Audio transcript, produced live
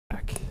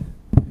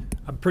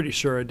I'm pretty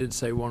sure I did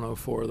say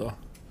 104 though.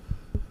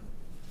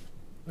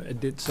 I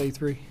did say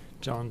 3.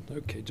 John,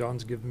 okay,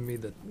 John's giving me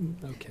the,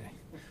 okay.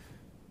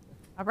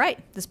 All right,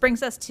 this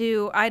brings us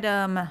to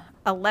item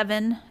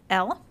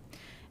 11L,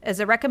 as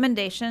a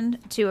recommendation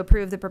to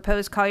approve the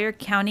proposed Collier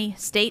County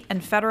state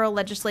and federal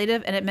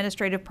legislative and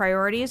administrative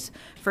priorities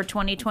for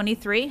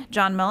 2023.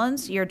 John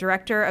Mullins, your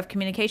Director of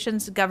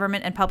Communications,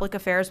 Government, and Public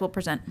Affairs, will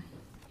present.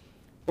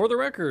 For the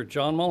record,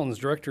 John Mullins,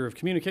 Director of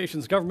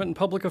Communications, Government, and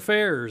Public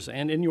Affairs,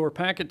 and in your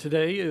packet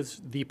today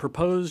is the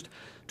proposed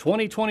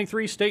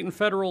 2023 state and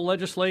federal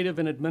legislative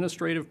and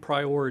administrative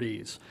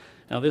priorities.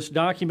 Now, this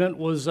document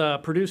was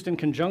produced in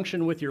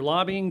conjunction with your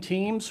lobbying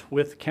teams,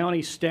 with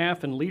county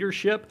staff and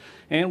leadership,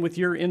 and with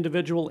your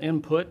individual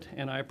input,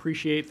 and I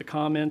appreciate the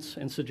comments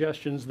and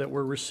suggestions that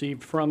were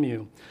received from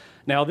you.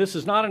 Now, this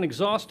is not an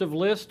exhaustive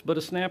list, but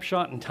a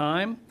snapshot in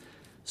time.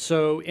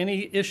 So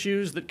any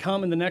issues that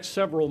come in the next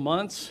several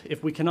months,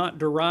 if we cannot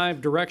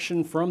derive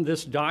direction from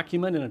this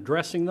document in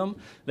addressing them,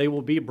 they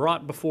will be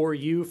brought before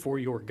you for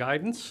your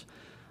guidance.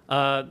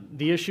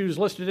 The issues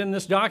listed in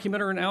this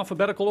document are in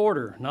alphabetical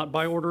order, not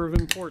by order of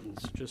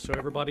importance, just so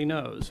everybody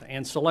knows.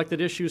 And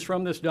selected issues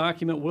from this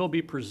document will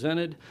be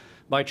presented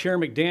by Chair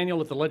McDaniel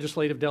at the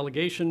Legislative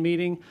Delegation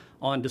meeting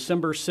on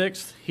December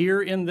 6th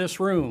here in this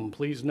room.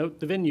 Please note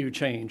the venue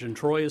change, and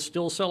Troy is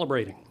still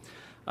celebrating.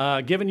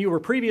 Given you were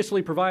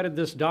previously provided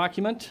this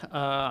document,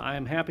 I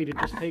am happy to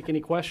just take any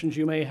questions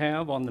you may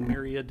have on the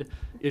myriad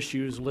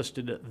issues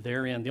listed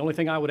therein. The only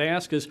thing I would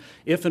ask is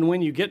if and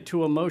when you get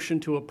to a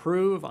motion to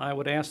approve, I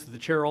would ask that the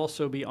chair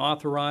also be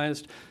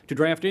authorized to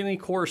draft any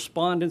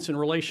correspondence in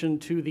relation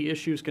to the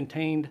issues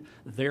contained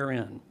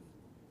therein.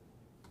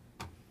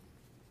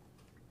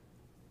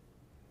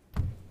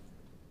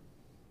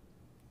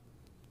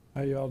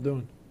 How y'all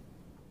doing?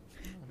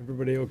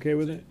 Everybody okay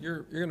with it?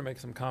 You're going to make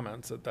some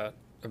comments at that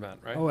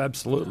event, right? Oh,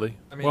 absolutely.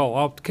 I mean, Well,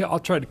 I'll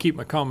try to keep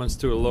my comments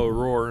to a low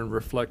roar and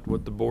reflect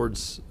what the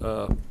board's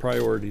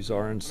priorities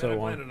are and I so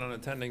on. planned on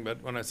attending,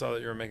 but when I saw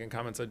that you were making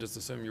comments, I just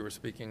assumed you were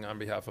speaking on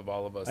behalf of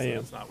all of us. I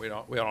am. It's not. We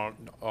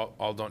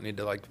all don't need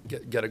to like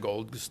get a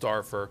gold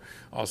star for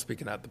all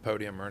speaking at the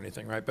podium or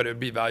anything, right? But it'd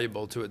be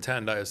valuable to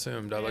attend. I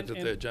assumed. I looked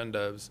at the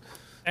agenda. It was,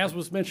 As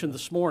was mentioned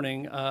this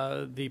morning,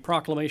 the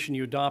proclamation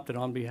you adopted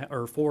on behalf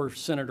or for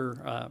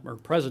Senator or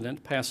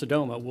President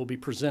Pasadoma will be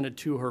presented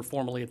to her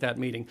formally at that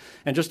meeting.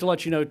 And just to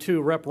let you know, too,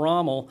 Rep.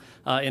 Rommel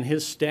and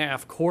his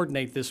staff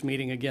coordinate this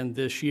meeting again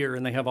this year,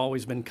 and they have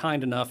always been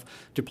kind enough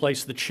to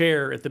place the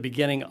chair at the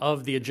beginning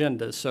of the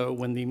agenda. So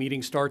when the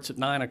meeting starts at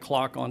 9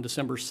 o'clock on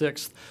December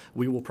 6th,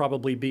 we will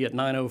probably be at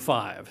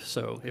 9:05.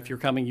 So if you're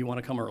coming, you want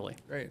to come early.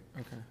 great.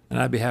 Okay. And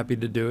I'd be happy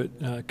to do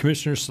it.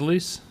 Commissioner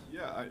Solis?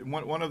 Yeah,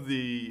 one of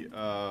the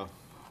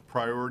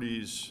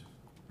priorities,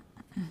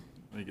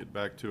 let me get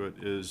back to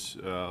it, is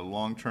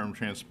long-term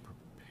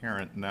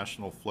transparent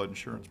national flood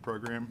insurance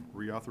program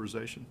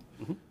reauthorization.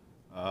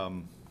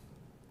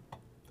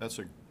 That's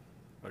a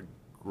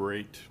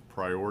great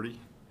priority,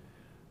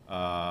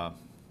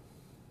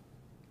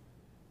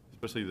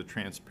 especially the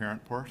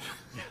transparent part.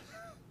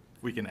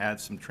 We can add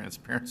some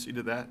transparency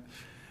to that.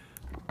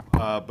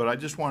 But I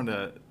just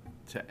wanted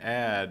to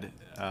add,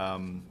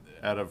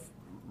 out of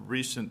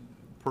recent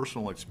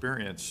personal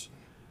experience,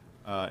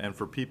 and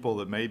for people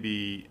that may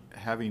be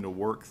having to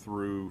work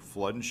through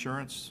flood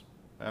insurance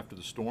after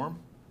the storm,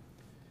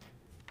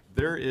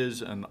 there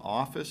is an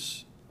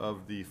office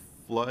of the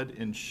flood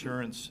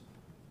insurance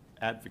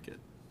advocate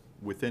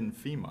within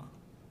FEMA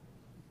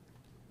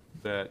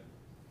that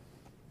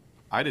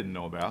I didn't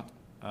know about,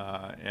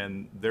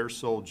 and their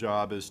sole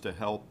job is to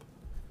help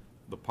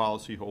the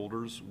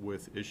policyholders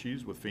with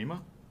issues with FEMA,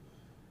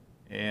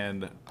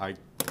 and I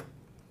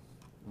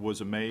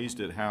was amazed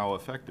at how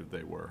effective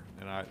they were.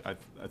 And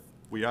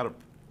we ought to,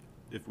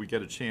 if we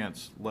get a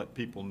chance, let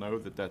people know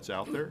that that's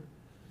out there,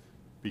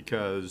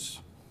 because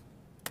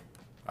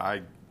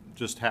I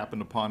just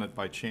happened upon it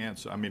by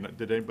chance. I mean,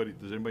 did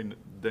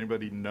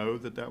anybody know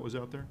that that was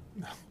out there?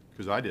 No.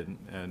 Because I didn't,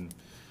 and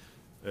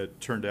it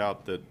turned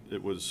out that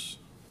it was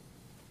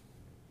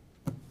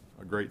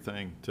a great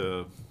thing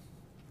to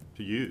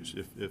use.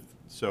 If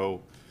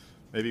so,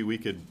 maybe we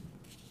could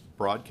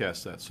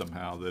broadcast that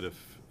somehow, that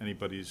if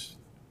anybody's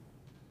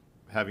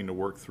having to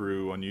work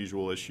through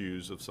unusual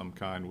issues of some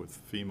kind with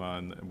FEMA,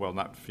 and well,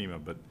 not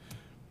FEMA, but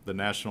the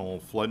National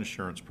Flood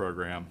Insurance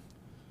Program,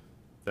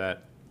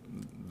 that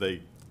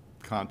they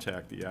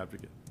contact the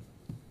advocate.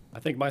 I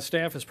think my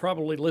staff is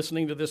probably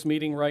listening to this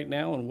meeting right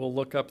now, and we'll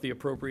look up the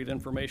appropriate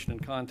information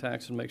and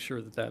contacts and make sure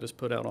that that is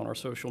put out on our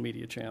social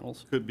media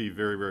channels. Could be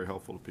very, very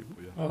helpful to people,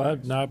 yeah.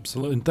 Oh,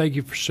 absolutely. And thank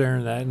you for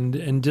sharing that.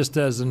 And just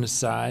as an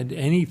aside,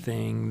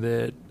 anything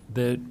that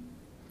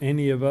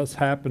any of us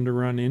happen to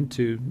run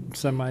into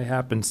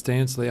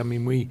semi-happenstancely. I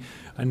mean,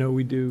 I know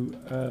we do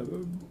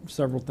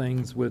several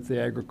things with the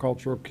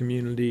agricultural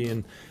community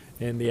and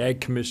the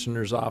Ag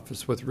Commissioner's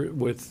Office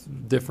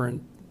with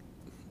different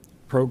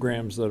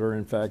programs that are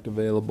in fact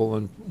available,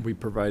 and we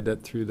provide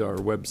that through our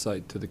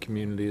website to the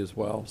community as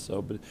well.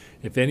 So, but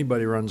if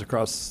anybody runs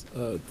across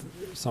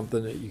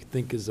something that you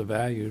think is of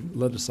value,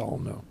 let us all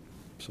know.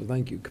 So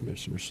thank you,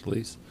 Commissioner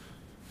Solis.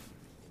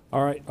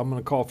 All right, I'm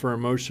going to call for a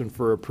motion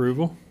for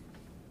approval.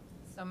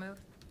 So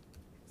moved.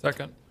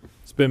 Second.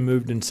 It's been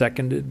moved and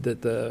seconded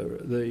that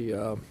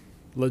the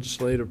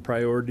legislative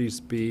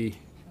priorities be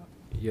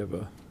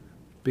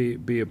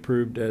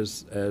approved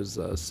as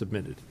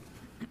submitted.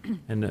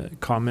 And a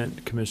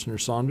comment, Commissioner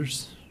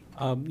Saunders?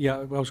 Yeah,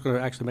 I was going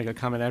to actually make a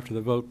comment after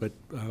the vote, but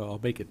I'll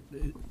make it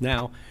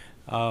now.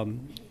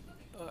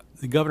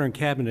 The Governor and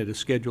Cabinet is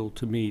scheduled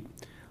to meet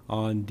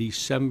on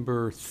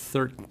December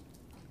 13th.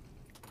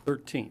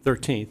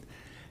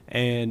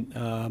 And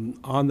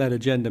on that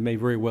agenda may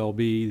very well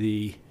be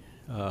the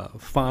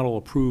final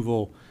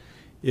approval,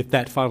 if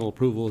that final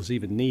approval is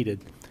even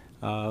needed,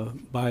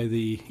 by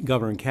the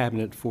Governor and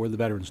Cabinet for the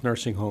Veterans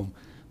Nursing Home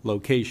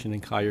location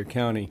in Collier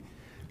County.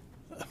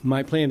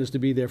 My plan is to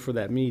be there for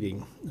that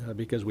meeting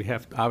because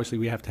obviously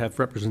we have to have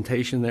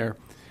representation there.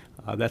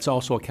 That's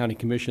also a County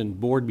Commission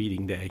board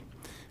meeting day.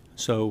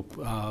 So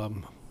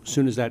as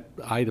soon as that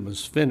item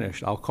is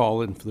finished, I'll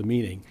call in for the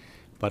meeting.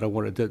 But I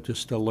wanted to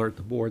just alert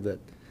the board that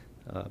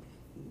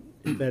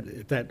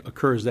if that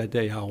occurs that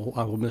day, I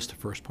will miss the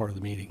first part of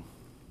the meeting.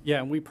 Yeah,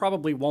 and we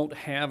probably won't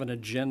have an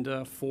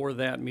agenda for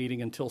that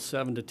meeting until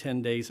 7 to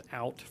 10 days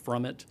out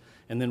from it,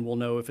 and then we'll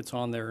know if it's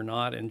on there or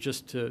not. And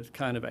just to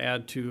kind of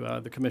add to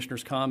the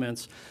commissioner's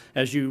comments,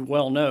 as you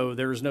well know,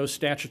 there is no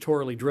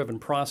statutorily driven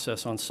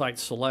process on site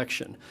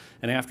selection.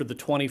 And after the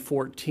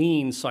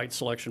 2014 site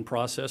selection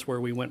process, where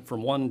we went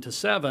from 1 to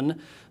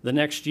 7, the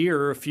next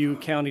year, a few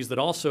counties that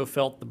also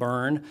felt the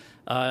burn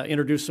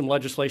introduced some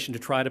legislation to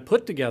try to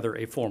put together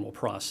a formal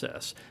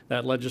process.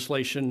 That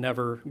legislation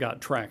never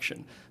got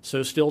traction.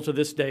 So still to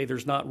this day,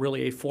 there's not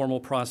really a formal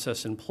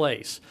process in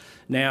place.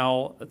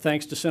 Now,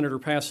 thanks to Senator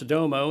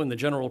Passidomo and the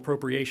General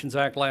Appropriations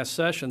Act last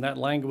session, that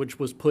language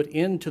was put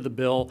into the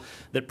bill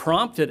that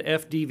prompted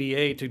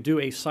FDVA to do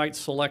a site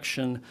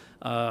selection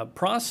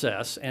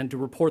process and to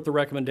report the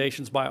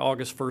recommendations by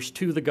August 1st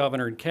to the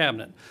Governor and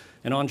Cabinet.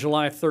 And on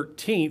July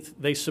 13th,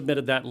 they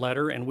submitted that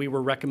letter, and we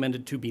were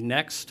recommended to be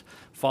next,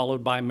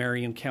 followed by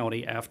Marion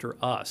County after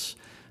us.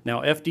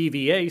 Now,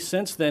 FDVA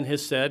since then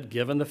has said,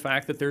 given the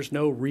fact that there's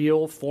no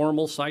real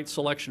formal site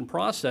selection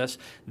process,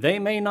 they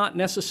may not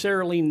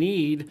necessarily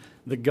need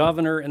the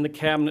governor and the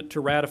cabinet to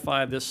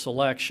ratify this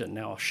selection.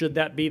 Now, should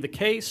that be the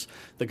case,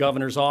 the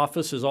governor's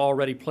office has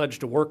already pledged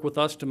to work with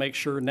us to make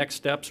sure next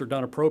steps are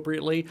done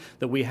appropriately,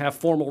 that we have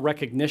formal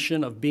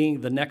recognition of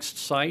being the next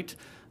site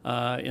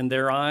in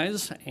their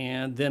eyes,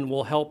 and then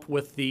we'll help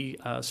with the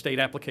state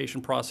application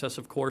process,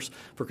 of course,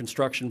 for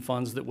construction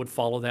funds that would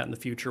follow that in the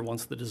future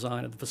once the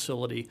design of the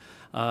facility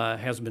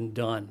has been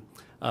done.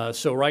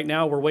 So right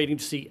now we're waiting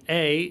to see,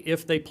 A,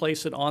 if they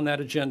place it on that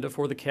agenda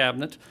for the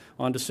cabinet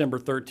on December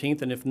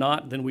 13th, and if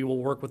not, then we will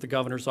work with the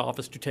governor's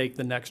office to take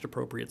the next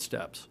appropriate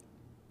steps.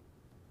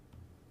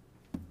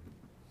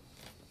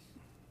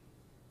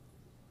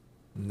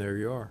 And there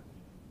you are.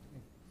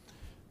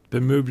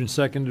 Been moved and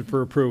seconded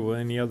for approval.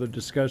 Any other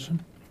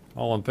discussion?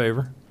 All in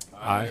favor?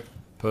 Aye.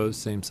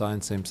 Opposed? Same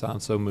sign, same sign.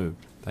 So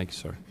moved. Thank you,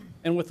 sir.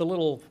 And with a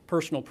little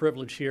personal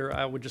privilege here,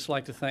 I would just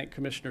like to thank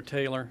Commissioner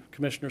Taylor,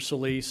 Commissioner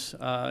Solis,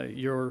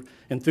 your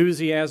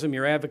enthusiasm,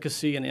 your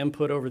advocacy, and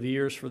input over the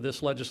years for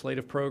this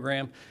legislative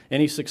program.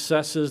 Any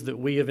successes that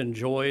we have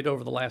enjoyed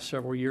over the last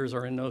several years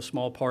are in no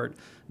small part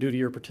due to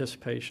your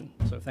participation.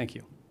 So thank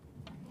you.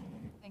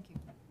 Thank you.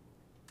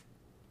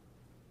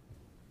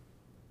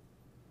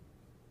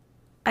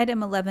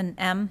 Item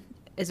 11M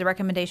is a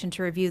recommendation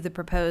to review the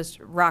proposed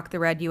Rock the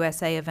Red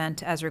USA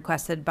event as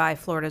requested by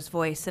Florida's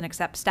Voice and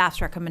accept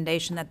staff's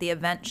recommendation that the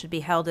event should be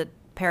held at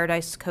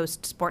Paradise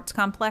Coast Sports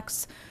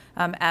Complex.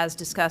 As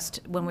discussed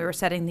when we were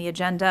setting the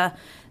agenda,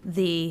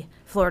 the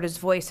Florida's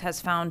Voice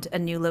has found a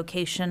new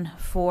location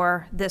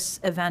for this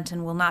event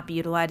and will not be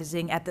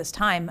utilizing at this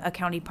time a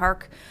county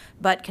park,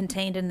 but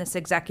contained in this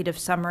executive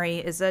summary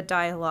is a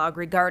dialogue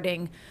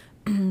regarding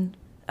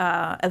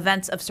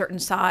events of certain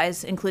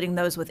size, including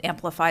those with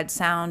amplified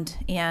sound,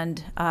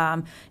 and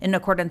in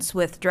accordance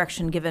with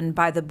direction given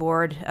by the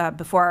board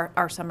before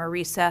our summer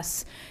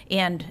recess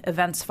and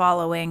events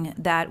following,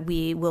 that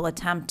we will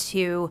attempt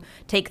to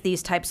take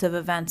these types of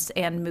events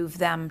and move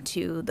them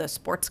to the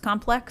sports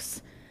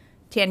complex.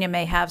 Tanya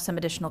may have some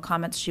additional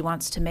comments she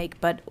wants to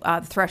make, but the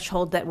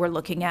threshold that we're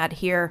looking at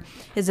here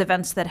is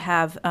events that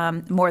have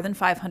more than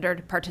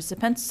 500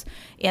 participants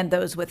and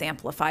those with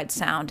amplified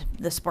sound.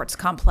 The sports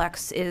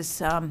complex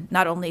is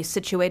not only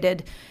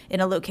situated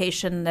in a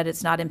location that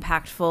it's not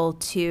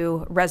impactful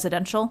to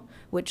residential,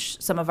 which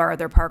some of our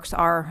other parks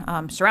are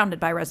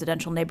surrounded by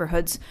residential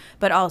neighborhoods,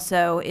 but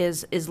also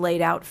is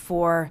laid out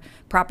for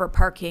proper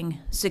parking,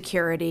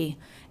 security,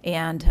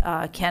 and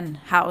can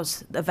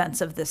house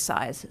events of this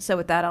size. So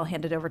with that, I'll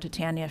hand it over to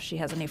Tanya if she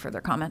has any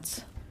further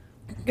comments.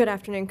 Good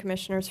afternoon,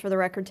 Commissioners. For the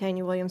record,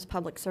 Tanya Williams,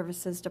 Public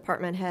Services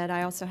Department Head.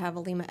 I also have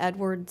Alima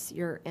Edwards,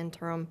 your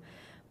interim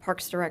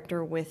Parks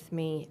Director, with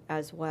me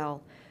as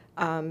well.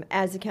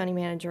 As the County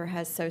Manager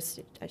has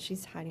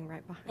she's hiding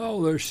right behind.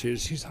 Oh, there she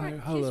is. She's hiding.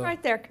 Hello. She's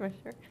right there,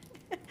 Commissioner.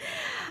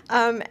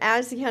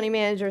 As the county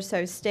manager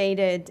so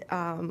stated,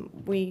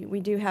 we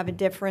do have a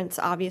difference,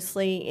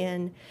 obviously,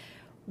 in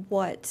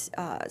what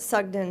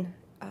Sugden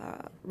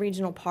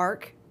Regional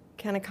Park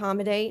can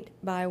accommodate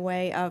by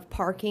way of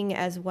parking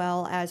as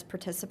well as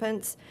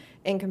participants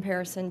in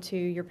comparison to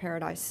your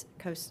Paradise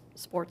Coast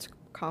Sports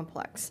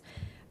Complex.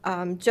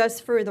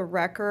 Just for the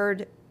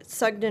record,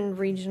 Sugden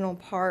Regional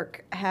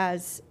Park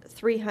has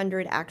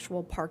 300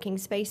 actual parking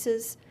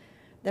spaces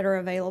that are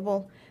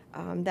available.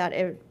 That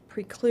it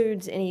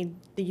precludes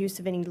the use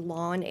of any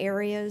lawn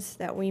areas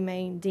that we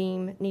may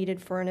deem needed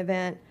for an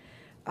event.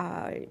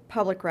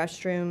 Public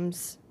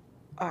restrooms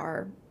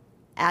are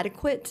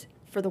adequate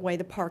for the way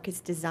the park is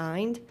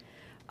designed.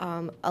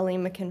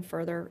 Alima can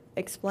further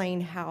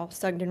explain how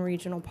Sugden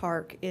Regional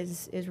Park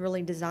is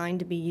really designed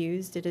to be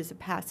used. It is a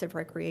passive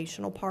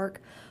recreational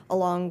park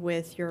along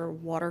with your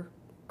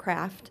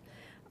watercraft,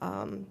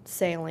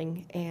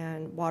 sailing,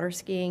 and water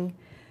skiing.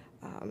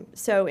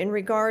 So in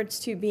regards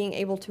to being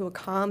able to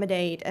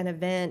accommodate an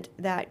event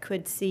that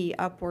could see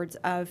upwards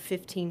of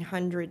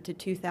 1,500 to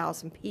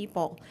 2,000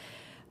 people,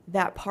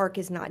 that park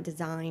is not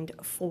designed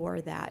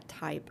for that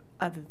type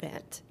of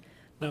event.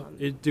 Now,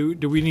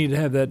 do we need to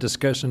have that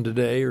discussion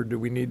today, or do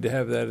we need to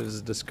have that as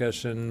a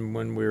discussion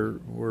when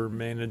we're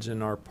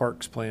managing our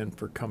parks plan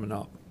for coming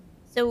up?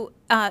 So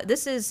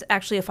this is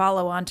actually a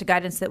follow-on to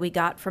guidance that we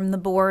got from the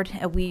board.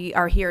 We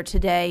are here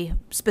today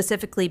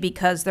specifically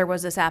because there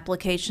was this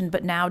application,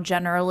 but now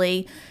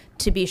generally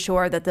to be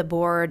sure that the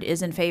board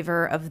is in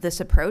favor of this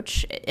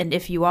approach. And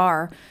if you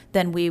are,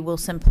 then we will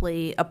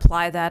simply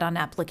apply that on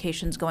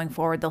applications going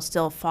forward. They'll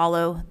still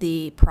follow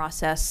the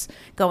process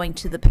going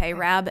to the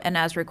PAYRAB. And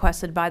as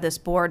requested by this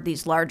board,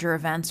 these larger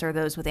events or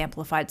those with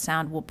amplified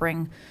sound will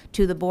bring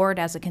to the board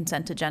as a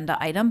consent agenda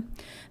item.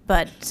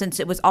 But since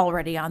it was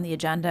already on the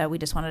agenda, we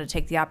just wanted to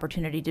take the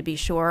opportunity to be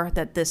sure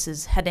that this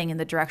is heading in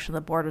the direction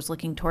the board was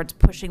looking towards,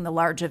 pushing the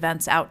large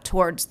events out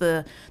towards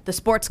the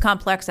sports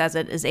complex as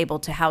it is able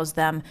to house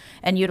them,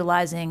 and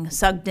utilizing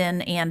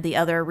Sugden and the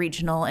other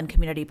regional and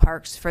community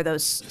parks for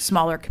those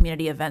smaller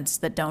community events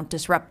that don't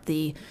disrupt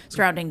the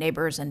surrounding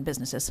neighbors and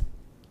businesses.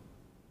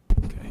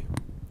 Okay,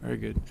 very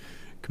good.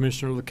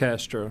 Commissioner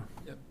LaCastro.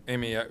 Yep.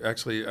 Amy,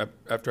 actually,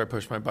 after I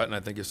pushed my button,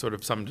 I think you sort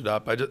of summed it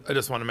up. I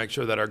just want to make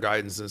sure that our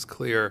guidance is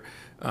clear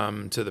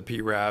to the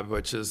PRAB,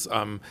 which is,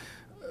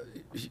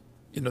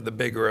 the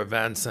bigger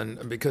events,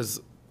 and because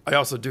I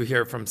also do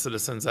hear from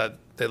citizens that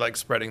they like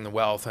spreading the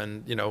wealth,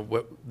 and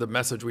what the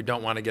message we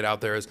don't want to get out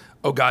there is,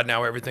 oh God,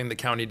 now everything the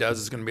county does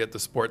is going to be at the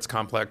sports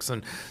complex,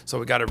 and so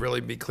we got to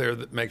really be clear,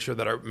 make sure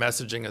that our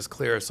messaging is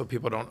clear, so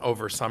people don't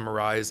over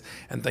summarize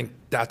and think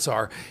that's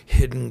our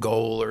hidden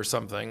goal or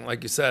something.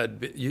 Like you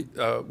said,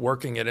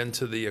 working it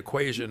into the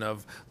equation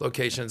of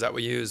locations that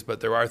we use, but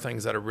there are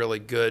things that are really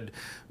good,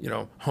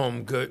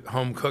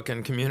 home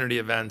cooking community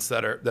events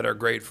that are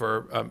great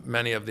for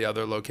many of the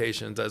other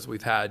locations as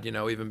we've had,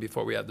 even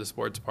before we had the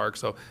sports park.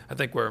 So I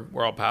think we're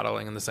all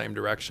paddling in the same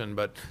direction,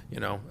 but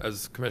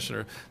as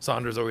Commissioner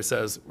Saunders always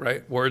says,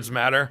 right, words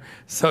matter.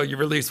 So you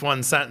release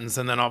one sentence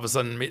and then all of a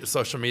sudden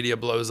social media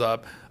blows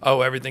up,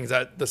 oh, everything's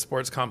at the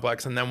sports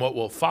complex, and then what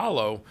will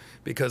follow,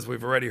 because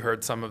we've already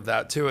heard some of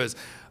that too, is,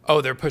 oh,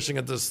 they're pushing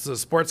it to the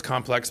sports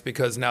complex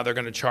because now they're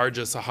going to charge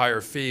us a higher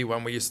fee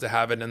when we used to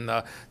have it in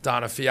the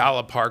Donna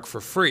Fiala Park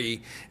for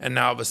free, and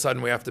now all of a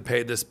sudden we have to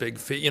pay this big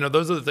fee.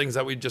 Those are the things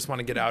that we just want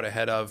to get out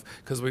ahead of,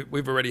 because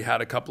we've already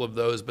had a couple of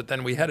those, but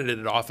then we headed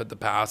it off at the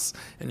pass,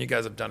 and you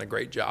guys have done a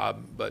great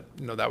job. But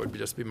that would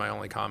just be my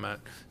only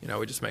comment.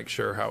 We just make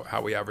sure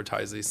how we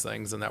advertise these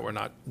things, and that we're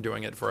not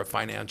doing it for a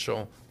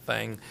financial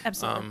thing.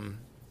 Absolutely.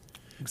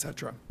 Et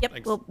cetera. Yep,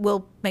 Thanks.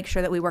 we'll make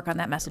sure that we work on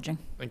that messaging.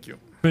 Thank you.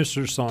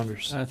 Commissioner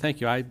Saunders.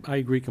 Thank you. I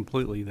agree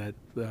completely that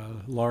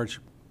large,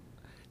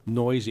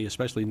 noisy,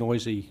 especially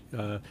noisy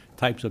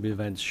types of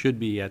events should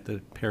be at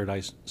the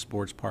Paradise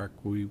Sports Park.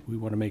 We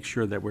want to make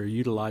sure that we're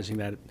utilizing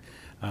that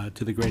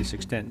to the greatest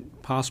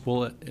extent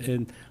possible,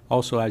 and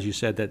also, as you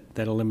said,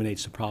 that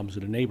eliminates the problems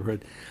in the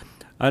neighborhood.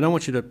 I don't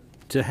want you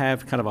to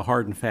have kind of a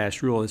hard and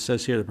fast rule. It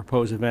says here the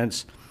proposed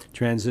events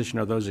transition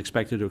are those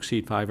expected to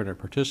exceed 500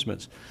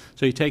 participants.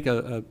 So you take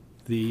the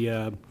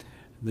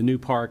new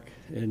park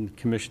in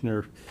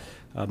Commissioner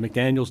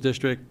McDaniel's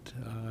district,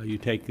 you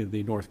take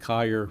the North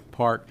Collier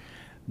Park.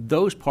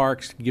 Those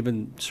parks,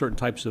 given certain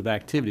types of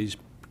activities,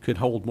 could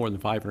hold more than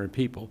 500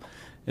 people.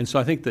 And so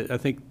I think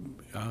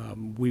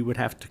we would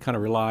have to kind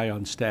of rely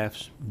on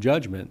staff's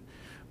judgment.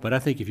 But I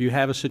think if you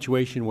have a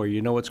situation where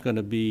it's going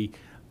to be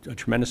a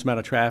tremendous amount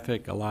of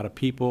traffic, a lot of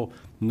people,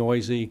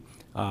 noisy,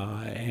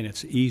 and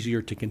it's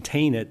easier to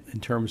contain it in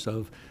terms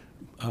of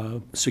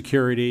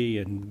security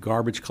and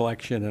garbage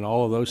collection and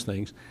all of those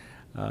things.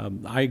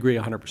 I agree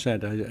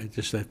 100%.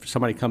 Just if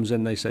somebody comes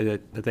in, they say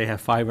that they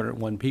have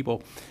 501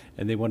 people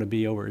and they want to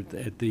be over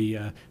at the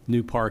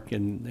new park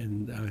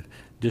in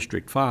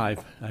District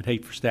 5, I'd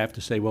hate for staff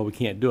to say, well, we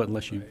can't do it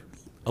unless you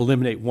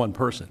eliminate one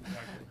person.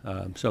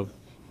 So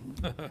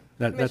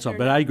that's all.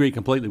 But I agree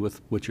completely with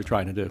what you're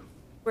trying to do.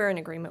 We're in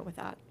agreement with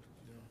that.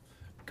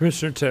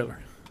 Commissioner Taylor.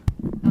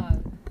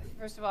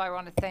 First of all, I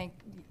want to thank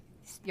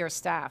your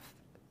staff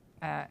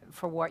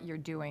for what you're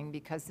doing,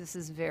 because this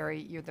is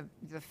you're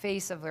the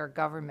face of our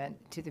government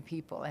to the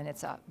people, and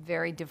it's a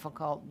very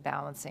difficult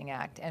balancing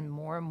act. And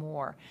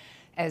more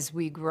as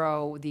we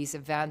grow, these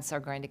events are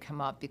going to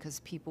come up because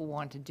people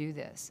want to do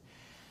this.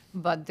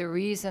 But the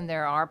reason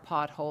there are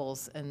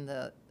potholes in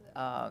the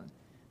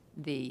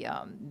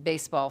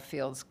baseball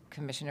fields,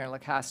 Commissioner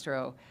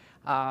LaCastro,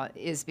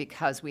 is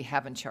because we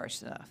haven't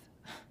charged enough.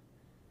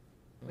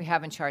 We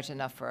haven't charged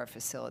enough for our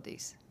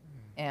facilities,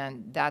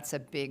 and that's a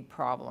big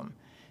problem.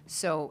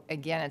 So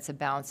again, it's a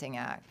balancing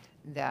act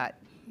that,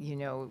 you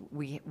know,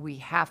 we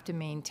have to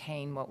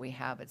maintain what we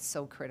have. It's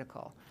so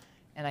critical,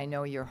 and I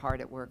know you're hard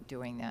at work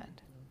doing that.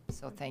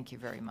 So thank you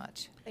very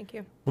much. Thank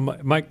you. Well,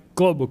 my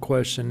global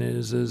question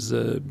is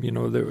you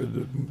know,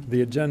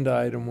 the agenda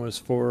item was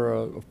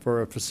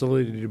for a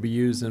facility to be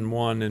used in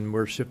one, and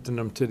we're shifting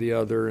them to the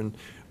other. And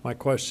my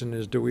question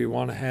is, do we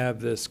want to have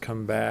this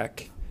come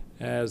back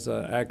as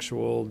an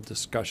actual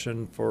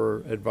discussion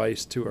for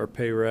advice to our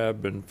pay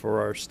rep and for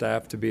our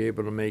staff to be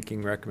able to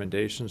making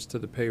recommendations to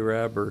the pay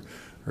rep, or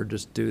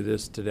just do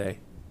this today?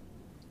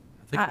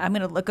 I'm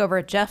going to look over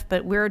at Jeff,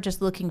 but we're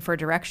just looking for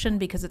direction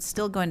because it's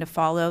still going to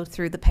follow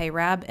through the pay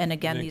rab. And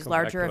again, And these come back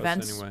larger to us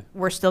events, anyway.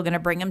 we're still going to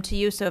bring them to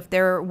you. So if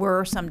there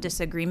were some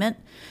disagreement,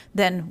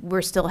 then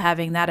we're still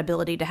having that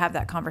ability to have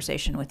that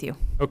conversation with you.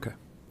 Okay,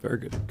 very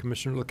good.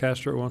 Commissioner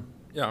LaCastro, one?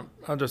 Yeah,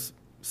 I'll just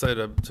say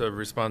to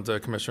respond to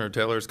Commissioner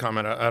Taylor's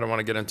comment, I don't want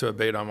to get into a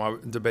debate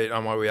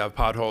on why we have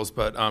potholes,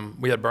 but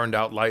we had burned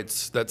out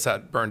lights that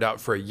sat burned out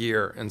for a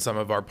year in some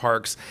of our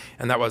parks,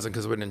 and that wasn't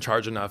because we didn't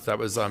charge enough. That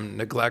was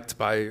neglect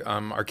by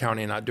our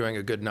county not doing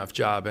a good enough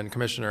job. And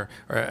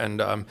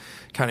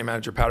County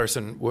Manager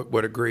Patterson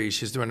would agree.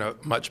 She's doing a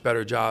much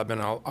better job, and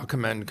I'll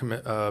commend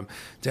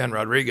Dan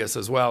Rodriguez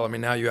as well. I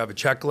mean, now you have a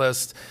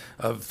checklist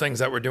of things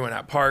that we're doing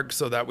at parks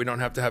so that we don't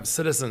have to have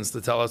citizens to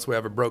tell us we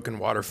have a broken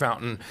water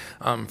fountain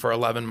for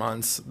 11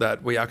 months,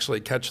 that we actually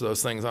catch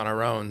those things on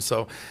our own.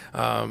 So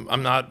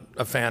I'm not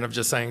a fan of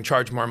just saying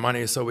charge more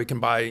money so we can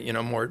buy, you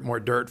know, more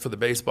dirt for the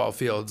baseball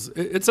fields.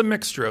 It's a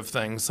mixture of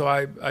things. So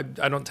I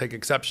don't take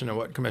exception to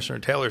what Commissioner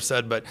Taylor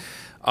said, but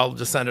I'll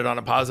just send it on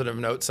a positive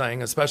note,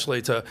 saying,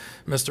 especially to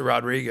Mr.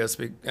 Rodriguez,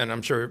 and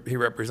I'm sure he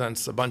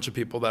represents a bunch of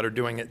people that are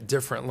doing it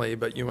differently,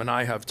 but you and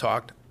I have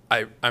talked.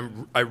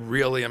 I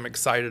really am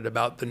excited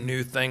about the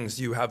new things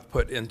you have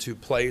put into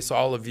place,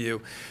 all of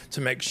you,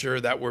 to make sure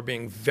that we're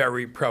being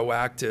very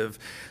proactive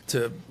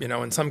to, you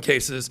know, in some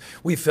cases,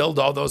 we filled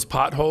all those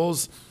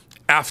potholes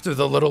after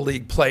the Little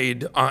League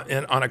played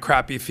on a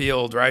crappy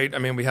field, right? I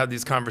mean, we had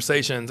these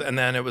conversations, and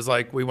then it was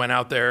like we went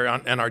out there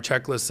and our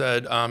checklist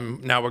said,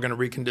 now we're going to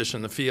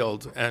recondition the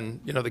field.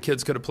 And, you know, the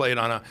kids could have played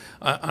on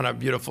a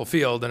beautiful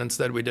field, and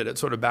instead we did it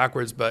sort of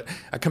backwards. But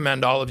I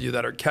commend all of you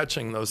that are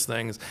catching those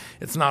things.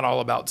 It's not all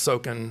about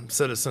soaking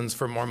citizens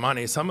for more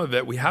money. Some of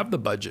it we have the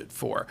budget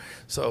for.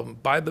 So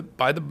buy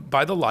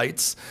the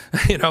lights,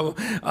 you know,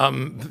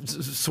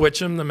 switch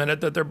them the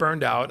minute that they're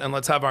burned out, and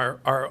let's have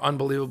our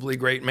unbelievably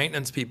great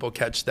maintenance people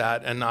catch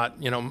that, and not,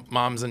 you know,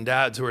 moms and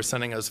dads who are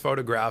sending us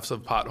photographs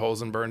of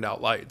potholes and burned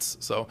out lights.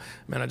 So,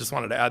 man, I just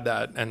wanted to add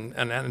that and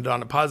end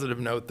on a positive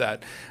note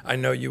that I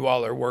know you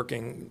all are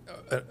working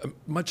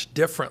much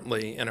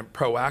differently in a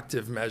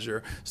proactive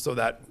measure so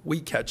that we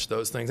catch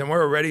those things. And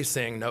we're already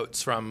seeing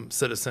notes from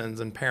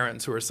citizens and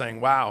parents who are saying,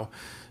 wow,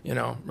 you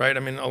know, right? I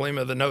mean,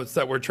 Alima, the notes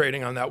that we're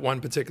trading on that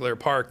one particular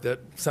park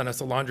that sent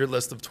us a laundry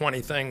list of 20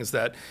 things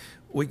that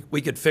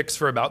we could fix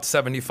for about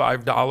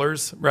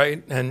 $75,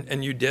 right?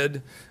 And you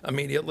did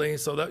immediately.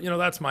 So that, you know,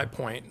 that's my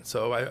point.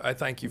 So I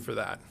thank you for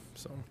that.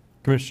 So,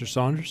 Commissioner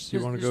Saunders,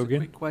 you want to go Just a again?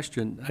 quick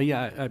question.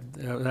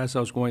 As I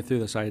was going through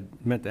this, I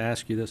meant to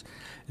ask you this.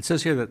 It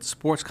says here that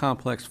sports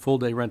complex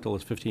full-day rental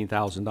is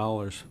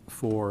 $15,000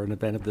 for an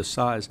event of this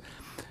size.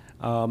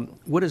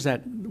 What does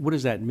that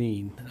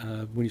mean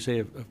when you say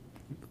a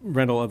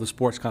rental of the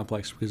sports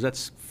complex? Because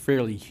that's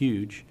fairly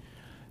huge.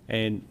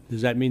 And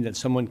does that mean that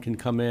someone can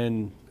come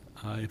in,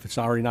 if it's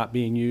already not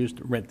being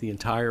used, rent the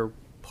entire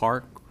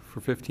park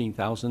for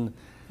 $15,000?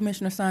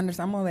 Commissioner Saunders,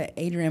 I'm going to let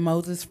Adrian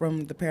Moses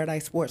from the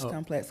Paradise Sports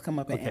Complex come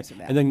up and answer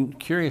that. And then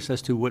curious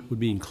as to what would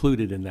be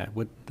included in that.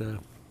 Good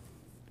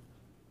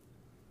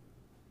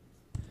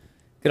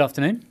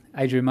afternoon.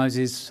 Adrian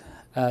Moses,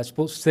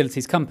 Sports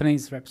Facilities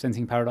Companies,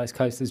 representing Paradise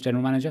Coast as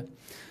General Manager.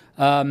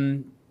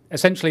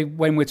 Essentially,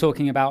 when we're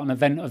talking about an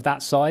event of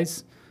that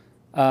size,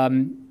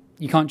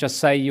 you can't just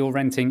say you're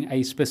renting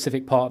a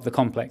specific part of the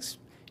complex.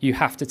 You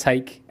have to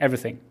take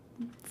everything.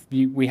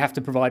 We have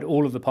to provide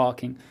all of the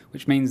parking,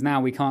 which means now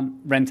we can't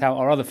rent out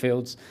our other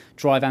fields,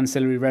 drive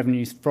ancillary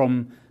revenues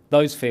from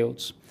those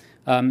fields.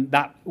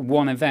 That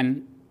one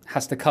event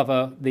has to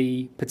cover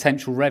the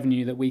potential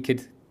revenue that we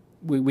could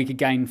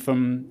gain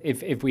from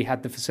if we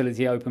had the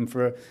facility open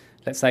for,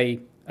 let's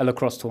say, a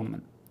lacrosse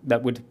tournament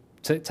that would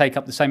take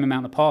up the same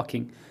amount of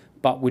parking,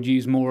 but would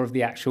use more of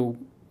the actual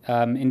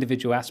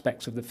individual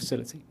aspects of the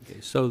facility.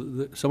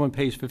 So someone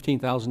pays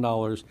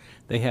 $15,000,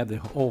 they have the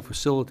whole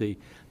facility.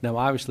 Now,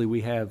 obviously,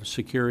 we have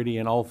security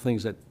and all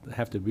things that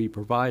have to be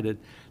provided.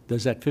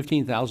 Does that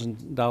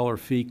 $15,000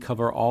 fee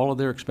cover all of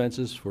their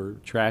expenses for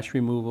trash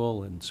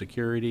removal and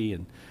security?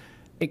 And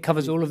It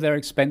covers all of their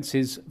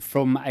expenses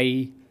from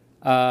a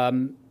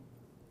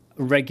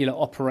regular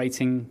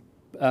operating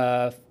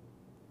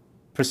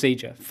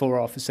procedure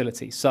for our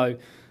facility. So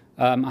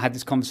I had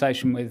this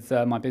conversation with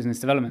my business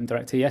development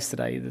director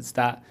yesterday. That's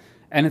that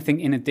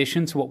anything in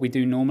addition to what we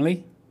do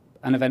normally,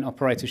 an event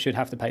operator should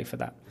have to pay for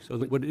that. so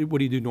what do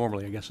you do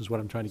normally, I guess, is what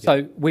I'm trying to get.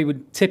 So we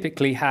would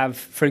typically have,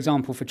 for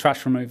example, for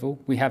trash removal,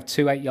 we have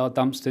 2 8-yard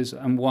dumpsters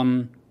and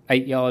 1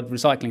 8-yard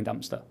recycling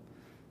dumpster.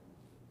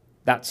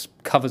 That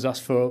covers us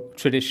for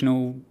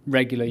traditional,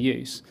 regular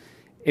use.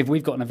 If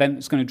we've got an event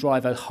that's going to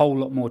drive a whole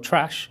lot more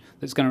trash,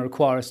 that's going to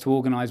require us to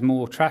organise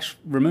more trash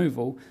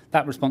removal,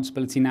 that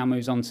responsibility now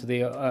moves on to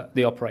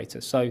the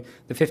operator. So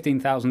the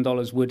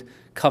 $15,000 would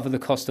cover the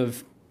cost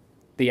of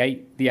the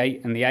 8,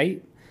 and the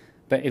 8.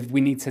 But if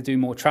we need to do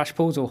more trash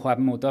pools or have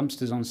more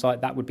dumpsters on site,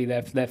 that would be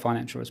their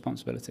financial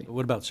responsibility.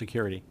 What about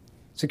security?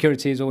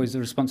 Security is always the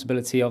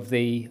responsibility of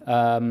the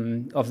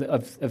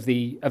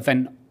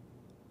event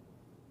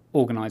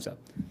organizer.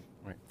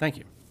 All right. Thank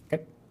you.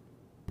 Okay.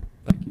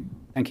 Thank you.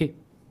 Thank you.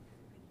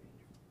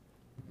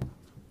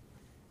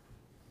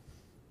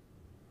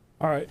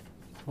 All right.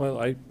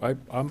 Well,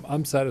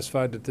 I'm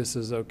satisfied that this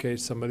is okay.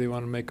 Somebody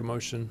want to make a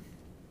motion?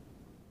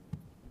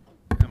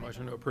 A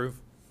motion to approve?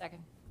 Second.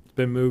 It's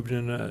been moved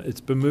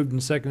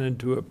and seconded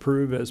to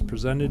approve as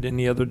presented.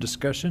 Any other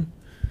discussion?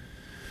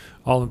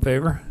 All in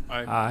favor?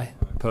 Aye. Aye.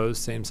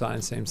 Opposed? Same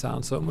sign, same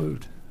sound. So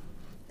moved.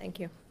 Thank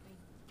you.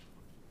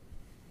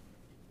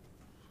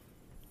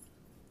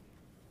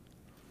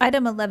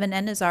 Item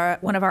 11N is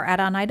one of our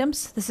add-on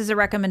items. This is a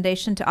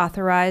recommendation to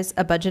authorize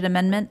a budget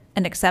amendment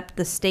and accept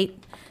the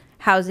State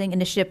Housing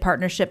Initiative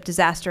Partnership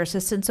Disaster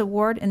Assistance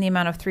Award in the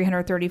amount of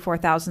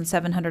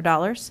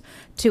 $334,700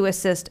 to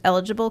assist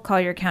eligible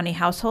Collier County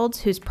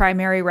households whose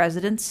primary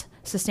residence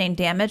sustained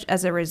damage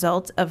as a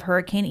result of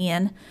Hurricane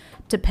Ian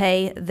to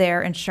pay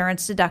their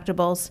insurance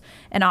deductibles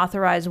and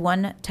authorize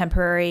one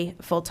temporary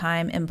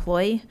full-time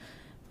employee.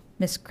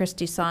 Ms.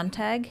 Christy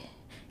Sontag,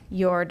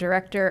 your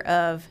Director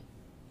of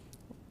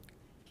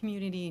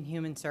Community and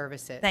Human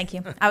Services. Thank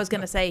you. I was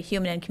going to say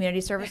Human and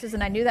Community Services,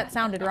 and I knew that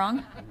sounded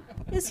wrong.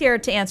 Is here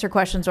to answer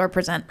questions or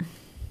present.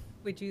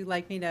 Would you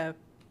like me to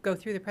go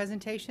through the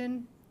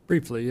presentation?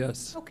 Briefly,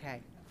 yes. Okay.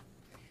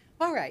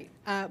 All right.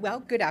 Well,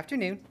 good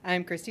afternoon.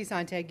 I'm Christy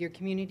Sontag, your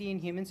Community and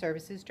Human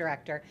Services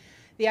Director.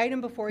 The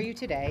item before you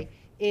today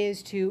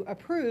is to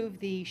approve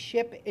the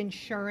SHIP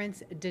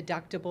Insurance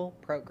Deductible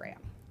Program.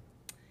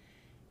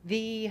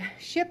 The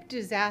SHIP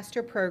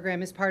Disaster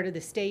Program is part of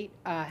the State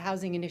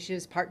Housing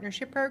Initiatives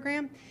Partnership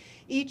Program.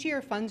 Each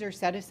year, funds are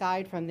set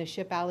aside from the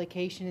SHIP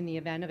allocation in the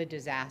event of a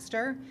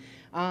disaster.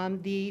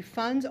 The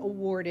funds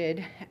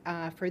awarded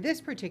for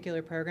this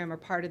particular program are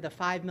part of the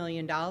 $5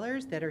 million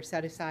that are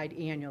set aside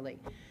annually.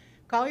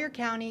 Collier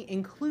County,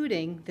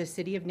 including the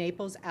City of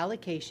Naples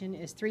allocation,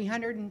 is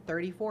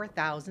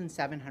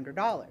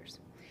 $334,700.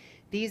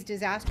 These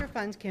disaster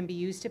funds can be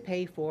used to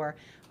pay for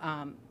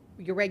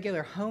your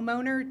regular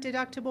homeowner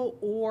deductible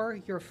or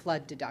your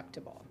flood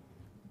deductible.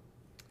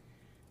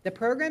 The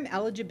program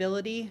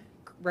eligibility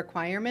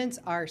requirements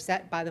are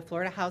set by the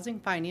Florida Housing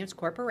Finance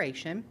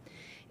Corporation,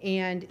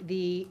 and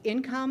the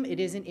income, it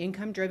is an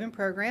income-driven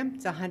program.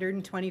 It's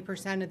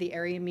 120% of the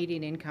area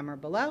median income or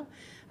below.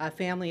 A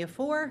family of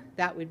 4,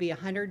 that would be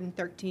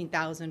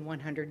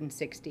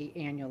 $113,160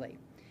 annually.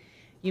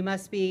 You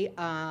must be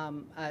a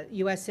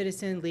U.S.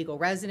 citizen, legal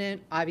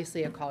resident,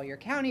 obviously a Collier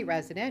County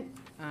resident.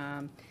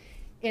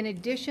 In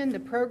addition, the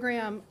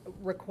program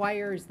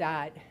requires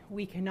that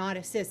we cannot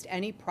assist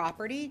any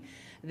property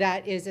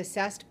that is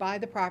assessed by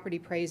the property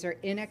appraiser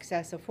in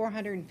excess of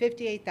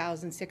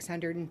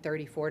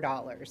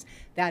 $458,634.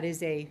 That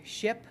is a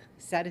SHIP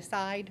set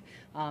aside.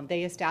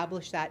 They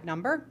established that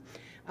number.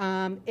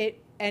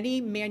 Any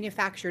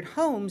manufactured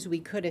homes we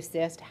could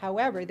assist,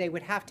 however, they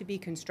would have to be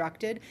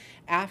constructed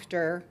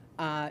after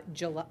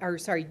June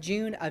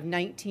of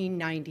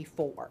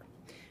 1994.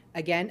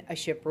 Again, a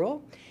SHIP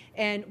rule.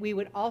 And we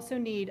would also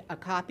need a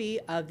copy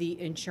of the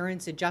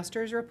insurance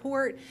adjuster's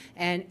report,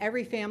 and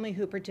every family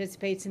who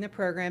participates in the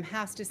program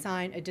has to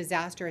sign a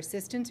disaster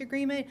assistance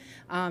agreement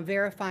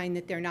verifying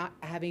that they're not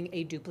having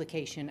a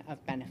duplication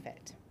of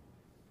benefit.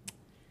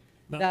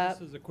 Now,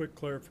 this is a quick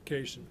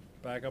clarification.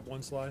 Back up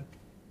one slide.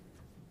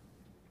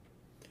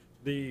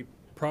 The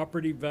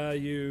property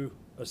value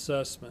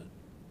assessment,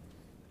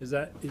 is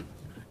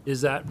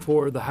that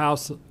for the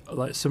house,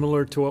 like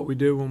similar to what we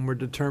do when we're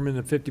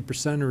determining the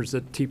 50%, or is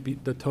it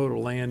the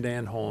total land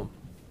and home?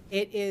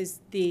 It is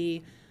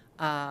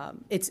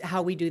it's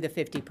how we do the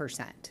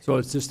 50%. So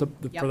it's just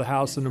for the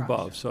house and structure.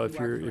 above. So if You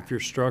are if correct. your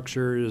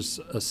structure is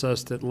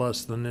assessed at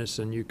less than this,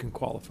 then you can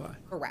qualify.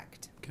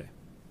 Correct. Okay.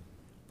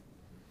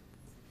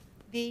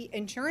 The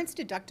insurance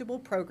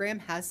deductible program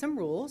has some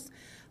rules.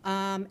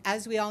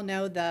 As we all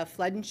know, the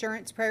flood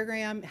insurance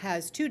program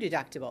has two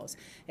deductibles.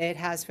 It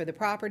has for the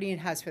property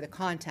and has for the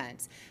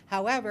contents.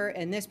 However,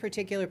 in this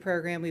particular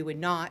program, we would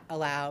not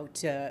allow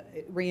to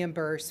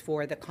reimburse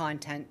for the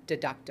content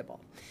deductible.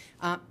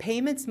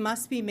 Payments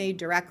must be made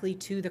directly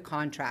to the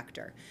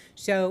contractor.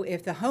 So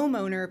if the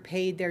homeowner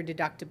paid their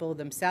deductible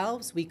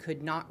themselves, we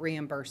could not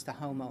reimburse the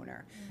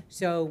homeowner.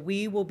 So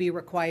we will be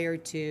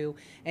required to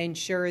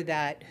ensure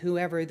that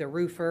whoever the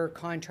roofer,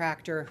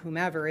 contractor,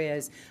 whomever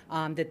is,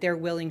 that they're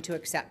willing to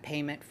accept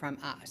payment from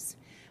us.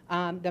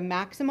 The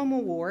maximum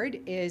award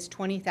is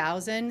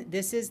 $20,000.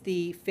 This is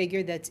the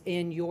figure that's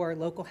in your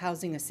local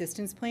housing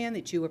assistance plan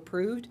that you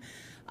approved.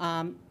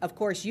 Of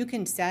course, you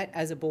can set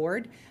as a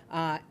board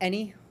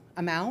any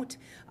amount.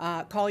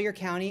 Collier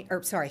County,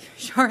 or sorry,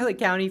 Charlotte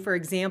County, for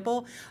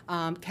example,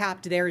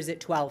 capped theirs at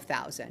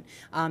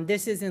 $12,000.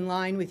 This is in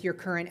line with your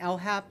current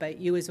LHAP, but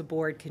you as a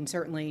board can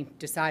certainly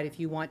decide if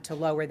you want to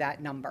lower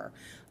that number.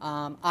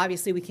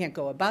 Obviously, we can't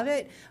go above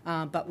it,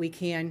 but we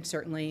can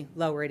certainly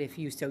lower it if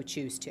you so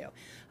choose to.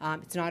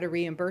 It's not a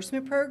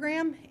reimbursement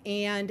program,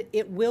 and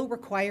it will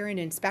require an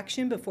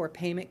inspection before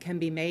payment can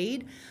be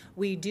made.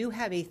 We do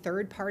have a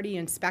third-party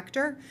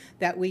inspector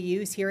that we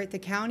use here at the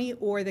county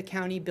or the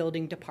county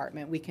building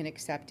department. We can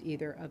accept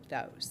either of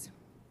those.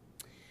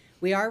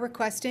 We are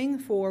requesting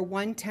for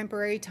one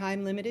temporary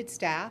time-limited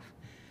staff.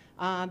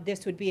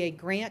 This would be a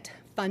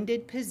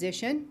grant-funded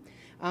position.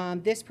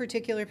 This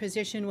particular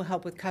position will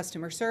help with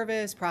customer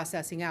service,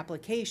 processing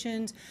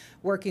applications,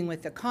 working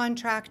with the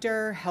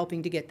contractor,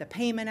 helping to get the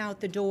payment out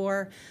the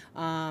door,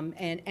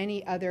 and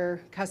any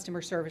other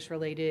customer service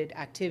related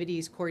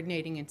activities,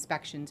 coordinating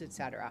inspections,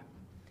 etc.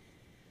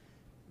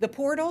 The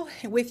portal,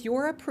 with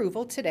your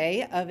approval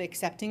today of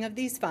accepting of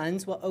these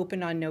funds, will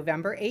open on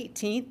November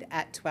 18th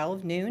at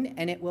 12 noon,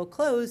 and it will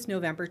close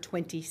November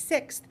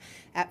 26th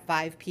at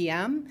 5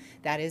 p.m.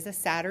 That is a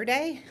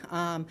Saturday.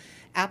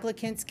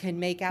 Applicants can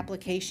make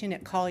application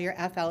at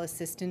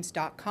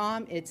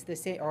collierflassistance.com. It's the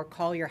same, or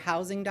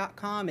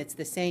collierhousing.com. It's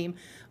the same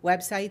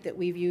website that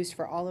we've used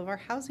for all of our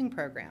housing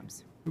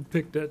programs. Who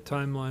picked that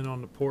timeline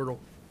on the portal?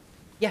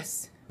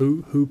 Yes.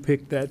 Who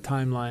picked that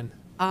timeline?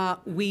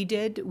 We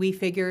did. We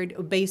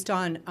figured based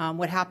on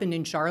what happened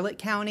in Charlotte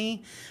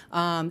County,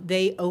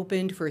 they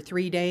opened for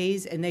 3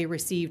 days and they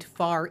received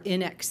far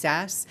in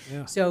excess.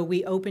 Yeah. So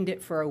we opened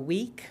it for a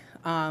week.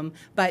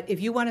 But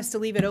if you want us to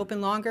leave it open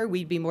longer,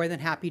 we'd be more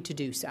than happy to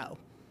do so.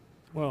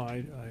 Well,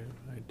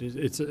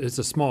 it's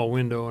a small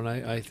window, and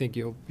I think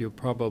you'll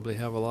probably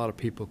have a lot of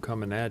people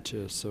coming at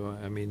you. So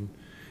I mean,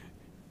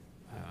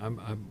 I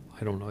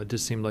don't know. It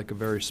just seemed like a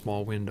very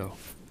small window.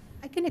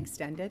 I can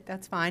extend it.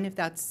 That's fine if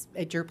that's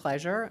at your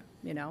pleasure,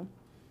 you know.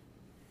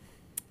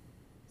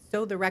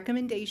 So the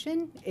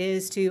recommendation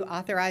is to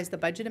authorize the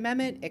budget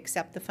amendment,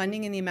 accept the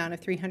funding in the amount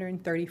of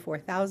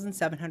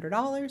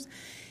 $334,700,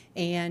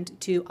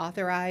 and to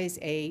authorize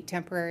a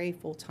temporary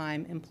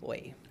full-time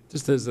employee.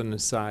 Just as an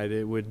aside,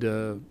 it would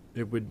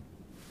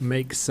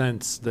make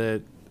sense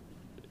that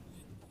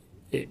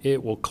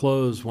it will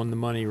close when the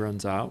money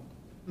runs out.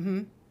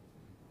 Mm-hmm.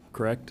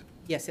 Correct?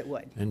 Yes, it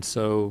would. And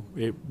so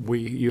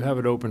you have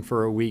it open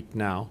for a week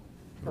now.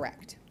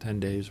 Correct. 10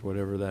 days,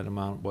 whatever that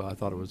amount. Well, I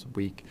thought it was a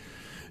week.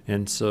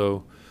 And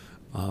so,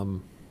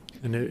 and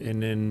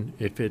then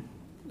if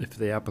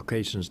the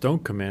applications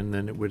don't come in,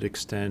 then it would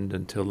extend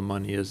until the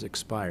money is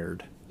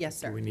expired. Yes,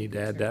 sir. Do we need to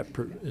add that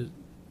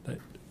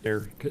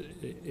there?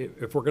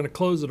 If we're going to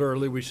close it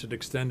early, we should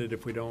extend it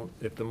if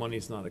the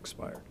money's not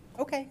expired.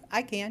 Okay,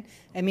 I can.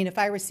 I mean, if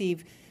I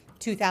receive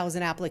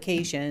 2,000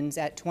 applications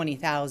at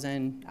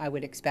 20,000, I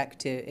would expect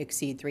to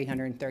exceed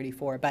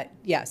 334. But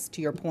yes,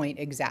 to your point,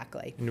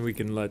 exactly. And we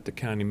can let the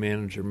county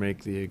manager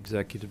make the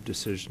executive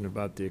decision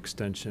about the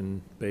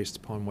extension based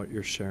upon what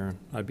you're sharing.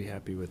 I'd be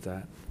happy with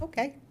that.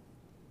 Okay.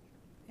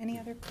 Any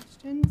other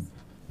questions?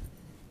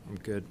 I'm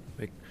good.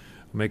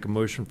 Make a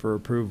motion for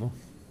approval.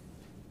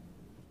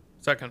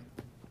 Second.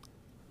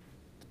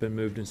 It's been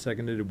moved and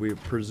seconded. Did we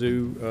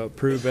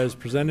approve as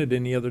presented?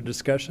 Any other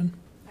discussion?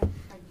 I do.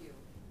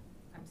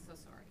 I'm so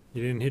sorry.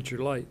 You didn't hit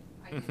your light.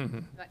 I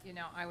do. But, you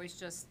know, I was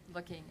just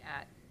looking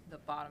at the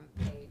bottom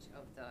page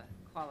of the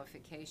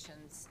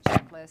qualifications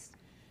checklist,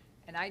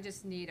 and I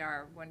just need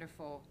our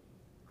wonderful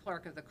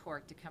clerk of the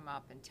court to come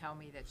up and tell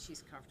me that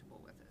she's comfortable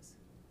with this.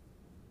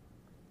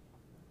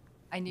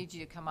 I need you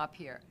to come up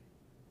here,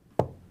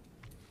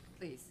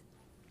 please.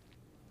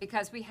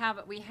 Because we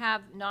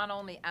have not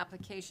only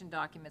application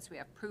documents, we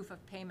have proof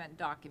of payment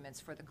documents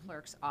for the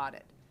clerk's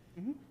audit.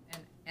 Mm-hmm.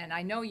 And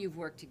I know you've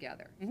worked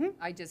together. Mm-hmm.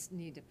 I just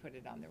need to put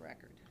it on the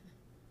record.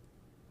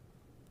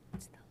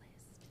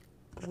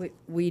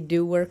 We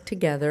do work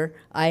together.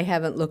 I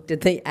haven't looked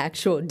at the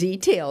actual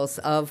details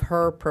of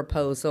her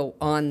proposal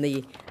on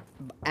the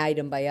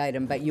item by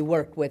item, but you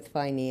work with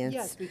finance.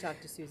 Yes, we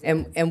talked to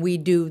Suzanne. And we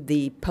do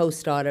the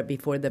post-audit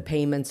before the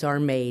payments are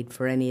made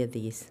for any of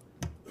these,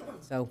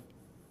 so.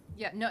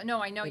 Yeah,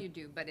 no, I know you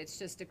do, but it's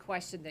just a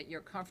question that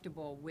you're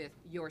comfortable with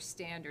your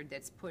standard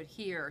that's put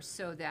here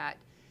so that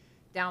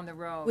down the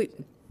road.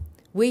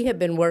 We have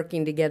been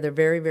working together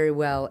very, very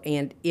well,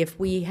 and if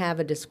we have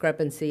a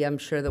discrepancy, I'm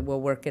sure that we'll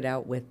work it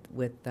out with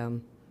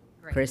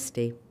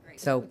Christie.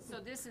 So,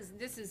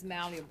 this is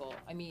malleable.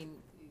 I mean,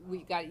 we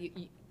got,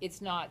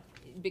 it's not,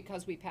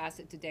 because we pass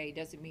it today,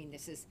 doesn't mean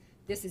this is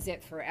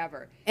it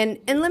forever. and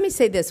let me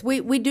say this,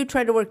 we do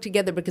try to work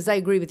together because I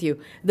agree with you.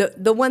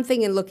 The one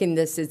thing in looking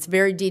this, it's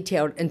very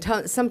detailed, and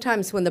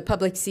sometimes when the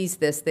public sees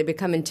this, they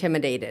become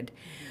intimidated.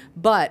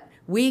 But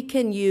we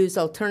can use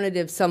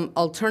some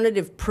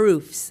alternative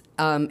proofs,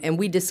 and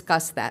we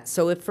discuss that.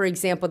 So if, for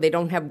example, they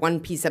don't have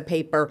one piece of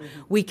paper,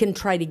 we can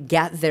try to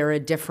get there a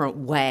different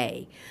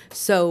way.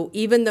 So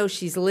even though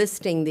she's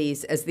listing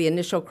these as the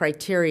initial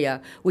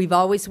criteria, we've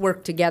always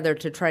worked together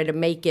to try to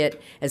make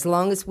it, as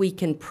long as we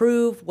can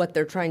prove what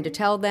they're trying to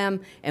tell them,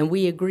 and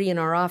we agree in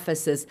our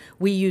offices,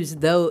 we use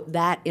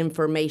that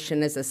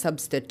information as a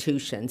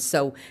substitution.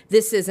 So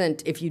this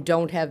isn't, if you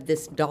don't have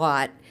this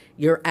dot,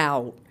 you're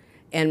out.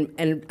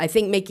 And I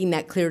think making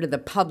that clear to the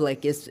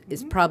public is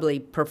probably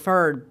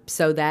preferred,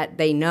 so that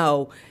they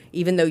know,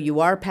 even though you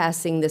are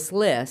passing this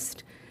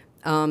list.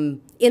 In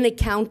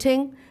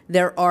accounting,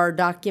 there are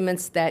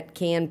documents that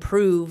can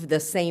prove the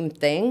same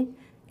thing,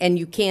 and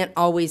you can't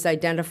always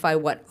identify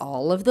what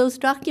all of those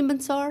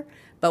documents are,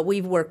 but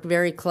we've worked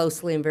very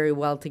closely and very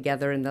well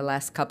together in the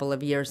last couple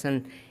of years,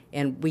 and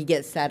we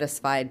get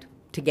satisfied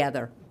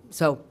together.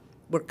 So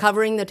we're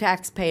covering the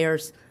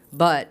taxpayers,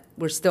 but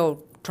we're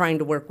still trying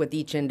to work with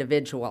each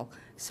individual.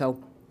 So,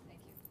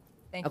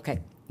 Thank you. okay,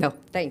 no,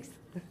 thanks.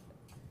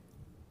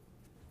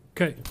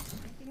 Okay.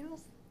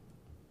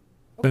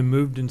 Been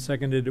moved and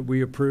seconded that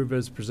we approve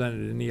as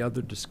presented. Any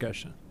other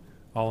discussion?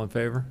 All in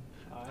favor?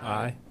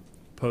 Aye.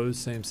 Opposed,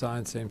 same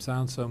sign, same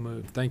sound, so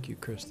moved. Thank you,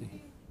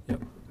 Christie.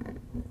 Yep.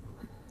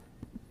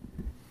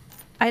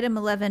 Item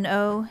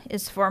 11O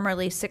is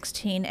formerly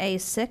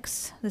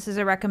 16A6. This is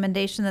a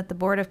recommendation that the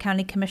Board of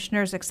County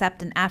Commissioners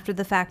accept an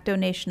after-the-fact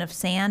donation of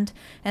sand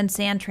and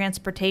sand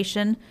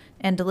transportation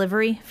and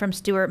delivery from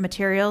Stewart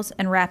Materials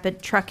and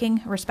Rapid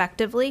Trucking,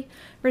 respectively,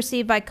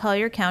 received by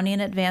Collier County in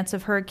advance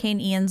of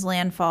Hurricane Ian's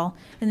landfall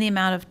in the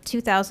amount of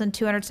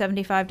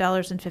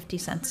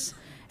 $2,275.50.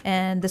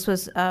 And this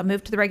was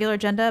moved to the regular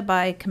agenda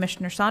by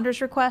Commissioner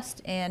Saunders'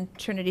 request, and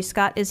Trinity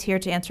Scott is here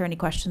to answer any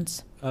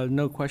questions.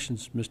 No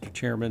questions, Mr.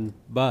 Chairman,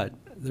 but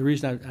the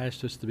reason I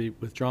asked this to be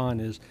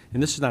withdrawn is,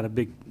 and this is not a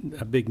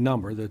big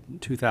number, the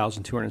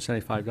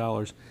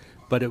 $2,275,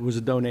 but it was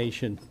a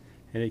donation,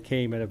 and it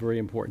came at a very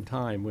important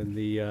time when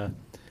the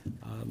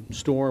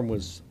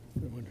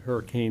when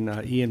Hurricane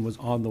Ian was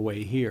on the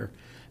way here.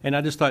 And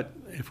I just thought,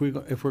 if we're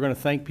going to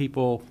thank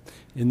people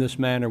in this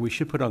manner, we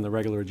should put it on the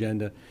regular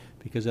agenda,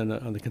 because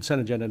on the consent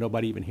agenda,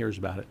 nobody even hears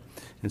about it.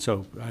 And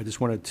so I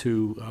just wanted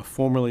to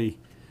formally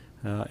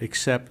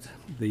accept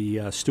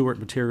the Stewart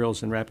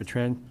Materials and Rapid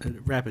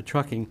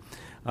Trucking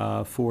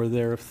for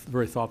their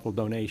very thoughtful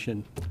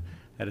donation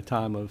at a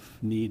time of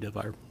need of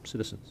our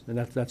citizens. And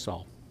that's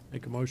all.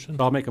 Make a motion?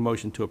 So I'll make a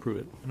motion to approve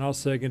it. And I'll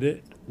second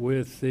it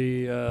with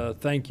the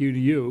thank you to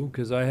you,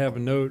 because I have a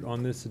note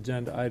on this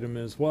agenda item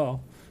as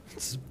well.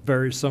 It's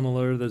very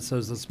similar that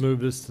says let's move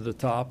this to the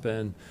top,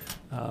 and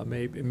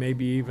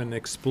maybe even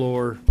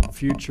explore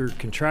future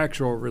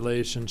contractual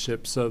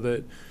relationships, so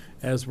that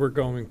as we're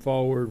going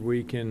forward,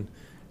 we can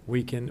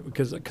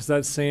because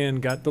that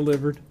sand got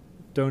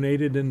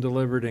donated and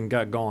delivered and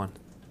got gone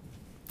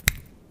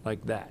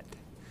like that.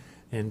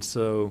 And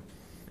so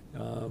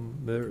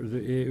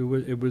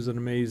it was an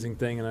amazing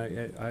thing,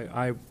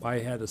 and I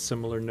had a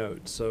similar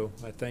note. So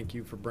I thank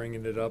you for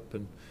bringing it up,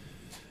 and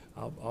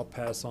I'll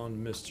pass on to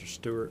Mr.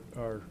 Stewart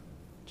our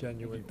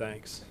genuine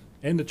thanks.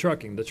 And the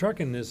trucking. The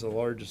trucking is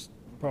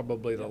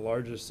probably the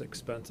largest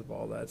expense of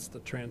all. That's the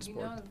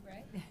transport. You know,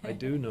 right? I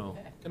do know.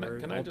 Can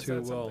I all just too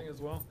add well. something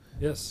as well?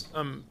 Yes.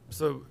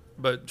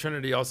 But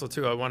Trinity also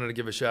too, I wanted to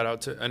give a shout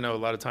out to, I know a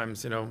lot of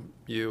times,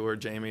 you or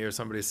Jamie or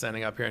somebody's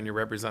standing up here and you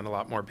represent a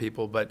lot more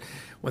people, but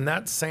when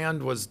that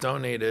sand was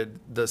donated,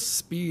 the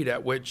speed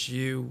at which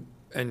you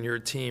and your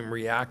team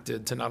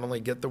reacted to not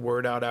only get the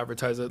word out,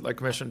 advertise it, like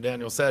Commissioner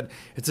Daniel said,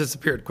 it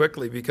disappeared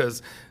quickly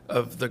because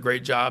of the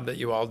great job that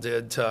you all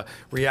did to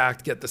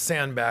react, get the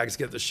sandbags,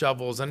 get the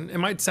shovels. And it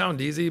might sound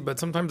easy, but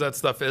sometimes that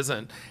stuff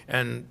isn't.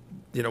 And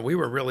we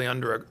were really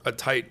under a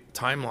tight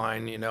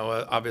timeline,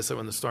 obviously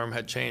when the storm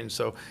had changed.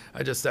 So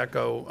I just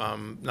echo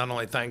not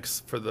only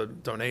thanks for the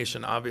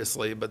donation,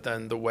 obviously, but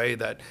then the way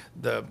that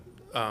the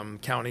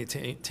county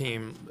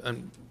team,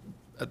 and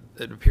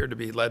it appeared to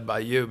be led by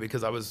you,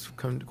 because I was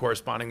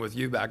corresponding with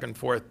you back and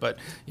forth. But,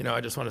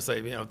 I just want to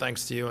say,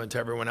 thanks to you and to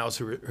everyone else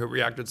who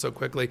reacted so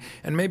quickly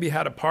and maybe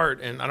had a part.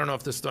 And I don't know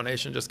if this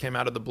donation just came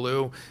out of the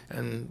blue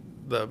and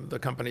the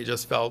company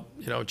just felt,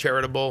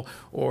 charitable,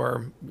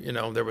 or,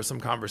 there were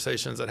some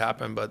conversations that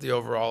happened. But the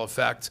overall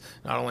effect,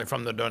 not only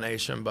from the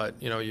donation, but,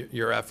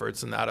 your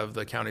efforts and that of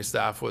the county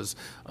staff was,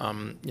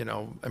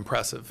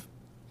 impressive.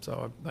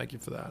 So thank you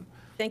for that.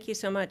 Thank you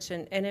so much.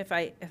 And if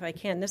I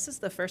can, this is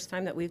the first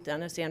time that we've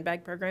done a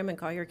sandbag program in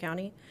Collier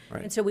County.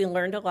 Right. And so we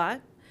learned a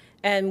lot,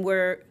 and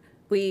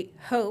we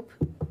hope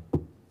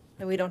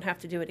that we don't have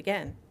to do it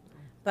again.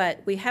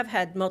 but we have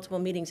had multiple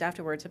meetings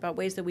afterwards about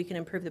ways that we can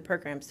improve the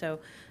program. So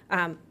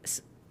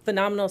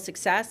phenomenal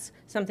success,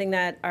 something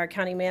that our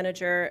county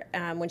manager,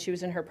 when she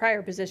was in her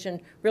prior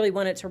position, really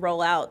wanted to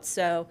roll out.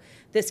 So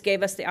this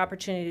gave us the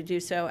opportunity to do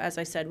so. As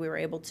I said, we were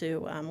able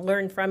to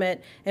learn from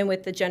it, and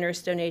with the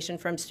generous donation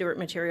from Stewart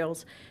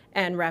Materials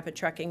and Rapid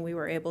Trucking, we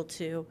were able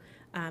to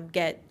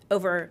get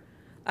over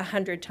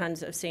 100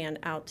 tons of sand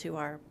out to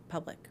our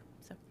public.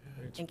 So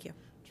thank you.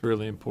 It's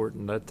really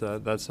important.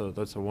 That's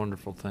a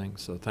wonderful thing.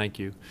 So thank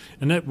you.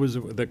 And that was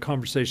the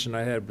conversation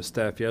I had with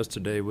staff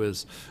yesterday.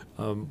 Was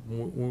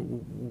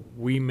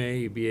we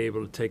may be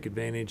able to take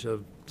advantage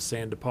of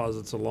sand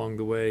deposits along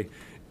the way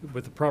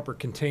with the proper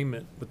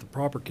containment. With the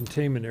proper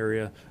containment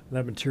area,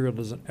 that material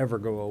doesn't ever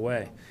go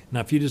away.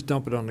 Now, if you just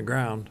dump it on the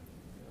ground,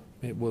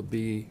 it will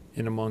be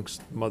in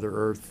amongst Mother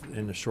Earth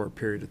in a short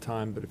period of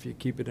time. But if you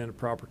keep it in a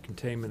proper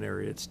containment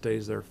area, it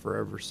stays there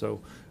forever. So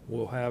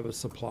we'll have a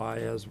supply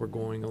as we're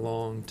going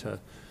along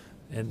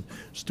and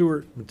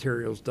Stewart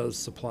Materials does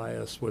supply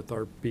us with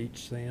our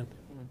beach sand.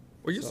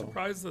 Were you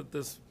surprised that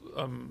this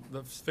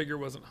the figure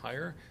wasn't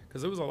higher?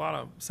 Because it was a lot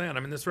of sand.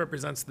 I mean, this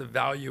represents the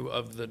value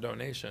of the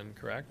donation,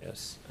 correct?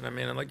 Yes. And I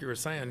mean, and like you were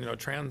saying,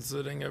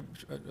 transiting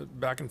it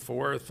back and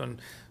forth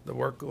and the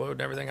workload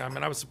and everything. I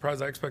mean, I was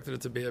surprised. I expected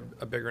it to be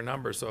a bigger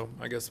number. So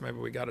I guess maybe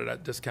we got it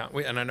at discount.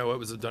 And I know it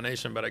was a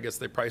donation, but I guess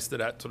they priced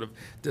it at sort of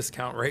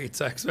discount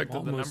rates. I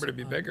expected the number to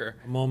be bigger.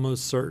 I'm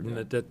almost certain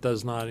that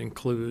does not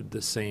include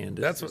the sand.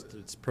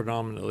 It's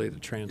predominantly the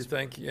You transport.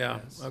 think? Yeah.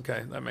 Yes.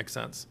 Okay, that makes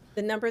sense.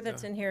 The number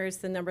that's in here is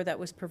the number that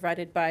was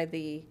provided by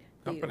the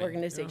Company,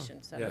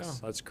 organization. So. Yes,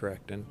 that's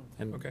correct. And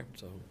Okay.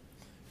 so,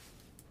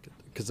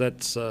 because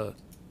that's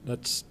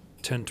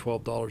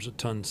 $10-12 a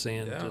ton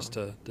sand Yeah.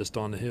 just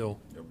on the hill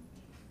Yep.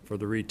 for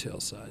the retail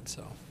side.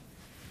 So,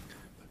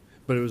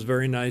 but it was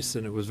very nice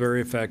and it was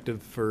very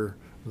effective for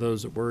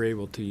those that were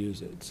able to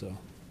use it. So.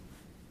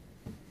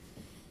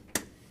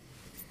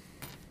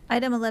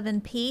 Item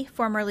 11P,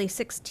 formerly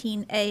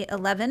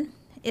 16A11,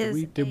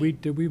 is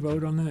Did we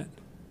vote on that?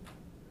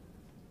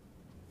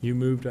 You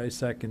moved, I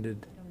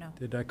seconded. don't know.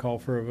 Did I call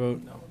for a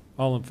vote? No.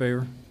 All in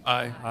favor?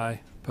 Aye.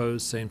 Aye.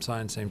 Opposed? Same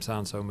sign,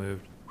 so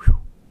moved.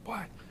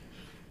 Boy.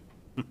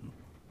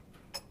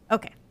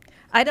 Okay.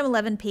 Item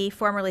 11P,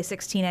 formerly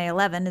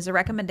 16A11, is a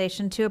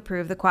recommendation to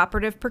approve the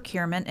cooperative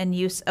procurement and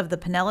use of the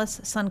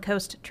Pinellas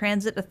Suncoast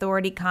Transit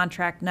Authority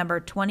contract number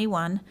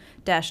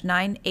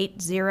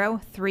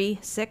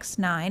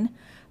 21-980369,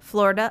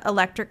 Florida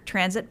Electric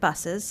Transit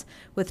buses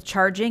with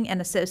charging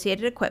and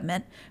associated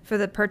equipment for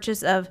the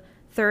purchase of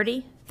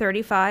 30,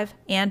 35,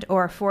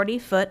 and/or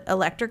 40-foot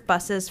electric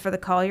buses for the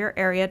Collier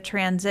Area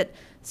Transit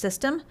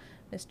System.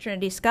 Ms.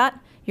 Trinity Scott,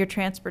 your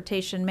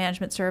Transportation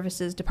Management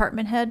Services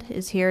Department Head,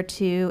 is here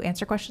to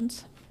answer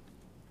questions.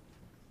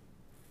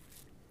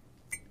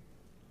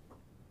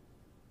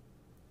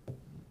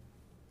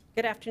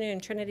 Good afternoon,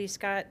 Trinity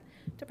Scott,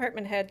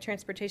 Department Head,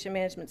 Transportation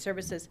Management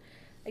Services.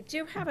 I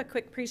do have a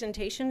quick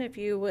presentation if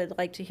you would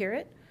like to hear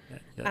it.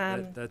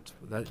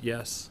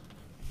 Yes.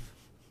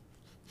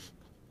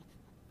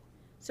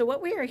 So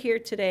what we are here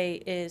today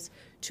is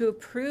to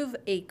approve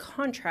a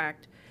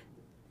contract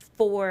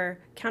for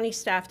county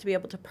staff to be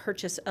able to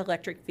purchase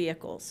electric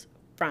vehicles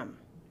from.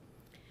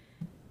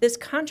 This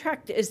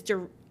contract is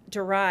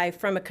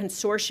derived from a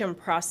consortium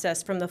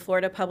process from the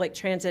Florida Public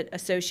Transit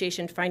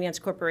Association Finance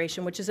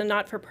Corporation, which is a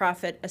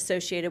not-for-profit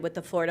associated with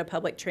the Florida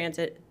Public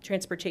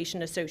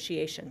Transportation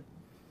Association.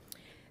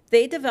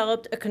 They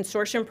developed a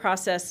consortium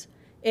process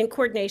in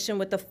coordination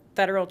with the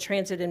Federal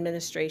Transit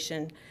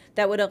Administration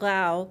that would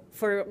allow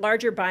for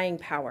larger buying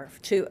power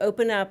to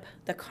open up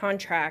the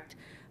contract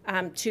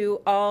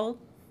to all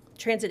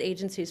transit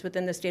agencies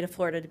within the state of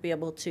Florida to be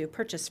able to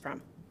purchase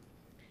from.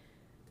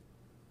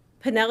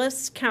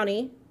 Pinellas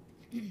County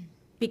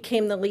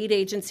became the lead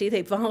agency.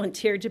 They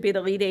volunteered to be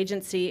the lead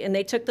agency, and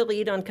they took the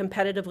lead on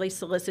competitively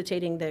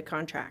soliciting the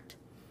contract,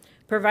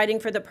 providing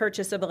for the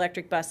purchase of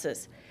electric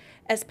buses.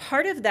 As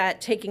part of that,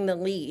 taking the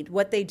lead,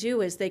 what they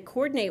do is they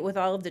coordinate with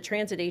all of the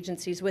transit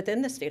agencies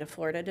within the state of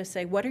Florida to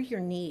say, what are your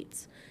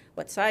needs?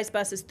 What size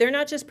buses? They're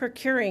not just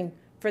procuring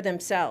for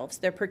themselves.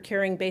 They're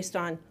procuring based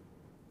on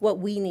what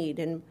we need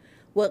and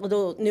what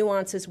little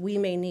nuances we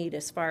may need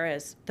as far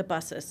as the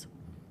buses.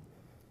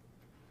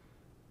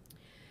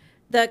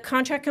 The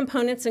contract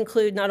components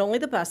include not only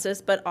the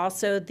buses, but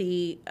also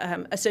the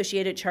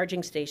associated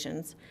charging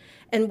stations.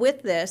 And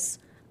with this,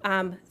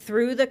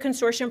 through the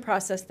consortium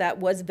process that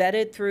was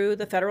vetted through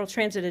the Federal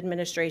Transit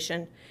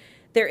Administration,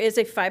 there is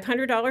a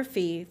 $500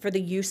 fee for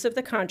the use of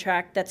the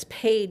contract that's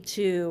paid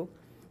to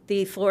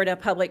the Florida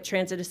Public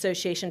Transit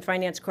Association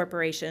Finance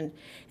Corporation,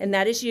 and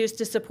that is used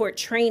to support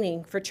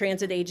training for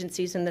transit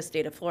agencies in the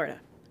state of Florida.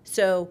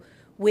 So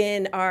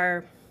when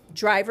our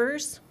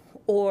drivers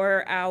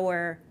or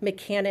our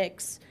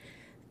mechanics,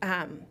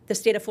 the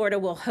state of Florida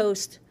will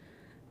host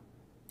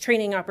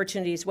training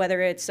opportunities,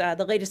 whether it's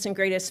the latest and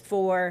greatest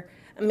for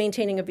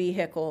maintaining a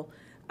vehicle,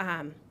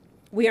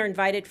 we are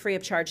invited free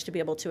of charge to be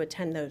able to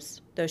attend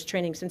those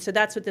trainings. And so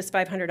that's what this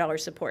 $500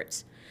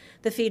 supports.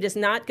 The fee does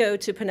not go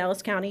to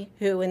Pinellas County,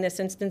 who in this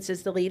instance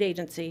is the lead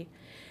agency.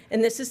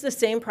 And this is the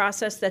same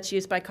process that's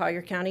used by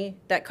Collier County,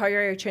 that Collier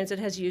Area Transit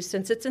has used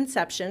since its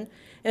inception.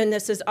 And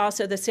this is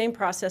also the same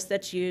process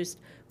that's used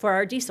for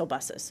our diesel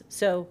buses.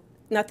 So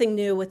nothing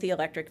new with the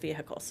electric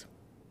vehicles.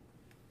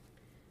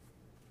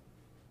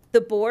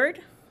 The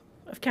Board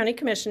of County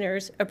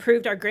Commissioners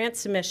approved our grant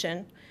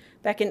submission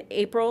back in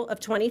April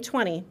of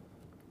 2020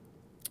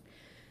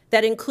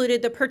 that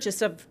included the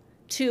purchase of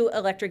 2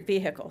 electric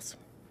vehicles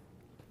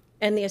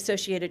and the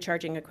associated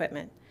charging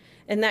equipment.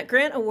 And that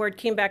grant award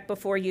came back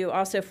before you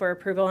also for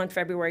approval on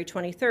February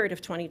 23rd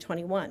of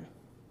 2021.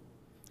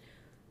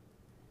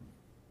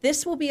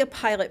 This will be a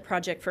pilot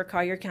project for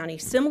Collier County,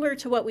 similar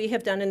to what we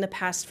have done in the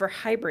past for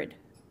hybrid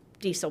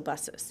diesel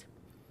buses.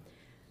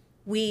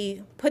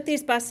 We put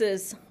these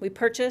buses, we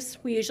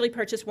usually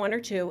purchase 1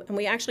 or 2, and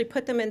we actually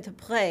put them into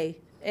play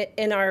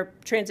in our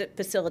transit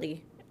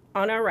facility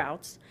on our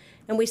routes,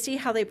 and we see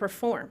how they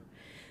perform.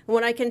 And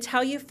what I can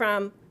tell you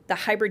from the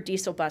hybrid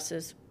diesel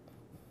buses,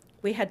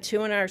 we had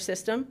 2 in our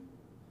system.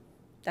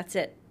 That's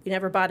it. We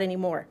never bought any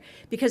more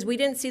because we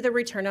didn't see the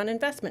return on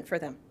investment for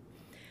them.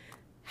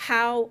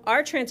 How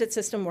our transit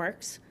system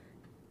works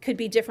could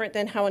be different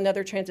than how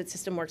another transit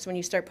system works when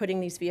you start putting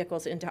these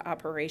vehicles into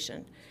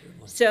operation.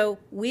 So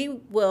we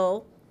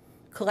will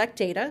collect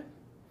data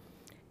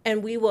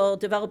and we will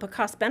develop a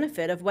cost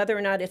benefit of whether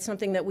or not it's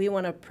something that we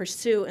want to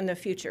pursue in the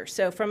future.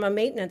 So from a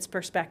maintenance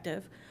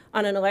perspective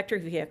on an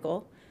electric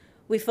vehicle,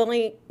 we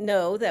fully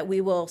know that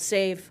we will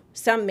save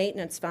some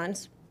maintenance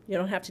funds. You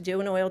don't have to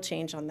do an oil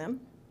change on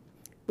them.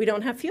 We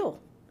don't have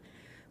fuel.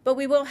 But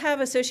we will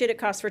have associated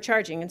costs for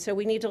charging, and so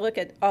we need to look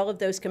at all of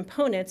those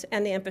components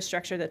and the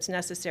infrastructure that's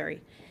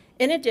necessary.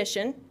 In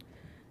addition,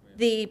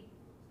 the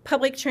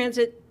Public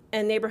Transit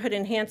and Neighborhood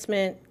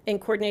Enhancement, in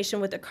coordination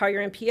with the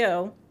Collier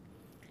NPO,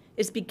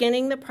 is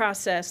beginning the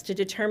process to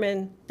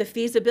determine the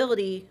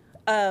feasibility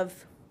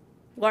of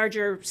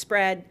larger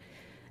spread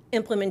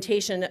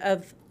implementation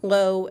of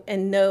low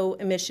and no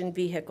emission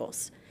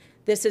vehicles.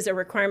 This is a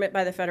requirement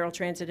by the Federal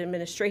Transit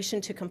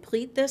Administration to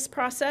complete this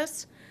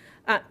process.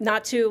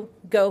 Not to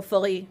go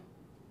fully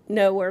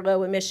no or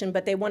low emission,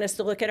 but they want us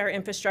to look at our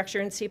infrastructure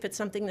and see if it's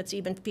something that's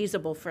even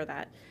feasible for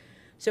that.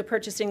 So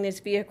purchasing these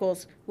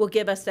vehicles will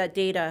give us that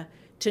data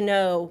to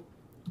know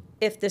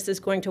if this is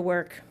going to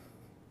work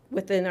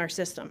within our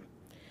system.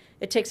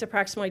 It takes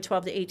approximately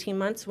 12 to 18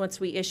 months once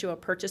we issue a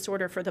purchase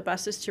order for the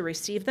buses to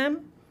receive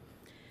them.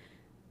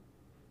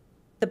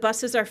 The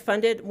buses are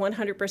funded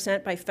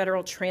 100% by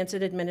Federal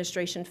Transit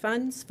Administration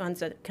funds, funds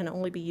that can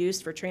only be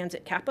used for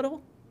transit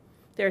capital.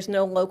 There's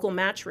no local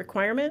match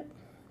requirement.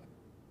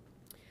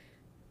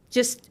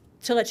 Just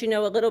to let you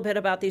know a little bit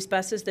about these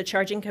buses, the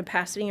charging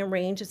capacity and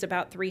range is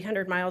about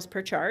 300 miles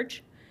per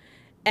charge,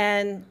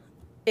 and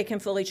it can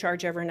fully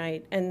charge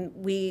overnight. And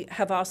we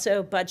have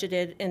also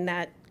budgeted in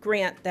that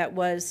grant that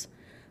was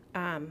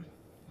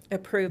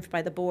approved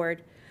by the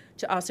board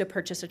to also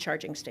purchase a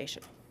charging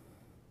station.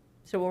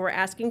 So what we're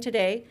asking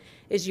today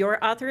is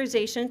your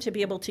authorization to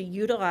be able to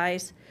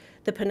utilize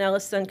the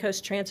Pinellas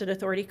Suncoast Transit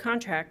Authority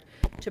contract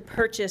to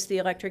purchase the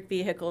electric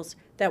vehicles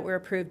that were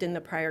approved in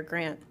the prior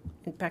grant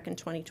back in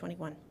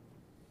 2021.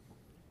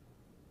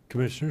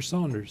 Commissioner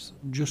Saunders.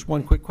 Just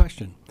one quick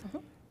question.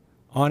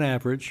 On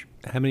average,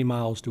 how many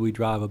miles do we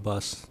drive a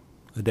bus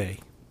a day?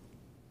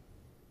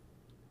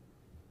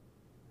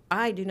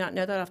 I do not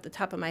know that off the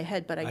top of my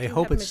head, but I do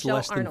hope have it's Michelle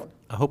less than, Arnold.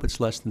 I hope it's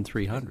less than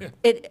 300.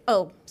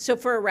 So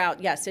for a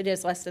route, yes, it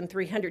is less than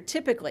 300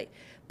 typically.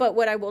 But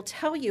what I will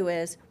tell you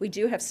is we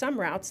do have some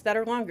routes that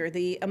are longer,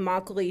 the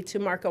Immokalee to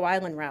Marco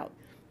Island route.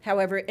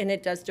 However, and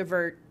it does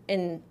divert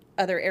in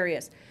other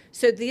areas.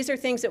 So these are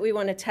things that we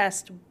want to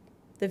test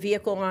the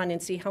vehicle on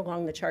and see how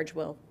long the charge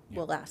will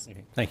last.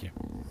 Okay. Thank you.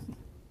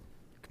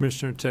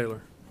 Commissioner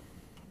Taylor.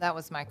 That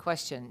was my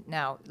question.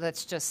 Now,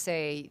 let's just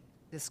say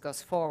this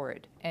goes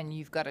forward and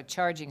you've got a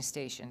charging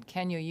station.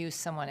 Can you use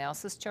someone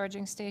else's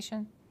charging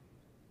station?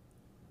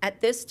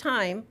 At this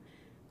time,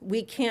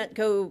 we can't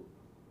go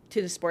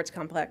to the sports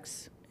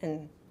complex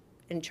and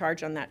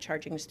charge on that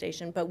charging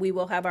station, but we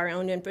will have our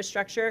own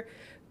infrastructure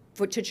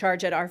to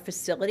charge at our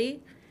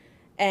facility.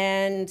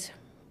 And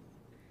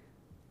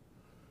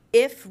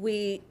if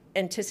we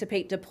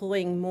anticipate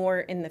deploying more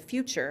in the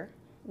future,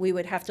 we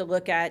would have to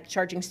look at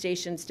charging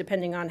stations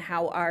depending on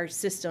how our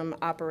system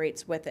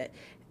operates with it.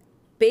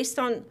 Based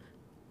on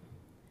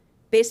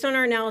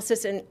our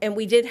analysis, and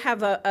we did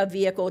have a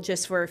vehicle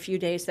just for a few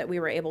days that we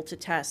were able to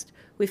test,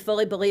 we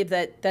fully believe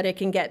that it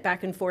can get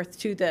back and forth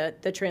to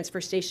the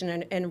transfer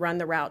station and run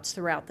the routes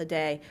throughout the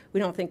day. We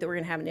don't think that we're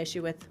going to have an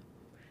issue with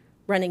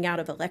running out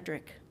of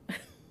electric.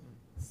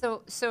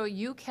 So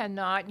you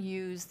cannot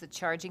use the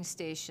charging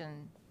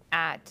station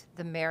at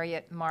the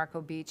Marriott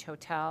Marco Beach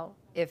Hotel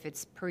if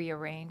it's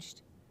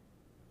prearranged?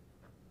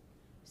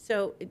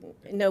 So,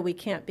 no, we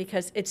can't,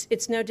 because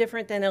it's no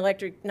different than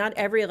electric. Not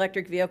every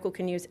electric vehicle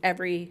can use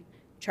every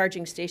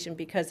charging station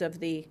because of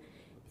the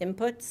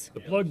inputs.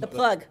 The plug. The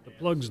plug. The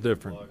plug's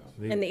different.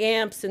 And the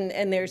amps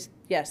and there's,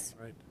 yes.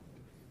 Right.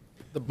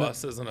 The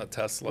bus isn't a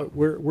Tesla.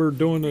 We're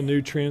doing a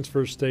new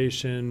transfer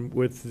station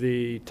with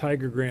the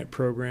Tiger Grant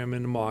program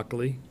in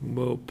Immokalee.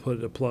 We'll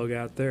put a plug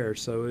out there,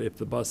 so if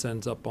the bus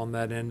ends up on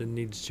that end and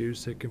needs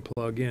juice, it can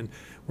plug in.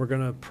 We're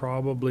gonna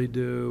probably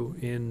do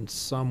in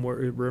somewhere,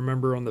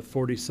 remember on the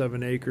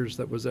 47 acres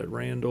that was at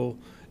Randall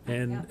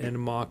and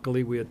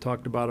Immokalee, we had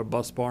talked about a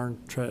bus barn,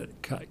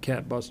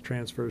 cat bus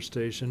transfer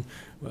station.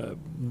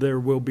 There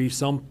will be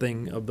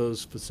something of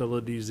those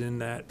facilities in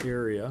that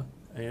area.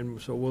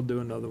 And so we'll do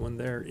another one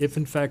there, if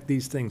in fact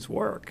these things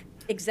work.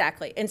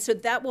 Exactly. And so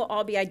that will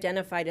all be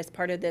identified as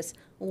part of this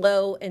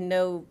low and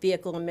no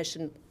vehicle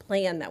emission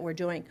plan that we're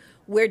doing.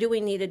 Where do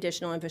we need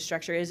additional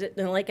infrastructure? Is it,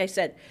 and like I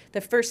said, the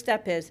first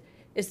step is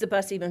the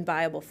bus even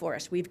viable for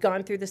us? We've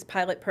gone through this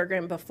pilot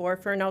program before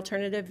for an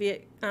alternative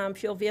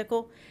fuel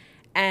vehicle,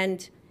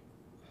 and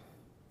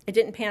it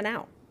didn't pan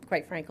out,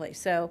 quite frankly.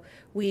 So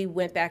we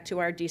went back to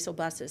our diesel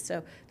buses.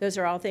 So those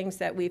are all things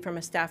that we, from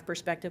a staff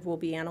perspective, will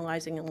be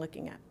analyzing and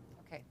looking at.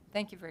 Okay,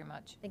 thank you very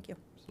much. Thank you.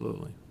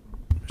 Absolutely.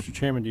 Mr.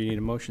 Chairman, do you need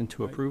a motion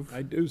to approve?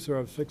 I do, sir.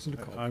 I was fixing to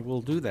call. I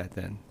will do that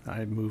then.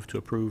 I move to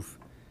approve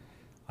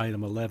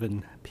item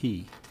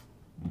 11P.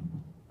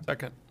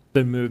 Second.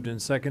 Been moved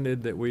and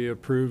seconded that we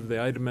approve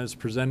the item as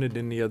presented.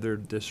 Any other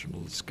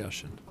additional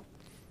discussion?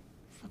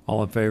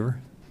 All in favor?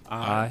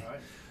 Aye.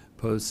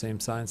 Opposed, same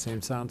sign,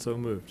 so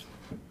moved.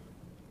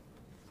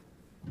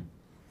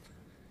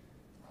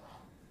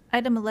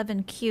 Item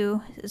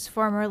 11Q is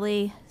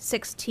formerly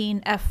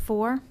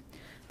 16F4.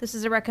 This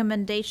is a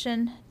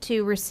recommendation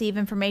to receive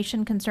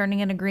information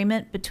concerning an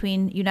agreement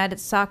between United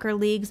Soccer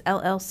Leagues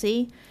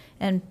LLC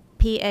and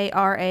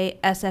PARA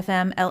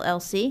SFM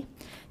LLC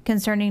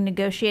concerning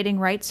negotiating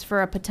rights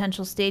for a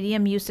potential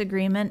stadium use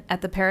agreement at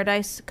the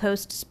Paradise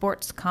Coast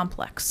Sports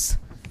Complex.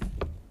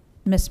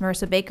 Ms.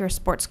 Marissa Baker,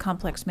 Sports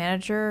Complex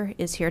Manager,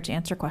 is here to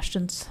answer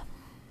questions.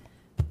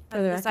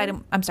 This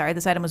item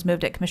was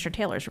moved at Commissioner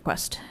Taylor's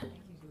request.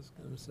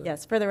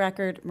 Yes, for the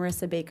record,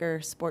 Marissa Baker,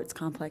 Sports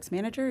Complex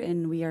Manager,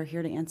 and we are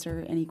here to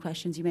answer any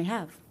questions you may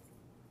have.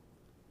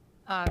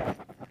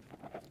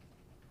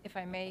 If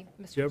I may,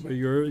 Mr. Yeah, but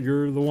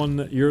you're the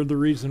one you're the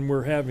reason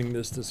we're having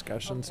this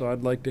discussion, so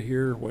I'd like to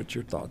hear what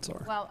your thoughts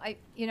are. Well, I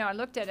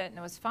looked at it and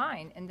it was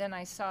fine, and then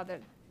I saw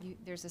that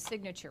there's a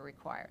signature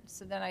required.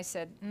 So then I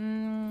said,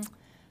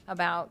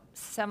 about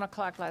 7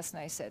 o'clock last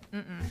night, I said,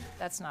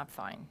 that's not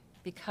fine,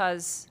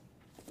 because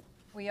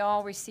we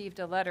all received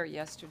a letter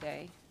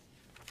yesterday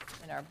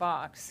in our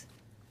box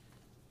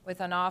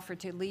with an offer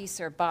to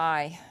lease or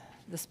buy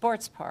the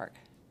sports park.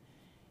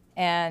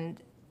 And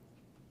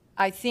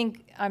I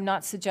think, I'm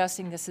not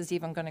suggesting this is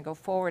even going to go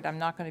forward. I'm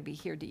not going to be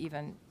here to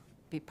even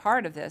be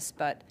part of this,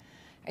 but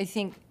I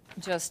think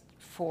just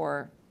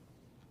for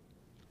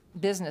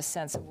business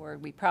sense of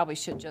word, we probably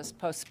should just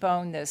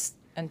postpone this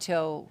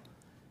until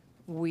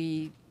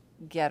we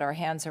get our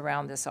hands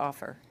around this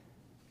offer.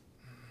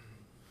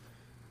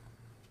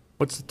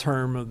 What's the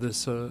term of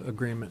this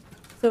agreement?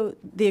 So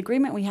the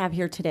agreement we have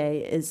here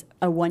today is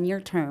a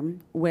one-year term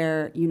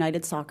where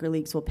United Soccer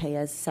Leagues will pay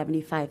us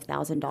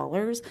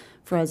 $75,000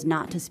 for us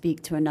not to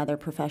speak to another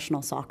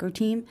professional soccer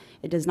team.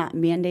 It does not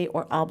mandate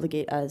or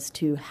obligate us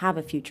to have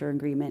a future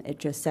agreement. It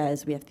just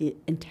says we have the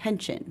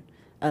intention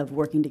of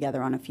working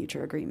together on a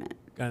future agreement.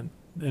 And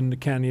the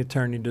county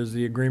attorney, does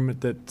the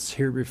agreement that's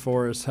here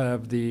before us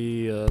have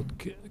the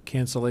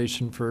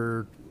cancellation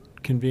for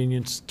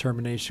convenience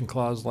termination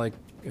clause like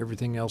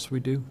everything else we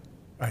do?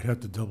 I'd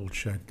have to double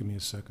check. Give me a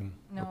second.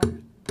 No,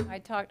 I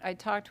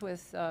talked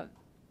with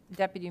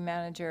Deputy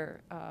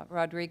Manager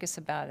Rodriguez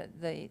about it.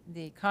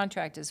 The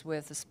contract is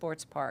with the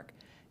sports park.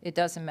 It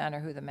doesn't matter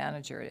who the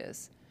manager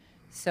is.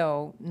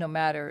 So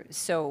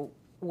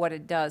what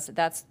it does,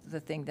 that's the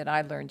thing that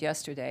I learned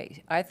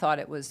yesterday. I thought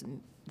it was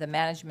the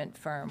management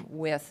firm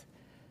with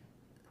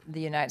the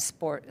United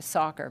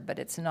Soccer, but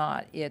it's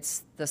not.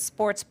 It's the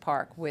sports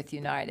park with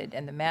United,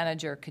 and the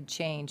manager could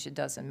change. It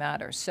doesn't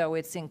matter. So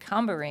it's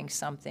encumbering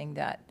something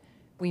that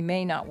we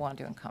may not want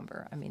to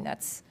encumber. I mean,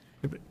 that's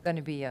going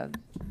to be a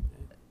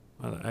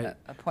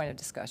point of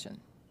discussion.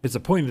 It's a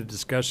point of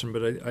discussion,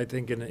 but I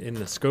think in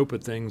the scope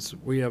of things,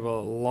 we have a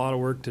lot of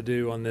work to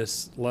do on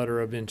this letter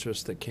of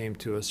interest that came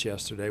to us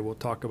yesterday. We'll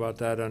talk about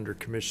that under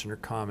commissioner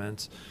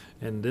comments.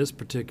 And this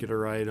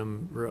particular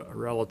item,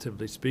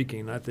 relatively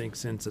speaking, I think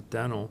is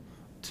incidental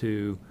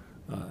to,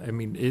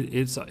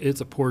 it's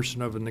a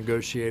portion of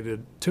a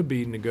to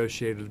be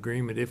negotiated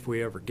agreement if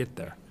we ever get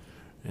there.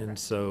 And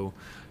so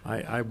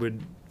I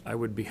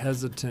would be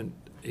hesitant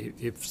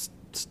if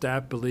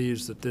staff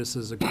believes that this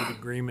is a good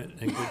agreement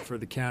and good for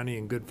the county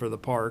and good for the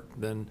park,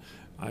 then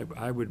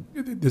I would.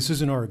 This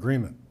isn't our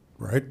agreement,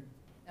 right?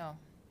 No.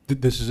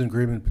 This is an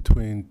agreement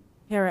between.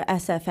 Para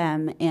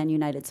SFM and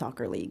United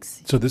Soccer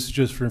Leagues. So this is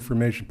just for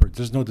information purposes.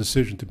 There's no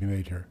decision to be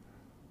made here.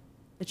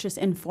 It's just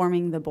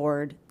informing the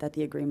board that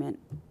the agreement.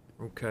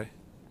 Okay.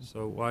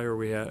 So why are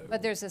we at?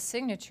 But there's a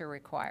signature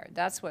required.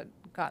 That's what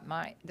got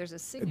there's a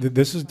signature.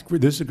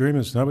 This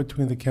agreement is not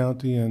between the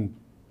county and,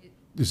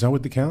 it's not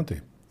with the county.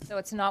 So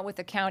it's not with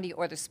the county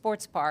or the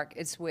sports park,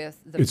 it's with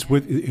the. It's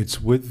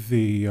with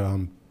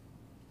the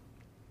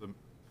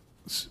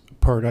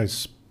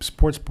Paradise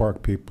Sports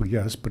Park people,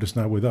 yes, but it's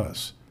not with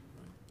us.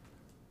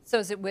 So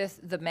is it with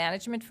the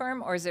management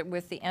firm or is it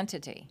with the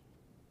entity?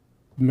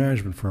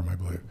 Management firm, I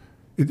believe.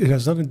 It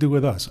has nothing to do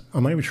with us.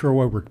 I'm not even sure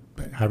why we're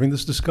having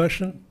this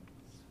discussion.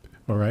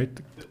 All right?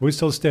 Always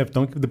tell staff,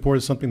 don't give the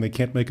board something they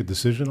can't make a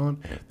decision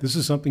on. This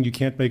is something you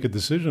can't make a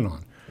decision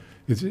on.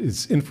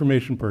 It's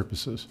information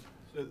purposes.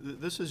 So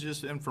this is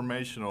just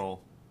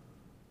informational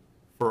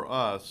for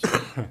us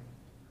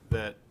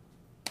that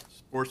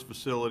Sports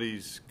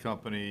Facilities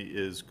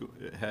Company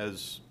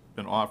has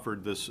been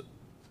offered this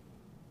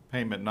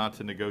payment not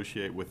to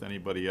negotiate with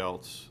anybody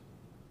else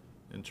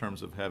in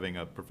terms of having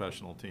a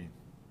professional team.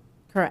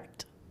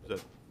 Correct. Is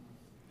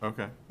that,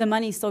 okay. The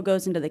money still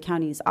goes into the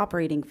county's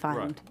operating fund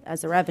Right.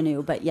 as a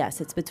revenue, but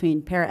yes, it's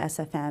between Para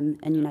SFM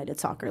and United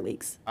Soccer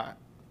Leagues.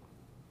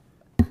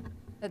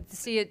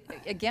 See,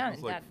 again,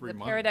 Sounds like that, free the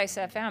money. Paradise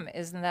FM,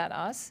 isn't that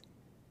us?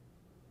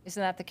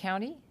 Isn't that the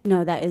county?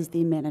 No, that is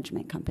the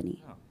management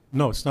company.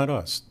 No, it's not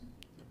us.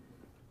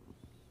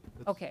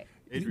 Okay.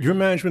 Your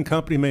management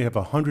company may have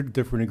 100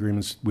 different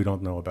agreements we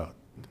don't know about.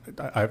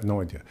 I have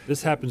no idea.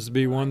 This happens to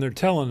be one they're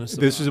telling us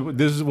about. This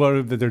is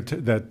what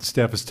that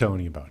staff is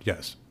telling you about,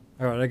 yes.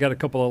 All right, I got a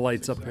couple of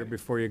lights up here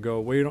before you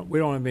go. We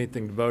don't have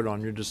anything to vote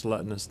on. You're just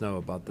letting us know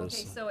about Okay,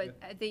 this. so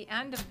at the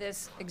end of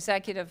this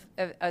executive,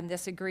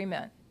 this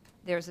agreement,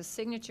 there's a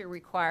signature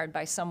required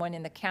by someone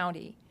in the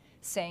county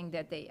saying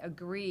that they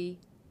agree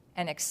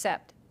and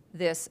accept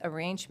this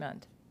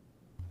arrangement.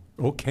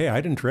 Okay, I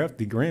didn't draft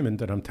the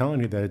agreement, and I'm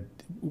telling you that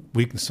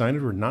we can sign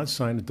it or not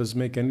sign it, doesn't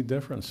make any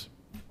difference.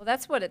 Well,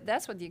 that's what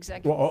the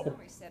executive Well,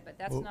 summary said, but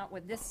that's not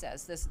what this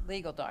says, this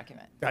legal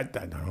document. I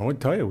don't want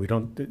to tell you, we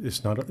don't,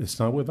 it's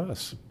not with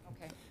us.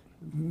 Okay.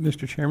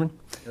 Mr. Chairman?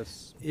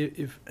 Yes.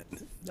 If,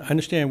 I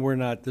understand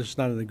this is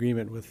not an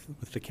agreement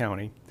with the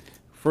county.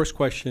 First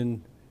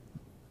question,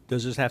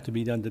 does this have to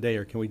be done today,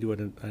 or can we do it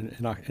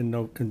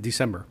in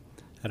December,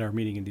 at our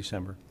meeting in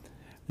December?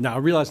 Now, I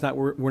realize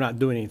we're not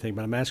doing anything,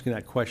 but I'm asking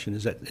that question.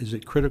 Is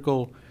it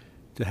critical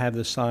to have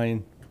this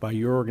signed by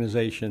your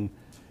organization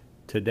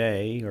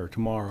today or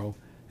tomorrow,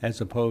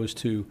 as opposed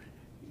to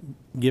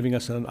giving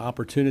us an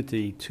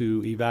opportunity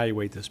to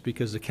evaluate this?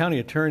 Because the county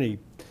attorney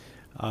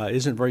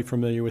isn't very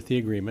familiar with the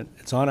agreement.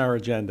 It's on our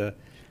agenda.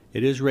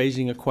 It is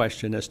raising a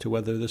question as to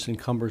whether this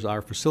encumbers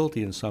our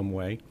facility in some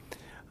way.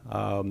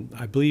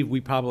 I believe we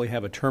probably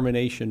have a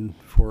termination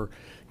for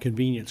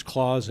convenience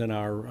clause in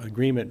our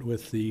agreement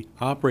with the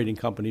operating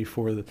company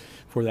for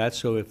that.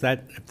 So if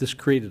this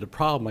created a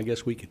problem, I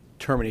guess we could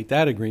terminate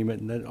that agreement,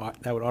 and then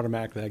that would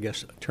automatically, I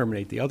guess,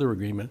 terminate the other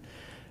agreement.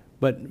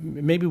 But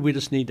maybe we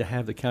just need to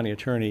have the county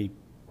attorney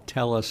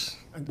tell us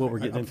what we're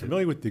getting I'm into.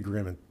 familiar with the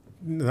agreement.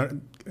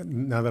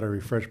 Now that I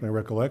refresh my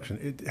recollection,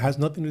 it has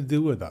nothing to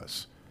do with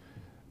us.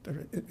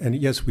 And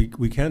yes, we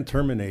can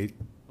terminate.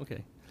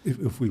 Okay.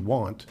 If we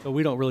want. So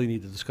we don't really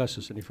need to discuss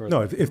this any further?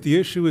 No, if the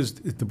issue is,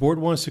 if the board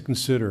wants to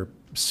consider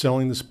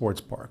selling the sports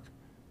park,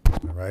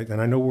 all right,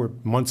 and I know we're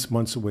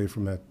months away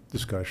from that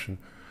discussion,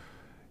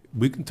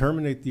 we can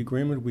terminate the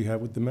agreement we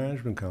have with the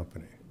management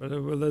company. But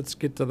well, let's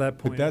get to that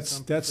point. But at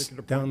some that's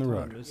particular down point the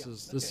in time. road.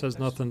 This has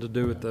nothing to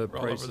do with the We're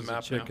all over prices the of map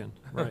now. chicken.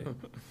 Right.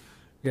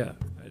 Yeah.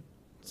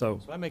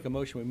 So So I make a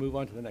motion, we move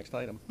on to the next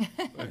item.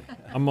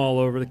 I'm all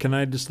over. Can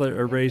I just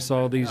erase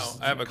all these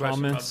No, I have a question about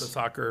the comments?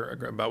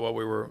 soccer, about what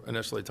we were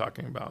initially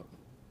talking about.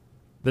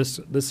 This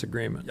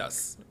agreement.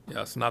 Yes,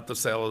 not the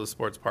sale of the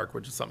sports park,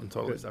 which is something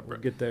totally We'll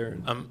separate. get there.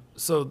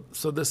 So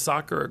this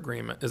soccer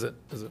agreement, is it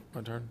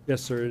my turn?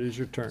 Yes, sir. It is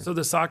your turn. So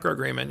the soccer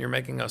agreement, you're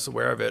making us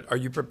aware of it. Are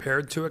you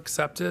prepared to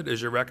accept it?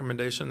 Is your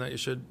recommendation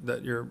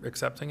that you're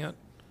accepting it?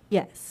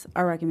 Yes,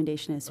 our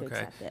recommendation is to Okay.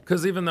 accept it.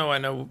 Because even though I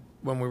know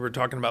when we were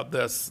talking about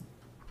this,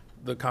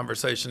 the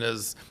conversation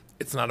is,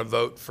 it's not a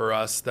vote for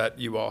us that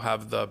you all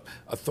have the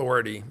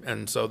authority,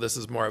 and so this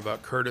is more of a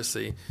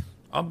courtesy.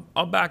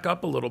 I'll back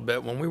up a little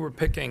bit. When we were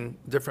picking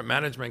different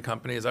management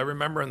companies, I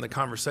remember in the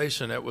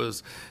conversation it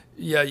was,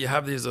 yeah, you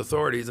have these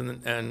authorities,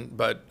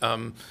 but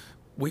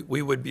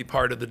we would be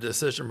part of the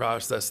decision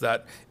process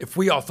that if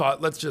we all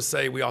thought, let's just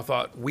say we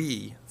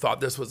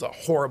thought this was a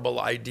horrible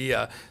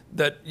idea,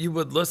 that you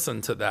would listen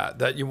to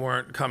that you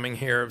weren't coming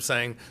here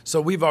saying,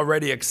 so we've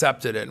already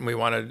accepted it and we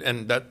wanted,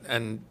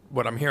 and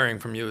what I'm hearing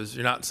from you is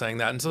you're not saying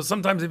that. And so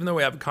sometimes even though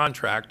we have a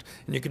contract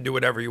and you could do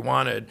whatever you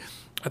wanted,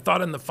 I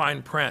thought in the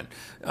fine print,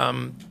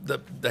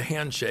 the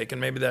handshake, and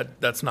maybe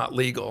that's not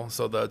legal,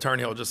 so the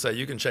attorney will just say,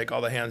 you can shake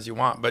all the hands you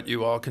want, but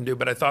you all can do.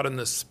 But I thought in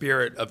the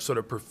spirit of sort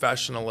of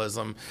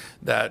professionalism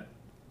that,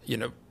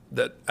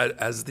 that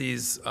as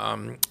these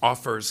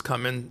offers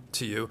come in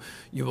to you,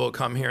 you will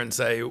come here and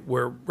say,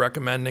 we're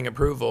recommending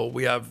approval.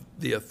 We have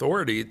the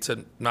authority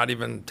to not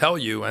even tell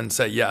you and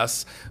say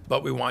yes,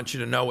 but we want you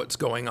to know what's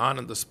going on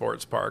in the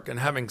sports park. And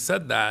having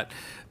said that,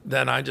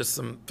 then I just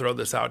throw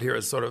this out here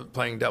as sort of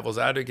playing devil's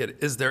advocate.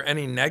 Is there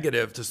any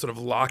negative to sort of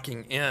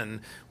locking in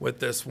with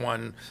this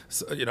one?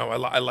 You know,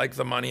 I like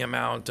the money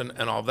amount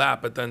and all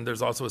that, but then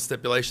there's also a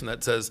stipulation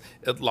that says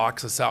it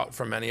locks us out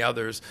from any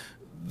others.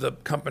 The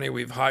company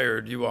we've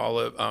hired, you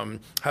all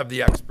have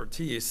the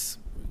expertise,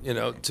 you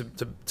know,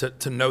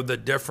 to know the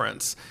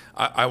difference.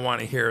 I want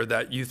to hear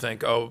that you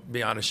think, oh,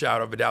 beyond a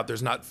shadow of a doubt,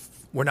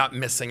 we're not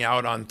missing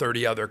out on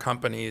 30 other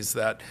companies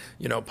that,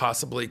 you know,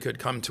 possibly could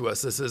come to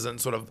us. This isn't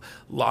sort of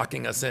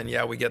locking us in.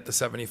 Yeah, we get the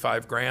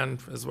 75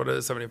 grand is what it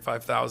is,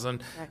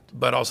 75,000.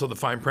 But also the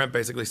fine print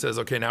basically says,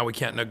 okay, now we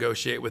can't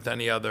negotiate with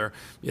any other,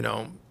 you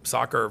know,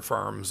 soccer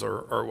firms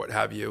or what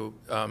have you.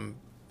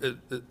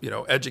 You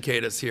know,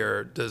 educate us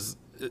here.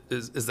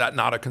 Is that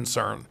not a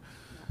concern?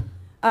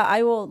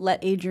 I will let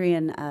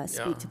Adrian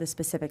speak Yeah. to the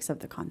specifics of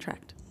the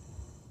contract.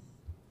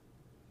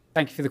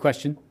 Thank you for the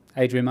question.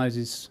 Adrian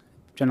Moses,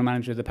 General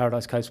Manager of the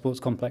Paradise Coast Sports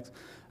Complex.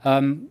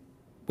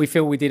 We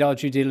feel we did our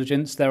due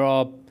diligence. There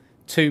are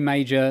two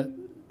major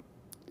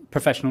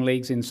professional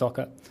leagues in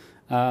soccer.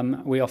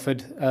 We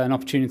offered an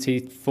opportunity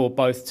for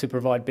both to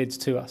provide bids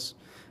to us.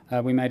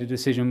 We made a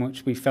decision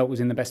which we felt was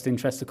in the best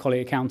interest of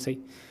Collier County.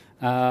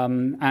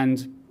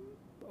 And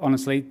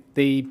honestly,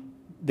 the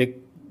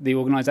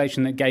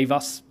organisation that gave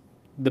us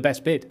the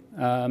best bid.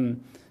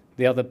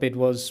 The other bid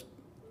was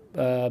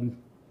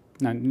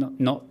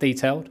not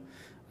detailed.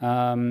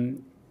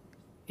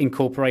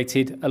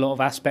 Incorporated a lot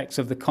of aspects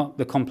of the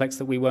complex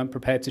that we weren't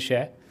prepared to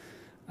share.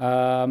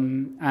 No,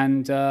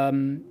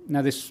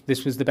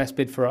 this was the best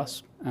bid for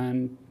us.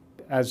 And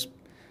as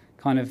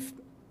kind of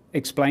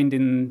explained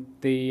in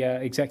the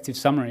executive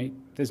summary,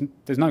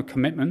 there's no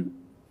commitment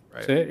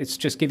to it. It's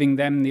just giving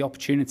them the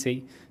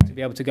opportunity to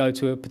be able to go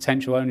to a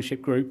potential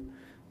ownership group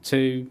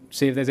to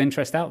see if there's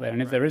interest out there.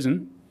 And if there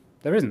isn't,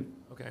 there isn't.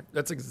 Okay,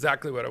 that's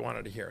exactly what I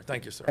wanted to hear.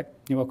 Thank you, sir.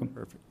 You're welcome.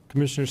 Perfect.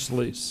 Commissioner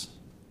Solis.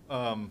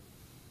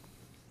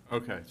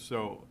 Okay,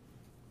 so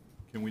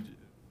can we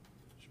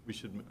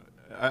should,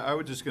 I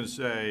was just going to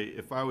say,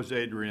 if I was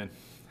Adrian,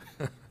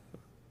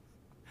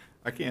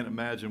 I can't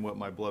imagine what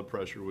my blood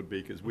pressure would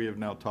be, because we have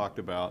now talked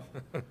about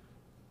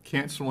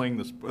canceling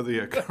the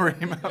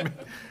agreement.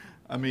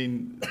 I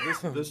mean,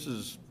 this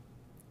is,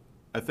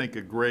 I think,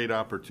 a great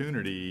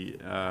opportunity,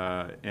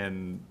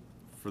 and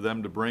for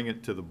them to bring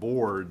it to the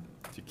board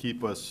to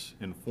keep us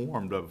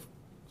informed of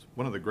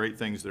one of the great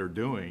things they're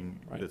doing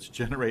that's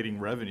generating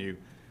revenue,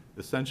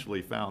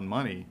 essentially found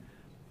money.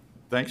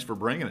 Thanks for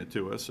bringing it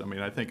to us. I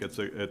mean, I think it's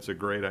a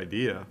great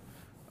idea.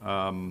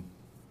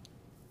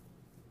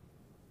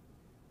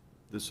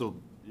 This will,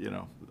 you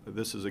know,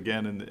 this is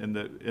again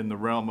in the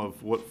realm of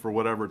for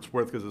whatever it's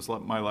worth, because it's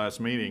my last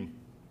meeting.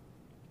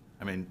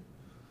 I mean,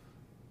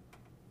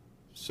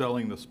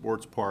 selling the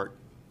sports park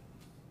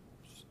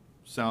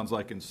sounds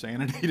like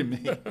insanity to me,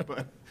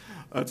 but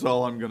that's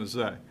all I'm going to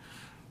say.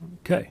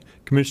 Okay,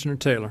 Commissioner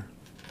Taylor.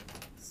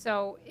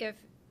 So if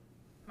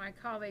my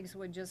colleagues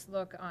would just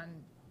look on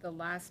the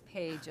last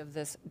page of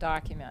this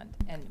document,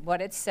 and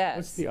what it says.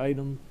 What's the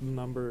item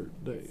number,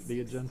 the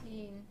agenda?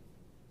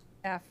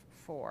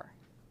 16F4.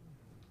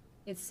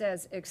 It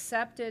says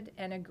accepted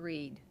and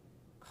agreed,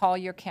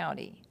 Collier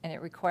County, and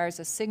it requires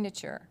a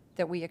signature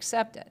that we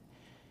accept it.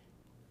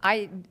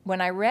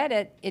 When I read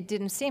it, it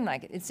didn't seem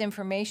like it. It's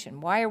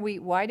information. Why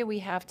do we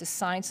have to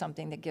sign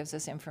something that gives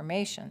us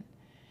information?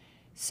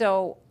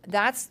 So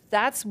that's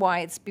why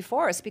it's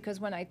before us, because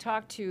when I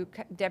talked to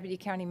Deputy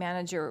County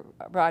Manager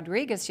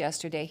Rodriguez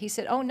yesterday, he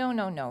said, oh,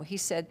 no. He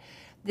said,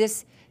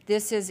 this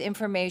is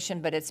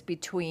information, but it's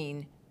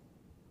between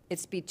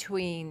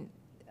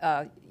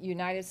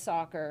United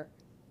Soccer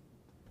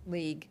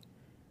League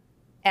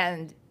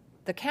and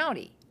the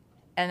county.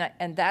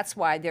 And that's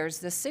why there's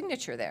this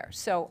signature there.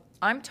 So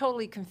I'm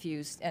totally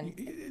confused. And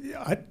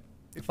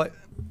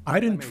I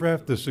didn't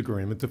draft this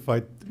agreement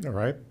all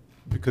right,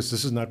 because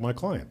this is not my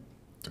client.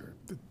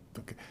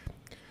 Okay.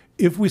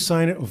 If we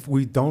sign it, if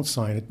we don't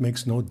sign it,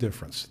 makes no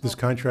difference. This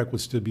contract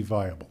would still be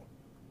viable.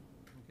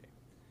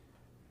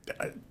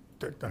 I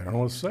don't know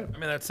what to say. I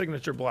mean, that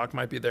signature block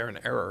might be there in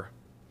error,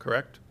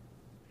 correct?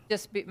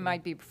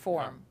 might be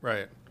form.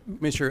 Right.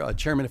 Mr.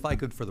 Chairman, if I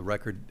could, for the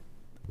record,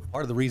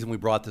 part of the reason we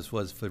brought this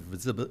was for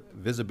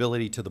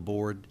visibility to the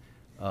board,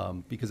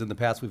 because in the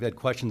past we've had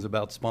questions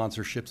about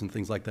sponsorships and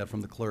things like that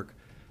from the clerk.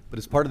 But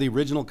as part of the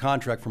original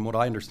contract, from what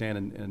I understand,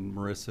 and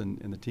Marissa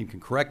and the team can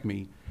correct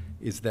me,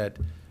 is that,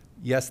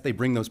 yes, they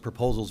bring those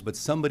proposals, but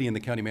somebody in the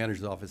county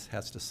manager's office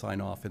has to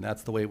sign off, and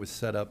that's the way it was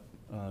set up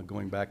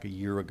going back a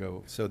year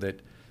ago, so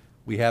that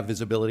we have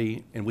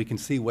visibility and we can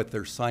see what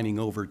they're signing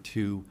over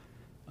to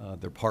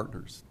their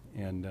partners.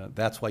 And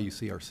that's why you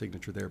see our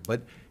signature there.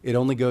 But it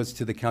only goes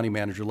to the county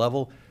manager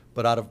level,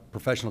 but out of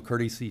professional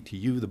courtesy to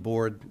you, the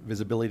board,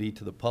 visibility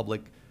to the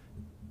public,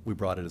 we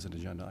brought it as an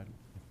agenda item.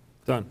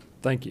 Done.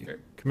 Thank you.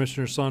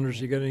 Commissioner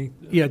Saunders, you got any?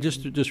 Yeah,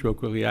 just real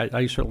quickly,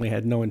 I certainly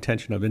had no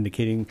intention of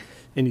indicating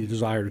any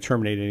desire to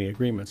terminate any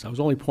agreements. I was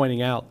only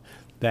pointing out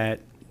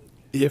that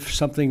if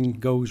something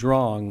goes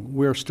wrong,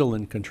 we're still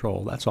in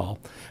control, that's all.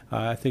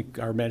 I think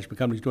our management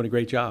company's doing a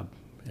great job,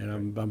 and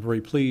I'm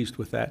very pleased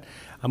with that.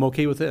 I'm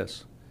okay with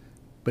this.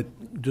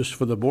 But just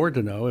for the board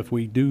to know, if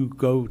we do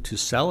go to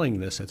selling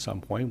this at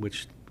some point,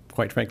 which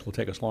quite frankly will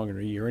take us longer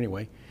than a year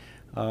anyway,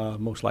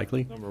 most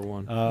likely. Number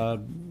one.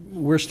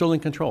 We're still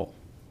in control.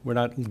 We're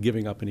not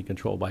giving up any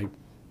control by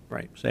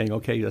saying,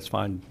 okay, that's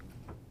fine,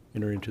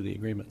 enter into the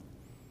agreement.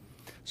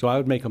 So I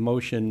would make a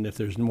motion, if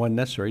there's one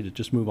necessary, to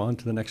just move on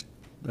to the next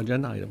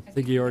agenda item. I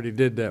think you already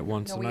did that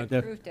once. No, we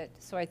approved it.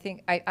 So I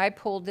think, I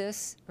pulled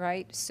this,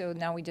 right? So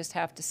now we just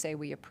have to say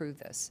we approve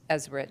this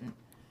as written.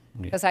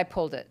 Because I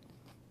pulled it.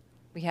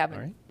 We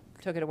haven't,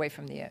 took it away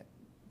from the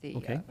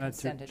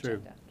consent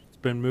agenda. It's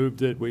been moved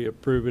that we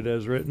approve it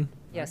as written.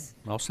 Yes.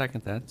 I'll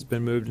second that. It's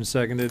been moved and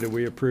seconded that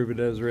we approve it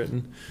as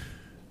written.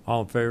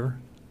 All in favor?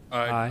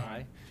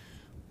 Aye.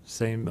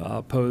 Same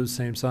opposed,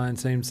 same sign,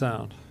 same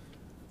sound.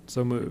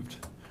 So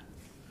moved.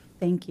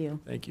 Thank you.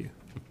 Thank you.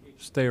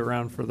 Stay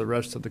around for the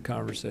rest of the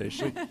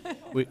conversation.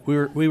 We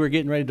were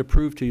getting ready to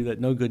prove to you that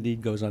no good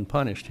deed goes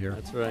unpunished here.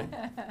 That's right.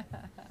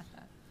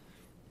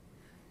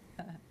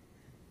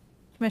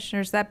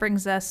 Commissioners, that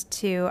brings us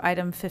to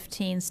item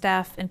 15,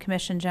 Staff and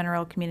Commission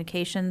General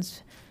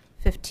Communications.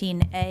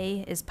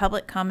 15A is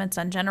public comments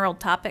on general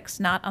topics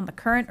not on the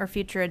current or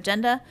future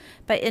agenda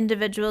by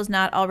individuals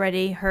not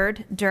already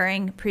heard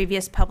during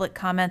previous public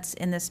comments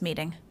in this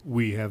meeting.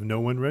 We have no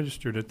one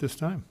registered at this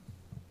time.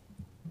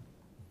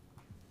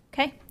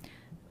 Okay.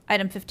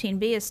 Item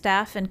 15B is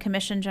Staff and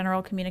Commission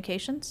General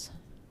Communications.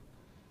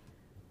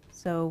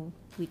 So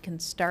we can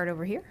start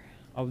over here.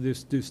 I'll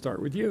just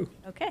start with you.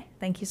 Okay,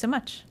 thank you so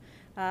much.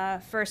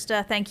 First,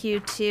 thank you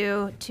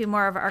to two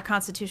more of our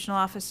constitutional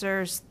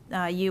officers.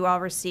 You all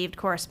received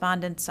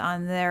correspondence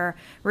on their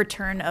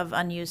return of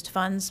unused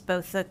funds,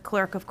 both the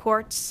clerk of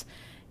courts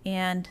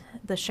and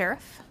the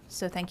sheriff.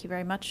 So thank you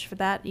very much for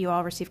that. You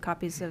all received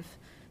copies of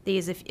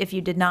these. If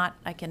you did not,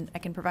 I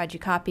can provide you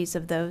copies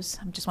of those.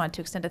 I just wanted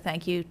to extend a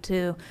thank you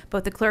to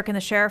both the clerk and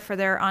the sheriff for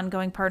their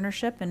ongoing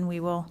partnership, and we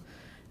will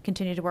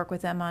continue to work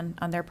with them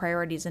on their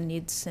priorities and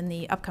needs in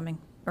the upcoming,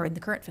 or in the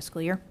current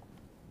fiscal year.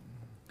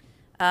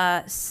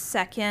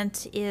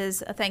 Second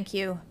is a thank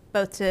you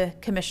both to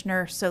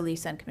Commissioner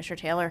Solis and Commissioner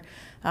Taylor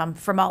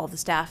from all of the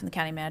staff in the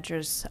county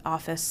manager's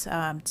office.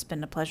 It's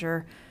been a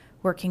pleasure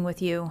working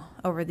with you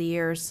over the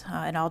years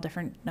in all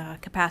different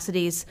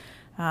capacities.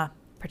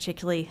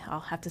 Particularly, I'll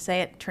have to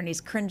say it,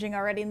 Attorney's cringing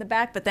already in the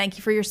back, but thank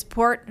you for your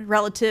support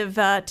relative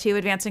to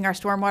advancing our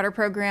stormwater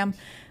program.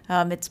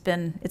 It's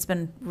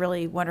been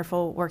really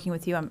wonderful working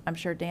with you. I'm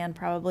sure Dan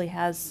probably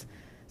has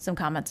some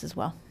comments as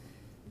well.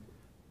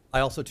 I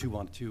also, too,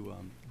 want to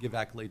give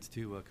accolades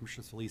to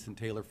Commissioner Solis and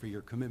Taylor for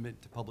your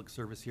commitment to public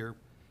service here.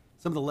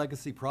 Some of the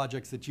legacy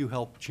projects that you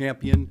helped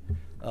champion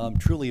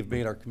truly have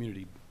made our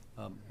community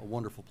a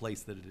wonderful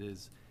place that it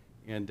is.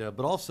 And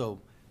but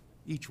also,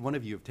 each one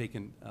of you have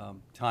taken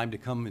time to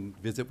come and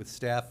visit with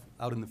staff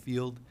out in the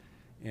field,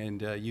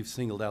 and you've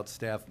singled out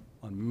staff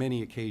on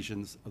many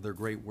occasions of their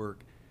great work,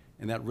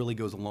 and that really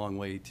goes a long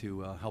way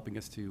to helping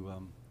us to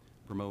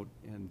promote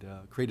and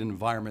create an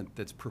environment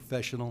that's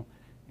professional.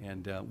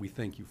 And we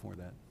thank you for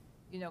that.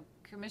 You know,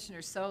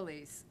 Commissioner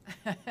Solis,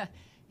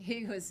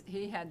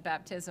 he had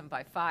baptism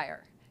by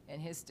fire in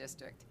his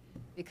district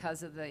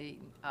because of the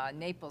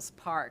Naples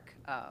Park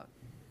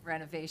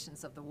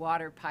renovations of the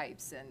water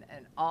pipes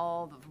and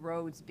all the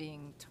roads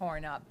being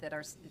torn up that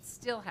are, it's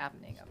still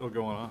happening. Still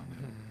going on.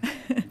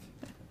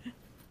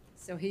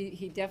 So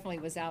he definitely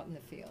was out in the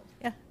field.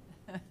 Yeah.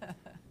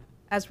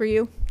 As were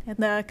you in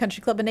the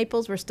Country Club of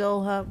Naples. We're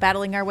still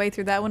battling our way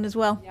through that one as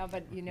well. Yeah,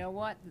 but you know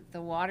what? The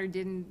water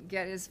didn't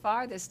get as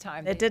far this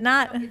time. It did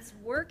not. You know, it's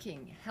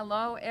working.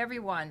 Hello,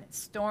 everyone.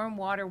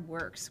 Stormwater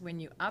works. When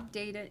you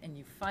update it and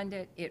you fund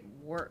it, it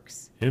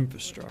works.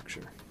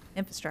 Infrastructure.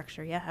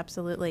 Infrastructure, yeah,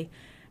 absolutely.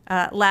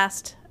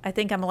 Last, I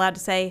think I'm allowed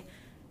to say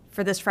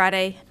for this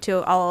Friday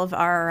to all of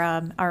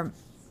our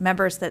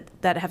members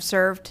that have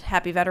served,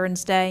 Happy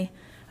Veterans Day.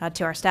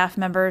 To our staff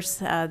members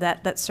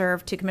that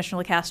serve, to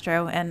Commissioner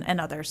LaCastro and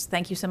others.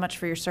 Thank you so much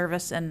for your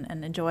service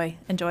and enjoy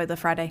the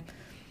Friday.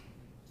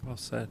 Well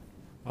said.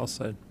 Well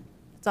said.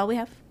 That's all we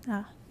have.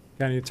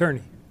 County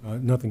Attorney.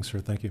 Nothing, sir.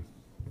 Thank you.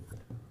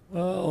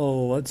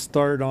 Oh, let's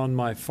start on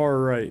my far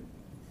right.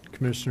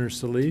 Commissioner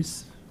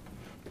Solis.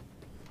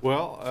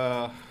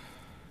 Well,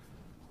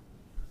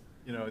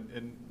 you know,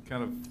 and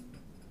kind of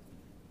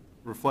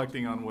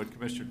reflecting on what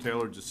Commissioner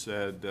Taylor just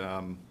said,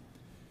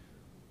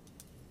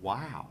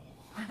 wow.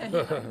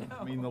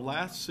 I mean, the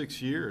last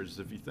 6 years,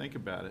 if you think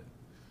about it.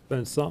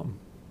 Been something.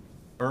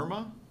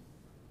 Irma.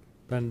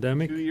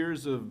 Pandemic. 2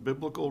 years of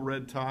biblical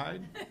red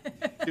tide.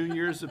 2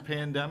 years of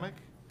pandemic.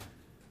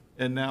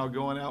 And now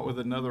going out with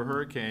another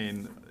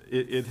hurricane.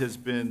 It has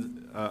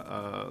been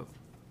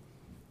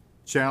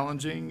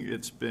challenging.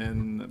 It's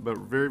been, but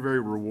very,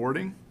 very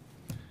rewarding.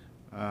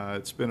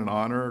 It's been an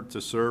honor to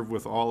serve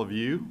with all of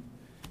you.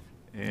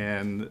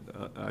 And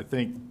I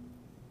think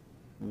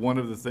one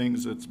of the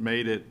things that's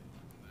made it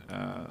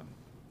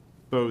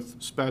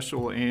both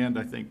special and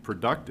I think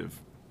productive,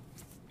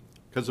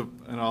 because of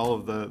and all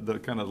of the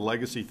kind of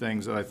legacy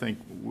things that I think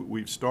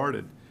we've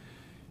started,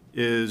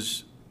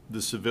 is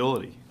the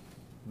civility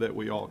that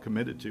we all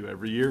committed to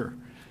every year.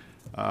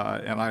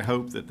 And I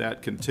hope that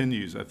that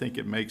continues. I think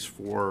it makes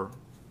for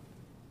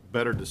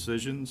better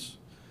decisions,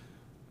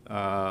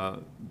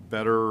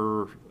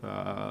 better,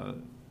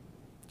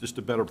 just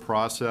a better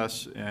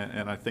process.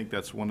 And I think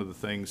that's one of the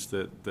things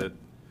that,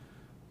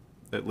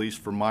 at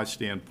least from my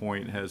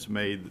standpoint, has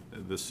made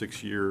the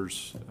 6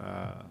 years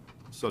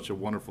such a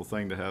wonderful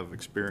thing to have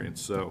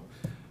experienced. So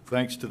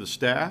thanks to the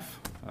staff.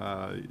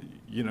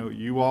 You know,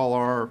 you all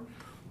are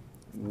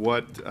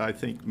what I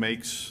think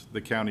makes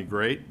the county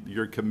great.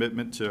 Your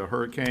commitment to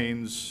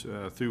hurricanes,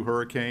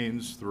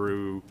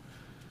 through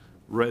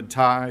red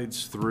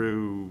tides,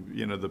 through,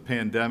 you know, the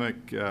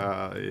pandemic,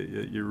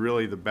 you're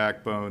really the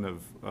backbone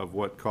of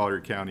what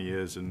Collier County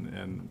is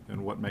and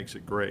what makes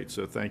it great.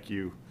 So thank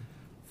you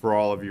for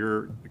all of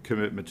your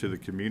commitment to the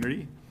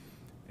community.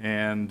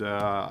 And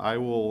I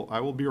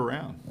will be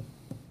around.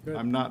 Good.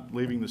 I'm not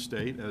leaving the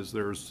state, as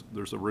there's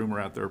a rumor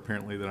out there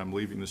apparently that I'm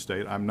leaving the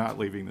state. I'm not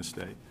leaving the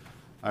state.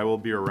 I will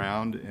be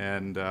around,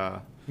 and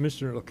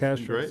Commissioner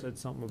LaCastro said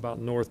something about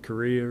North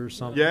Korea or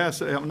something.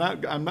 Yes, I'm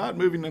not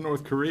moving to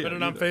North Korea. Put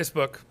it on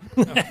Facebook.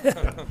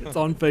 It's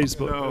on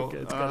Facebook. So, Okay,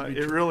 it's gotta be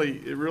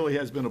it really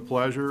has been a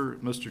pleasure,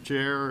 Mr.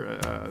 Chair.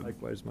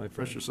 Likewise, my friend.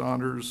 Commissioner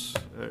Saunders,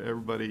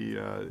 everybody.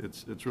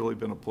 It's really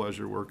been a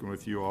pleasure working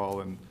with you all,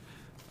 and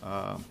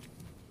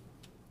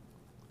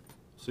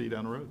see you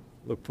down the road.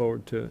 Look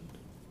forward to it.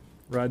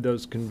 Ride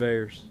those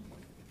conveyors.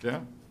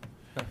 Yeah.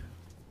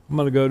 I'm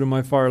going to go to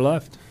my far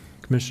left.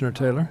 Commissioner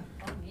Taylor.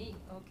 Oh, me?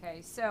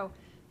 Okay. So,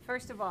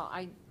 first of all,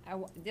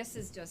 this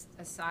is just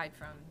aside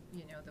from,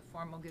 you know, the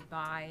formal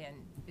goodbye, and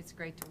it's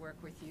great to work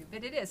with you.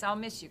 But it is. I'll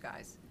miss you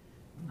guys,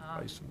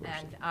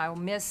 and I'll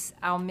miss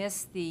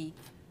the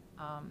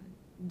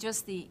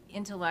just the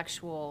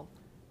intellectual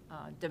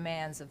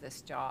demands of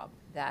this job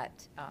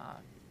that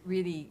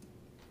really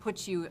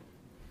puts you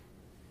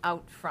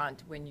out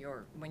front when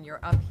you're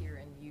up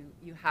here and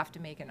you have to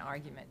make an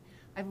argument.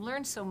 I've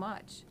learned so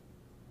much.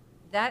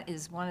 That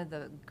is one of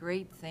the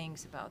great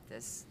things about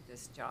this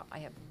job. I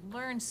have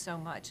learned so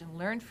much and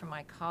learned from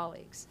my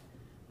colleagues.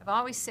 I've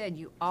always said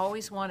you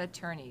always want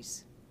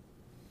attorneys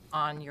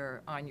on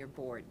your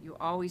board. You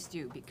always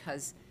do,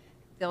 because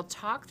they'll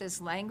talk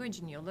this language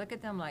and you look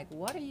at them like,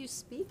 what are you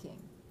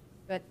speaking?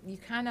 But you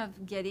kind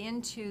of get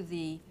into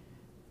the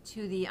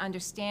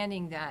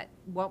understanding that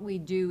what we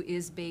do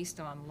is based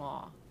on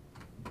law.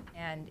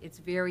 And it's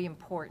very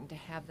important to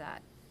have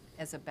that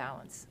as a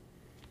balance.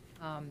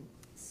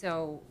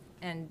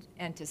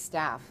 And to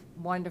staff,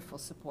 wonderful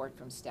support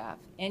from staff.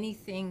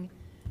 Anything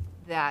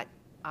that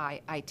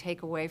I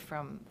take away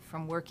from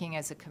working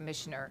as a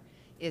commissioner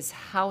is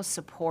how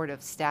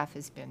supportive staff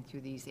has been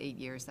through these 8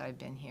 years that I've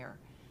been here.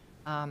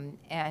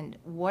 And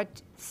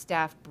what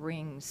staff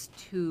brings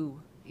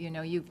to, you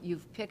know,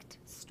 you've picked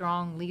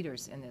strong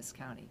leaders in this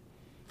county,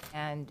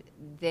 and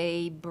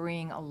they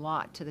bring a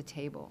lot to the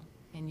table,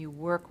 and you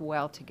work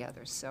well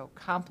together, so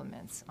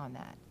compliments on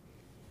that.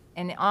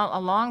 And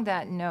along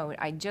that note,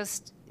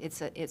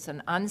 it's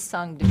an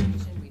unsung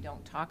division we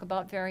don't talk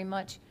about very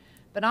much,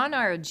 but on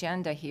our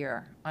agenda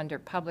here, under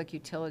Public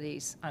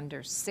Utilities,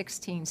 under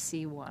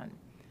 16C1,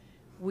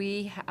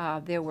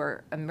 there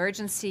were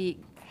Emergency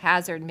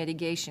Hazard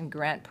Mitigation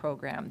Grant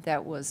Program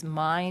that was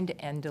mined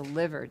and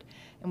delivered,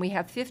 and we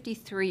have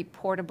 53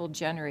 portable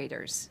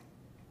generators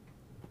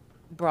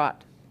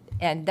brought,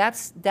 and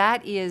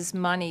that is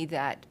money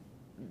that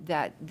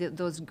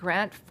those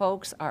grant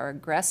folks are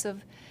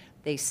aggressive.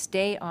 They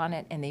stay on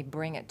it and they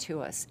bring it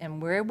to us.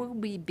 And where will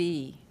we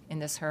be in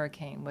this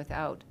hurricane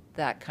without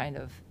that kind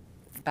of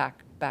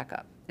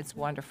backup? It's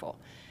wonderful.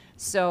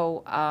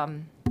 So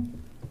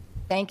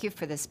thank you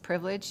for this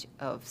privilege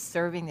of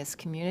serving this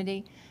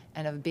community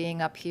and of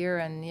being up here.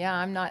 And yeah,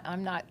 I'm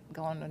not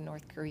going to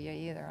North Korea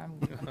either. I'm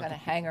going to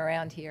hang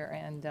around here,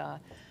 and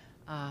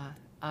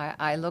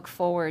I look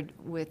forward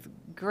with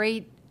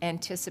great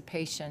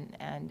anticipation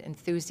and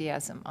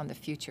enthusiasm on the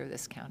future of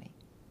this county.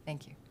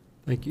 Thank you.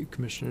 Thank you,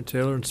 Commissioner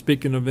Taylor. And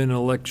speaking of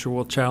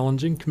intellectual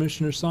challenging,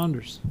 Commissioner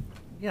Saunders.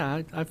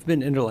 Yeah, I've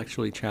been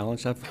intellectually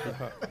challenged.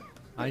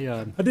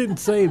 I didn't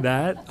say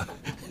that.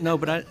 No,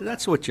 but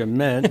that's what you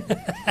meant.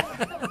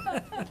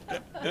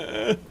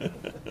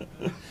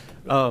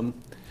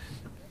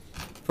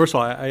 First of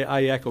all,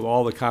 I echo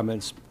all the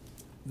comments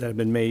that have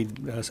been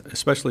made,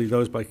 especially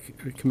those by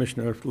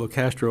Commissioner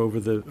LaCastro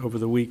over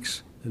the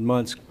weeks and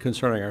months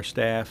concerning our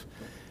staff.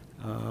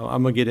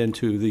 I'm going to get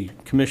into the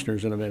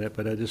commissioners in a minute,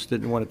 but I just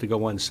didn't want it to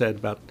go unsaid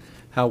about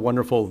how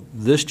wonderful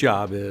this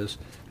job is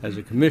as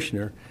a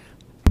commissioner,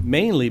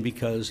 mainly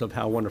because of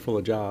how wonderful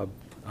a job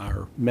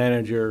our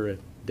manager and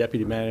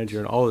deputy manager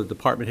and all the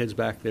department heads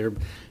back there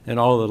and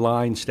all the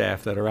line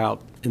staff that are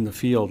out in the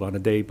field on a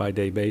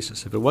day-by-day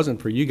basis. If it wasn't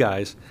for you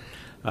guys,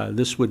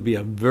 this would be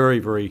a very,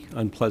 very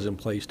unpleasant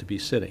place to be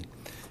sitting.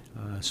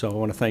 So I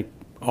want to thank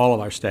all of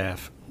our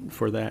staff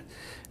for that.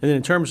 And then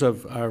in terms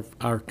of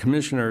our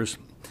commissioners,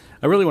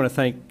 I really want to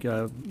thank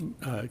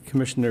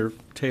Commissioner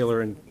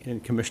Taylor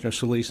and Commissioner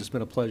Solis. It's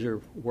been a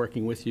pleasure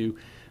working with you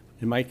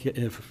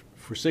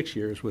for 6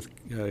 years with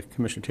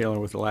Commissioner Taylor,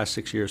 and with the last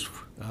 6 years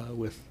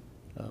with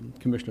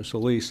Commissioner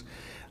Solis.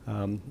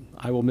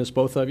 I will miss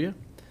both of you.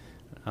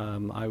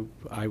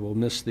 I will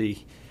miss the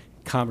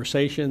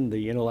conversation,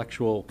 the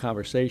intellectual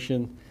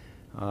conversation,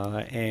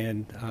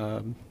 and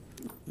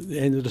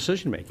the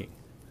decision making.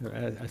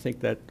 I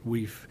think that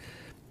we've,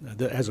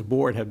 as a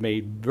board, have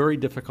made very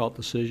difficult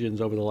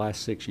decisions over the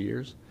last 6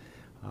 years.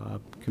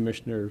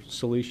 Commissioner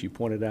Solis, you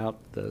pointed out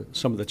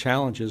some of the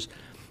challenges.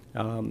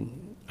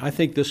 I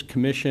think this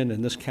commission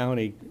and this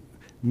county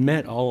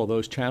met all of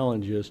those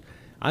challenges,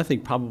 I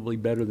think, probably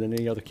better than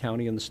any other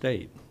county in the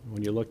state.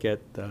 When you look at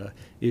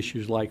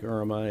issues like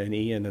Irma and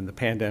Ian and the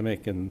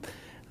pandemic and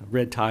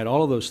red tide,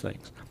 all of those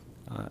things.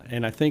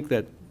 And I think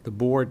that the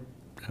board,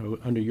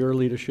 under your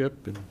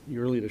leadership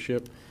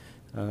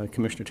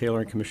Commissioner Taylor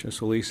and Commissioner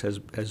Solis,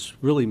 has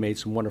really made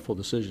some wonderful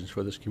decisions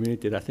for this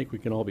community that I think we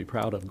can all be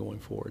proud of going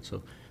forward.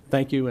 So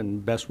thank you,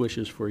 and best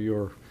wishes for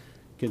your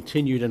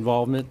continued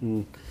involvement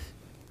and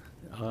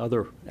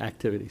other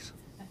activities.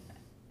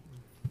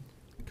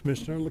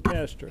 Commissioner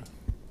LaCastro.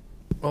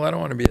 Well, I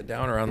don't want to be a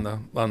downer on the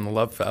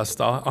Love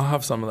Fest. I'll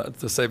have some of that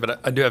to say,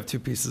 but I do have two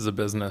pieces of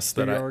business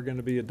that You are going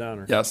to be a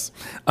downer. Yes.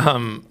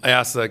 I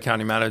asked the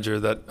county manager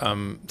that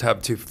to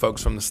have two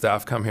folks from the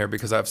staff come here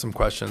because I have some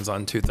questions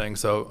on two things.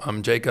 So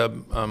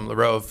Jacob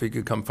LaRoe, if he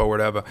could come forward,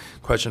 I have a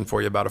question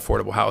for you about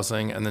affordable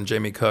housing. And then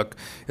Jamie Cook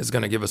is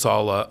going to give us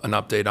all an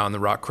update on the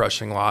rock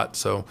crushing lot,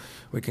 so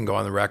we can go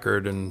on the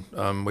record.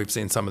 And we've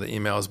seen some of the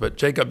emails. But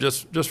Jacob,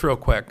 just real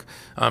quick,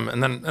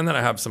 and then I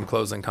have some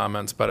closing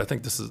comments. But I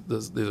think these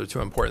are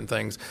two important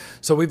things.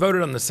 So we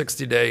voted on the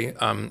 60-day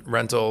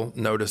rental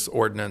notice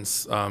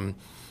ordinance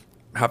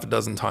half a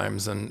dozen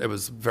times, and it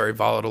was a very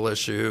volatile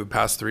issue,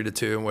 passed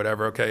 3-2 and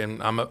whatever. Okay,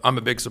 and I'm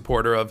a big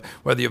supporter of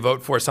whether you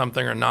vote for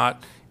something or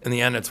not. In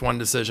the end, it's one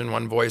decision,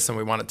 one voice, and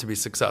we want it to be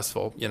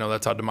successful. You know,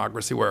 that's how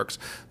democracy works.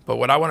 But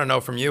what I want to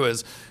know from you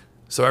is,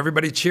 so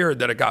everybody cheered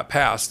that it got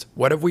passed.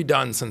 What have we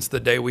done since the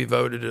day we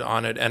voted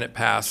on it and it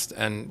passed?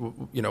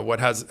 And you know,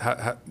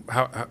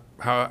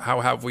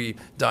 how have we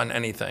done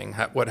anything?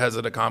 What has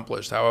it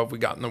accomplished? How have we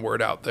gotten the word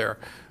out there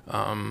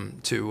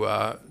to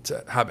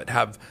have it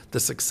have the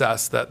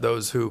success that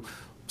those who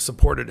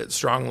supported it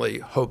strongly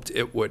hoped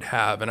it would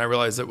have? And I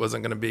realized it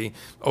wasn't going to be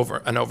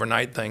an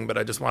overnight thing, but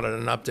I just wanted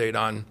an update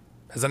on,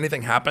 has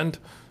anything happened?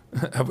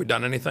 Have we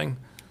done anything?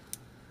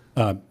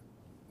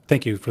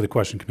 Thank you for the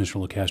question,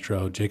 Commissioner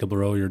LaCastro. Jacob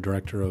LaRoe, your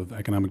Director of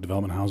Economic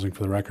Development Housing,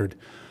 for the record.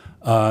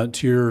 To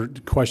your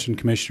question,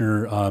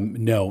 Commissioner,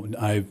 no.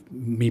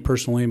 Me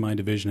personally, my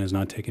division has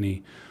not taken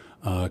any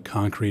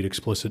concrete,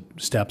 explicit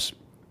steps.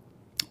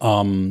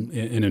 And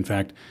in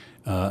fact,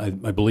 I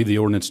believe the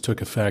ordinance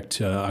took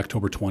effect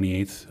October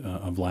 28th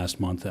of last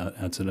month at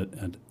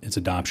its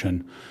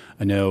adoption.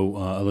 I know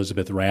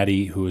Elizabeth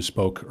Ratty, who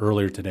spoke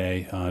earlier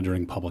today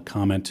during public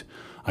comment,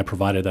 I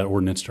provided that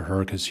ordinance to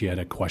her because she had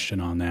a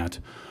question on that.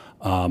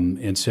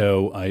 And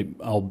so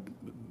I'll,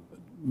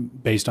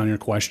 based on your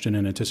question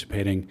and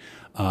anticipating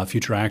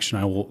future action,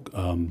 I will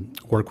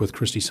work with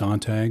Christy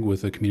Sontag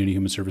with the Community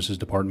Human Services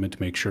Department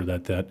to make sure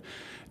that that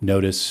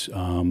notice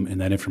and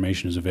that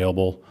information is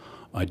available.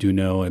 I do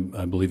know,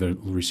 I believe I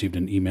received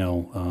an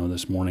email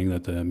this morning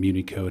that the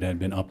Muni Code had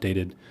been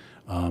updated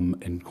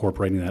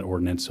incorporating that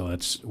ordinance, so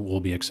that will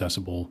be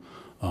accessible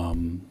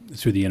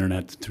through the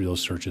internet, through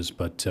those searches.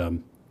 But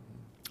to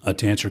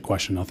answer your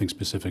question, nothing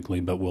specifically,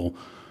 but we'll.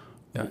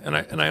 Yeah,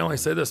 and I only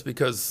say this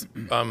because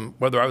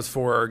whether I was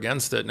for or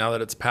against it, now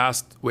that it's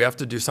passed, we have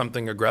to do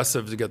something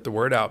aggressive to get the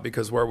word out,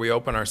 because where we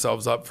open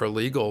ourselves up for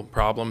legal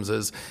problems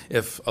is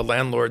if a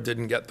landlord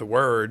didn't get the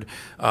word,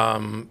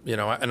 you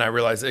know, and I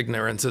realize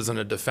ignorance isn't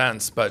a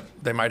defense, but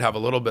they might have a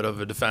little bit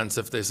of a defense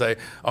if they say,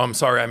 oh, I'm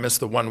sorry, I missed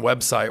the one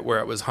website where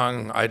it was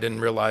hung, I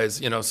didn't realize,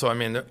 you know, so I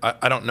mean,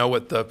 I don't know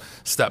what the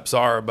steps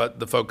are,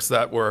 but the folks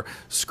that were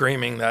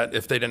screaming that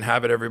if they didn't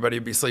have it, everybody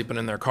would be sleeping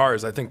in their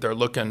cars, I think they're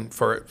looking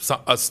for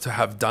us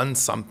to have done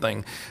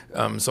something.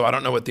 So I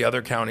don't know what the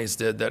other counties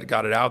did that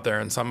got it out there,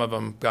 and some of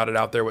them got it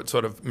out there with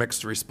sort of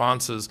mixed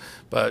responses.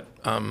 But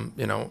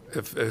you know,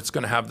 if it's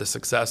going to have the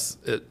success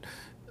it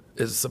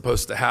is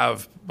supposed to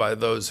have by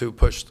those who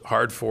pushed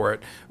hard for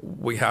it,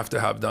 we have to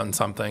have done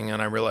something.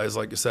 And I realize,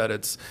 like you said,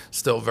 it's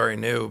still very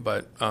new,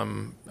 but I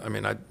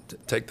mean, I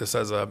take this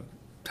as a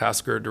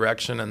task or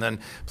direction, and then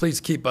please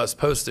keep us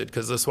posted,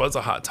 because this was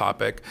a hot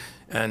topic,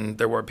 and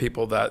there were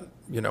people that,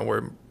 you know,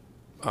 were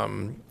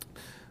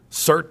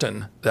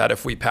certain that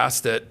if we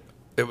passed it,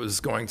 it was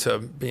going to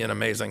be an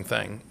amazing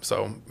thing.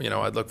 So,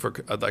 I'd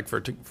like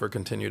for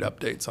continued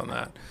updates on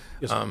that.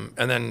 Yes,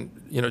 And then,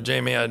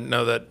 Jamie, I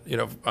know that,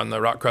 on the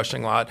rock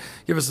crushing lot,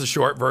 give us the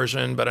short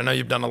version, but I know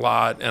you've done a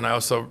lot. And I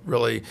also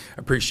really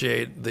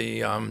appreciate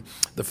the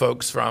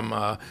folks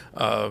from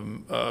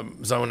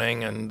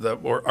zoning and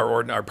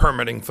our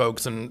permitting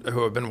folks and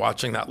who have been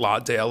watching that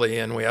lot daily.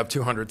 And we have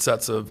 200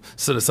 sets of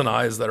citizen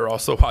eyes that are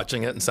also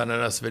watching it and sending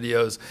us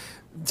videos.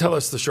 Tell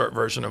us the short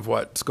version of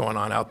what's going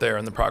on out there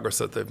and the progress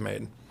that they've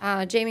made.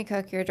 Jamie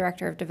Cook, your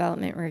Director of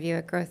Development Review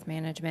at Growth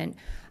Management.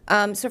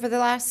 So for the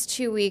last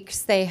 2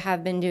 weeks, they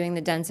have been doing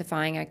the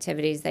densifying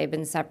activities. They've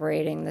been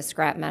separating the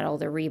scrap metal,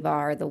 the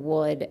rebar, the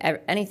wood,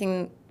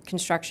 anything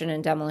construction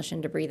and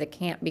demolition debris that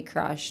can't be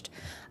crushed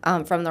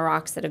from the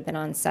rocks that have been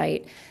on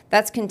site.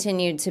 That's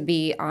continued to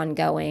be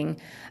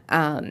ongoing.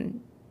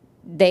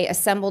 They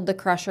assembled the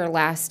crusher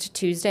last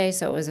Tuesday,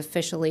 so it was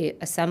officially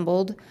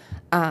assembled.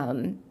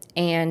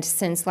 And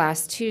since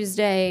last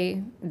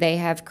Tuesday, they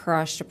have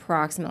crushed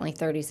approximately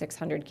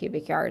 3,600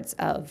 cubic yards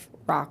of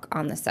rock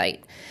on the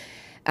site.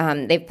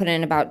 They've put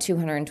in about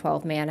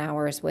 212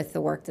 man-hours with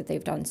the work that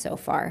they've done so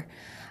far.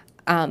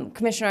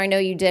 Commissioner, I know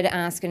you did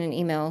ask in an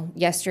email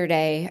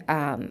yesterday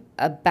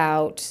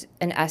about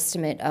an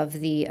estimate of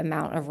the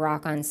amount of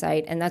rock on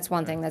site, and that's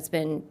one thing that's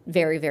been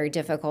very, very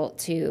difficult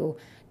to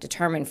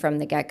determine from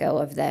the get-go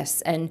of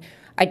this. And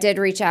I did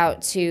reach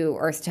out to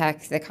Earth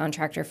Tech, the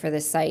contractor for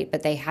this site,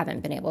 but they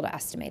haven't been able to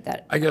estimate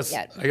that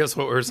yet. I guess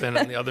what we were saying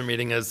in the other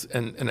meeting is,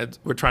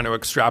 we're trying to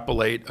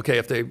extrapolate. Okay,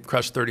 if they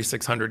crushed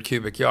 3,600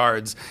 cubic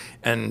yards,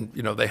 and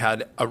they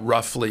had a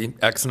roughly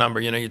X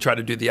number, you try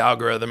to do the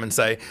algorithm and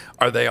say,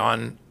 are they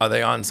on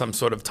some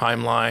sort of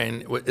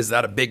timeline? Is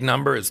that a big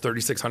number? Is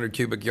 3,600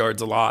 cubic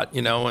yards a lot?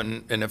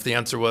 And if the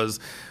answer was,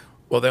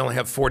 well, they only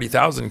have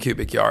 40,000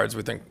 cubic yards,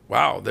 we think,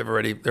 wow, they're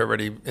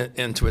already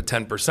into it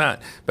 10%.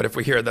 But if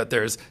we hear that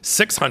there's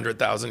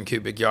 600,000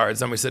 cubic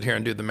yards, then we sit here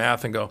and do the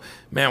math and go,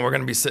 man, we're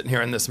going to be sitting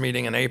here in this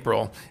meeting in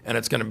April, and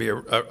it's going to be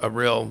a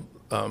real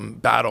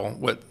battle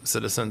with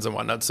citizens and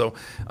whatnot. So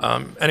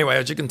anyway,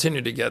 as you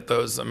continue to get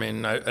those, I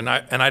mean,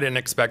 I didn't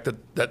expect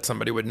that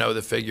somebody would know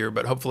the figure,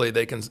 but hopefully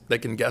they can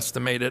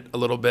guesstimate it a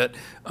little bit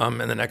in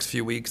the next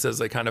few weeks as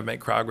they kind of make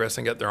progress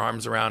and get their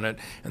arms around it,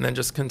 and then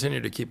just continue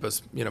to keep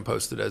us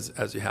posted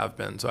as you have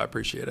been. So I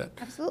appreciate it.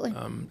 Absolutely.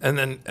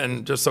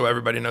 And just so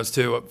everybody knows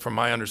too, from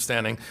my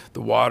understanding,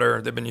 the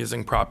water they've been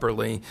using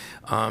properly.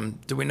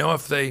 Do we know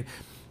if they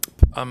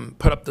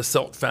put up the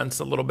silt fence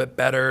a little bit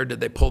better? Did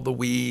they pull the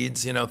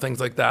weeds? Things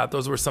like that.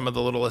 Those were some of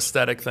the little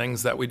aesthetic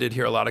things that we did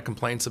hear a lot of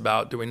complaints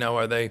about. Do we know,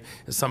 is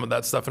some of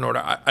that stuff in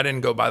order? I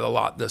didn't go by the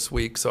lot this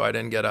week, so I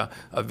didn't get a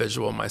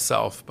visual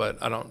myself, but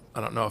I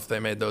don't know if they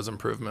made those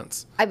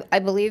improvements. I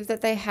believe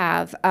that they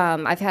have.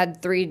 I've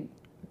had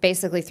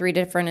basically three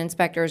different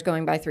inspectors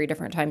going by 3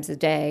 different times a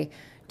day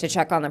to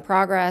check on the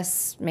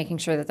progress, making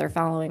sure that they're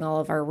following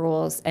all of our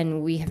rules,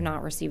 and we have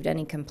not received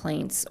any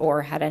complaints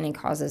or had any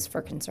causes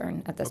for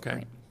concern at this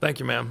point. Thank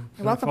you, ma'am.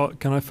 You're welcome.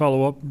 Can I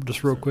follow up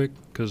just real quick?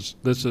 Because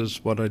this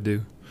is what I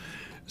do.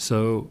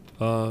 So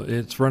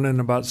it's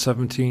running about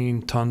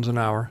 17 tons an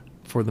hour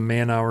for the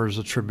man-hours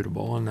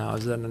attributable. And now,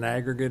 is that an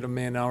aggregate of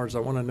man-hours? I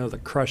want to know the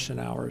crushing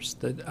hours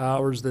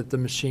that the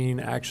machine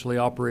actually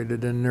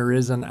operated, and there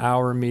is an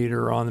hour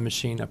meter on the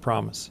machine, I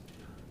promise.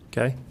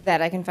 Okay?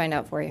 That I can find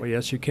out for you. Well,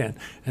 yes, you can.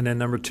 And then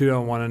number 2, I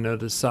want to know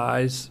the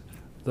size,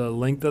 the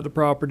length of the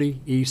property,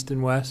 east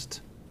and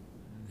west,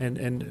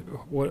 and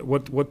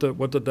what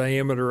the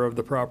diameter of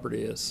the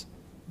property is,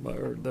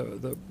 or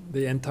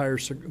the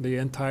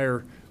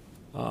entire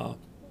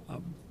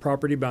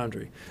property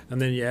boundary.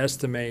 And then you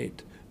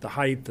estimate the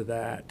height of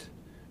that,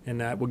 and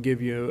that will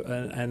give you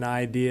an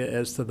idea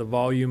as to the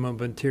volume of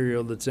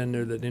material that's in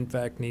there that in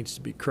fact needs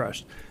to be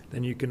crushed.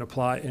 Then you can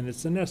apply, and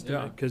it's an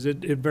estimate because it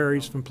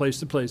varies from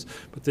place to place,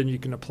 but then you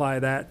can apply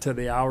that to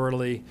the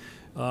hourly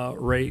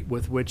rate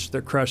with which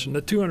they're crushing. The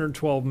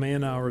 212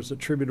 man-hours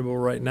attributable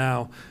right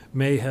now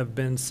may have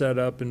been set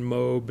up in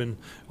MOB and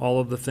all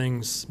of the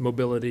things,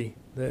 mobility,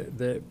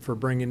 that for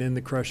bringing in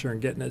the crusher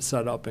and getting it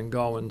set up and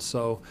going.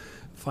 So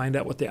find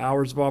out what the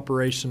hours of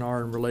operation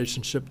are in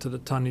relationship to the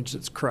tonnage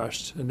that's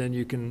crushed, and then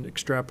you can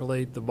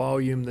extrapolate the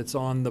volume that's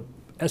on the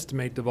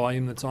estimate the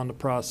volume that's on the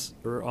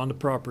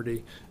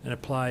property and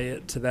apply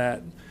it to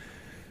that,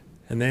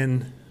 and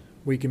then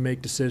we can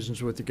make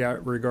decisions with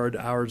regard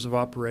to hours of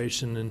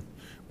operation and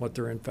what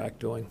they're in fact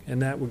doing,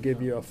 and that will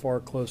give you a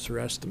far closer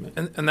estimate.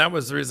 And that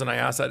was the reason I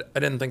asked. I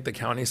didn't think the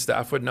county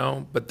staff would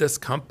know, but this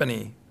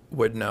company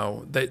would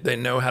know. They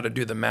know how to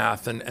do the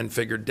math and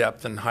figure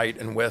depth and height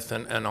and width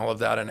and all of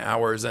that in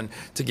hours, and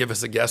to give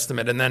us a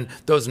guesstimate. And then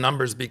those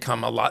numbers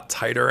become a lot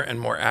tighter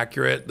and more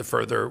accurate the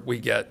further we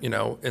get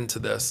into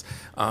this.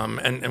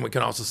 And we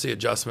can also see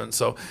adjustments.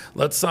 So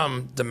let's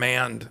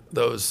demand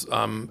those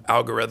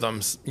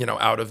algorithms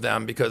out of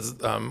them, because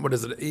what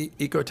is it,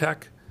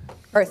 Ecotech?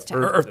 Earth Tech.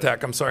 Earth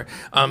Tech, I'm sorry.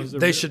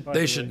 They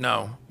should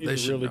know. They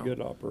should really know.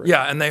 good operator.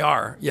 Yeah, and they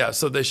are. Yeah,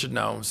 so they should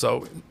know.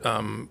 So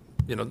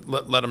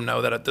let them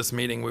know that at this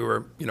meeting we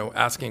were,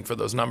 asking for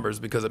those numbers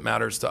because it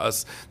matters to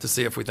us to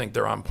see if we think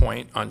they're on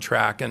point, on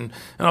track. And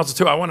also,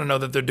 too, I want to know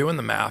that they're doing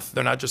the math.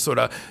 They're not just sort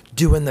of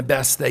doing the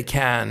best they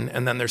can,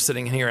 and then they're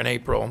sitting here in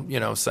April,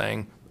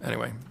 saying,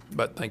 anyway.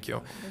 But thank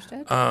you.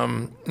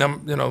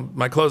 Now,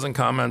 my closing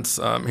comments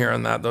here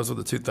on that, those are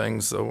the two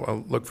things. So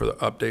I'll look for the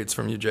updates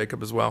from you,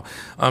 Jacob, as well.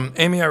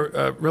 Amy, I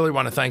really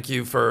want to thank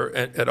you for,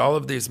 at all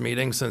of these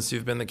meetings since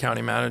you've been the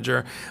county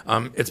manager,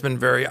 it's been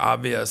very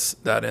obvious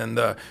that in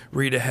the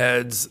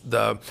read-aheads,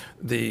 the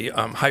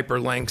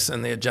hyperlinks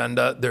and the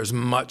agenda, there's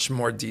much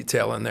more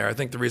detail in there. I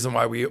think the reason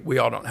why we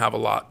all don't have a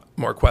lot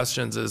more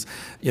questions is,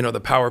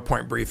 the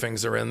PowerPoint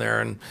briefings are in there.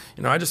 And,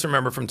 I just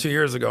remember from 2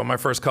 years ago, my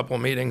first couple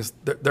of meetings,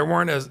 there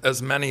weren't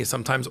as many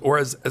sometimes, or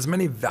as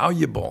many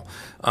valuable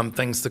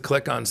things to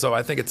click on. So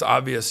I think it's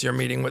obvious you're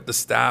meeting with the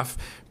staff,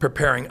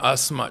 preparing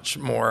us much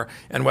more.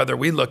 And whether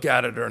we look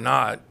at it or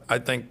not, I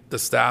think the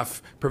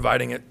staff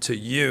providing it to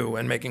you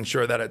and making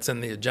sure that it's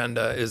in the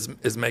agenda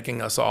is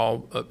making us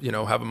all,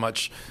 have a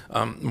much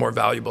more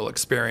valuable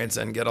experience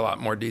and get a lot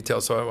more detail.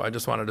 So I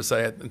just wanted to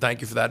say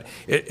thank you for that.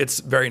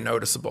 It's very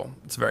noticeable.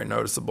 It's very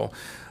noticeable.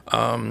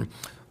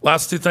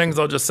 Last two things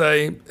I'll just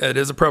say, it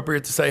is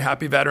appropriate to say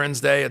Happy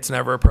Veterans Day. It's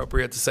never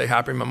appropriate to say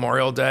Happy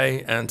Memorial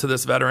Day. And to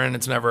this veteran,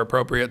 it's never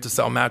appropriate to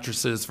sell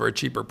mattresses for a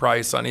cheaper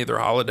price on either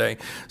holiday.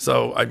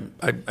 So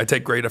I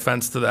take great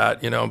offense to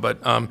that, but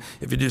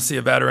if you do see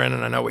a veteran,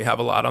 and I know we have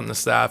a lot on the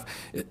staff,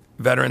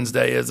 Veterans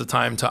Day is a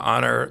time to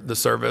honor the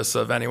service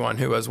of anyone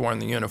who has worn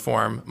the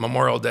uniform.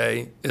 Memorial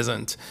Day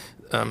isn't.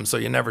 So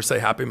you never say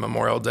Happy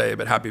Memorial Day,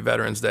 but Happy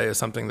Veterans Day is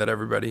something that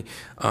everybody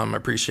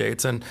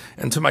appreciates. And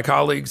to my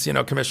colleagues,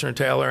 Commissioner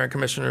Taylor and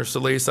Commissioner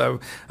Solis,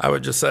 I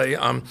would just say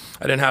I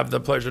didn't have the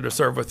pleasure to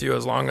serve with you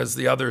as long as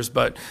the others,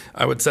 but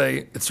I would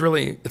say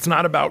it's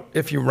not about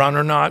if you run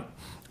or not,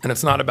 and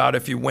it's not about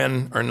if you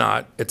win or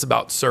not. It's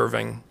about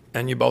serving.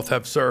 And you both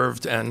have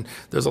served, and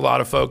there's a lot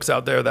of folks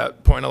out there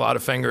that point a lot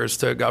of fingers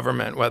to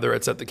government, whether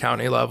it's at the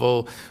county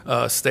level,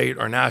 state,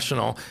 or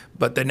national,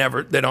 but they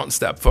don't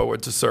step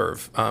forward to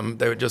serve.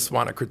 They would just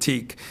want to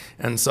critique.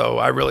 And so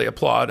I really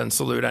applaud and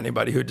salute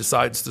anybody who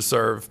decides to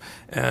serve,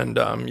 and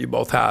you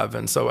both have,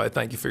 and so I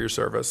thank you for your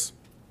service.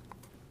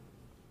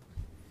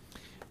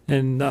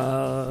 And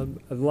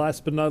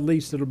last but not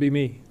least, it'll be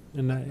me.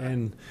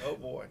 And oh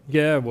boy.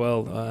 Yeah,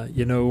 well,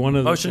 one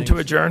of the motion to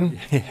adjourn.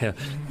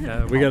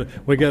 Yeah, we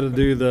got to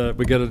do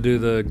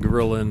the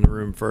gorilla in the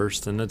room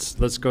first, and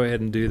let's go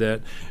ahead and do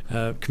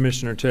that.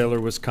 Commissioner Taylor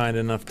was kind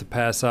enough to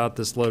pass out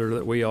this letter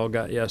that we all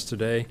got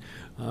yesterday.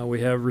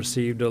 We have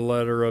received a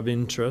letter of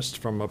interest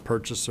from a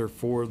purchaser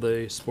for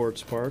the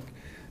sports park,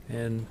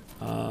 and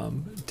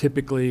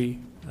typically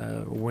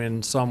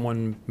when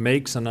someone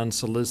makes an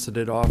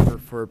unsolicited offer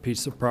for a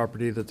piece of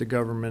property that the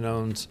government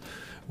owns,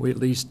 we at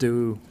least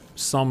do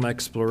some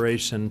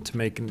exploration to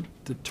make a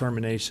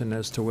determination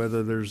as to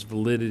whether there's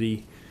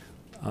validity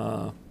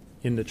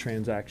in the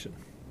transaction.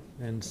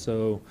 And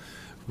so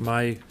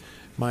my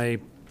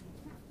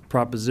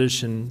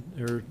proposition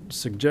or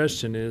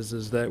suggestion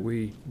is that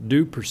we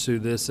do pursue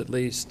this at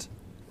least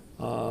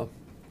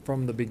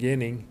from the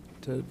beginning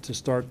to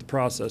start the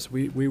process.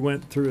 We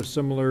went through a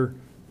similar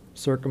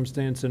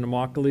circumstance in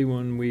Immokalee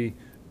when we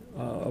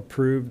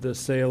approved the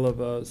sale of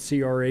a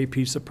CRA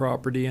piece of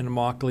property in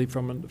Immokalee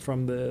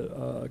from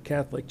the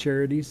Catholic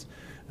Charities,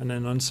 and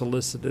an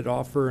unsolicited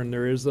offer. And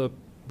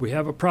we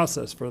have a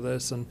process for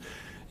this, and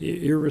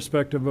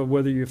irrespective of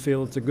whether you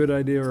feel it's a good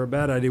idea or a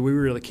bad idea, we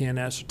really can't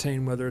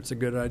ascertain whether it's a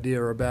good idea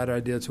or a bad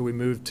idea until we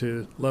move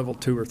to level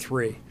 2 or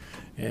 3.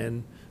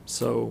 And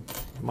so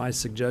my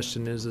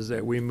suggestion is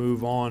that we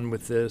move on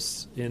with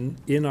this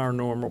in our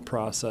normal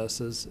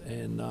processes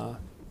and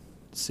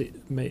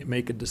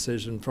make a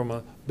decision from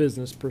a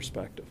business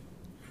perspective.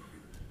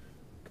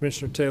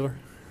 Commissioner Taylor?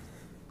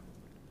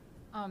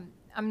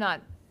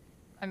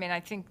 I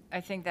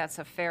think that's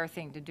a fair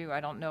thing to do. I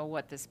don't know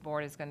what this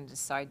board is going to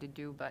decide to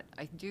do, but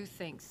I do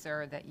think,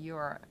 sir, that you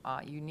are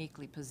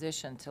uniquely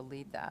positioned to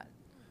lead that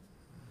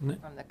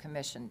from the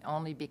commission,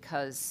 only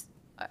because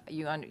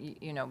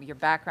your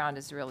background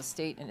is real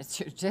estate and it's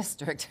your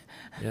district.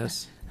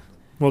 Yes.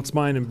 Well, it's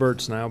mine and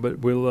Bert's now, but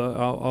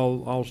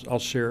I'll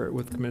share it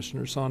with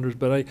Commissioner Saunders.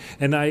 But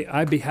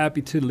I'd be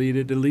happy to lead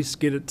it, at least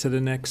get it to the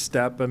next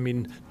step. I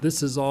mean,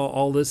 this is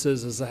all this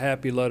is a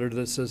happy letter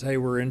that says, hey,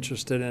 we're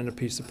interested in a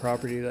piece of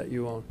property that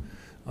you own.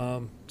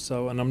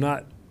 And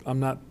I'm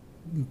not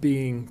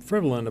being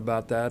frivolent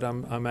about that.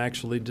 I'm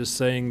actually just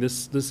saying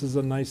this is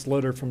a nice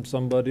letter from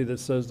somebody that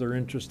says they're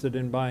interested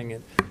in buying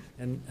it,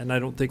 and I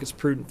don't think it's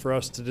prudent for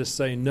us to just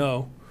say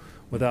no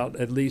without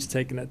at least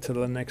taking it to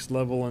the next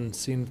level and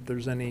seeing if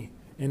there's any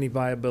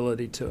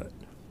viability to it.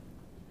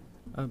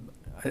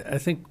 I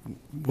think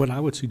what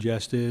I would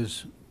suggest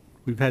is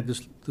we've had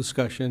this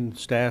discussion,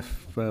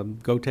 staff,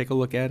 go take a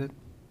look at it,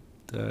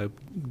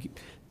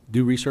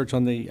 do research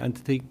on the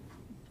entity,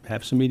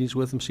 have some meetings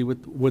with them, see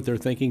what they're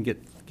thinking, get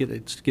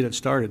it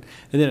started.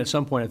 And then at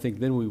some point, I think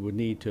then we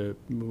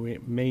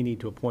may need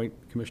to appoint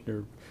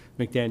Commissioner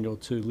McDaniel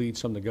to lead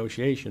some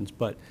negotiations.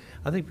 But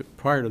I think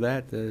prior to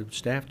that, the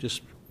staff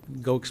just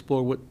go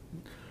explore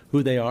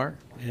who they are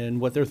and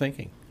what they're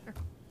thinking.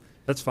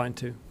 That's fine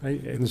too.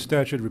 And the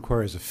statute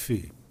requires a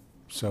fee.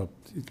 So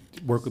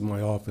work with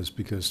my office,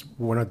 because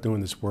we're not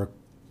doing this work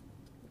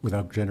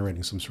without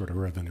generating some sort of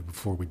revenue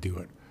before we do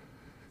it.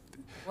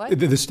 What?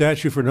 The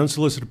statute for an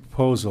unsolicited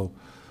proposal,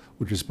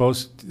 which is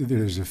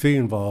there's a fee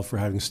involved for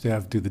having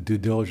staff do the due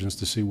diligence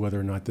to see whether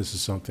or not this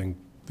is something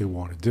they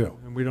want to do.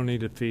 And we don't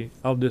need a fee.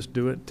 I'll just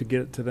do it to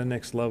get it to the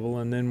next level,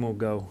 and then we'll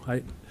go.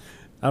 I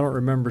don't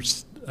remember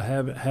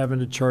having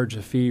to charge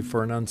a fee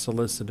for an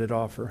unsolicited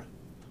offer.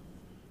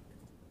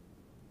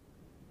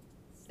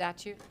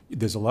 Statute?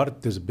 There's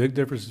a big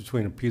difference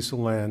between a piece of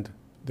land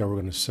that we're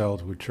going to sell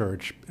to a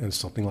church and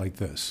something like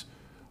this.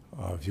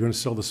 If you're going to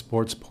sell the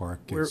sports park,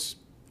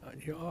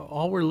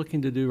 All we're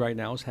looking to do right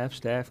now is have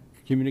staff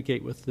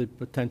communicate with the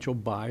potential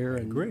buyer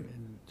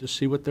and just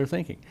see what they're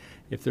thinking.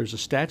 If there's a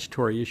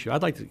statutory issue,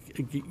 I'd like to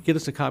get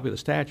us a copy of the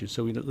statute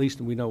so at least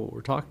we know what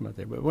we're talking about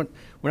there. But we're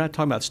not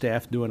talking about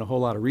staff doing a whole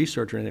lot of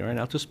research or anything right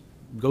now. Just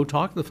go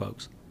talk to the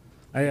folks.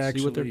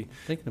 See what they're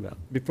thinking about.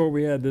 Before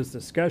we had this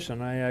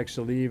discussion, I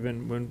actually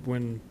even,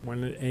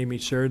 when Amy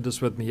shared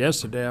this with me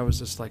yesterday, I was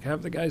just like,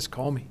 have the guys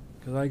call me,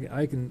 because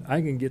I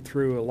can get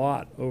through a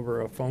lot over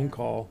a phone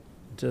call,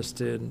 just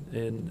to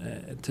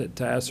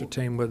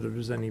ascertain whether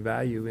there's any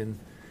value in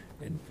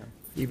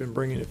even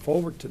bringing it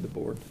forward to the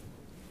board.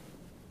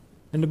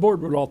 And the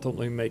board would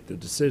ultimately make the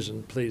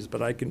decision, please,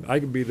 but I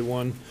can be the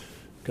one,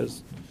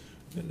 because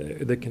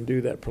they can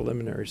do that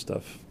preliminary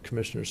stuff,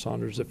 Commissioner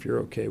Saunders, if you're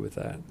okay with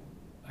that.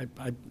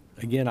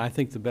 Again, I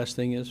think the best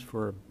thing is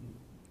for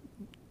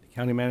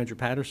County Manager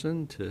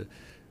Patterson to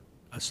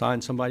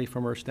assign somebody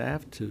from her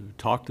staff to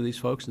talk to these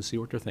folks and see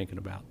what they're thinking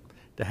about.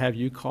 To have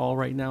you call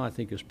right now, I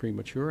think is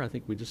premature. I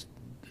think we just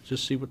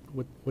see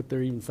what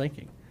they're even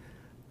thinking.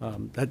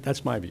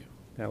 That's my view.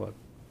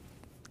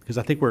 Because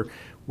I think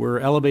we're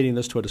elevating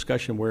this to a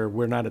discussion where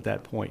we're not at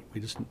that point. We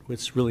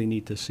just really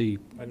need to see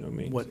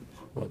what.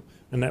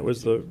 And that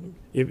was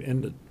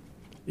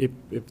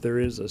if there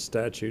is a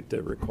statute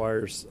that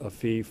requires a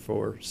fee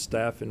for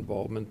staff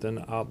involvement,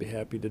 then I'll be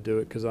happy to do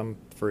it, because I'm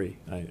free.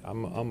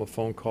 I'm a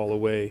phone call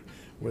away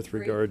with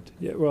regard,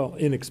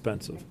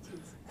 inexpensive.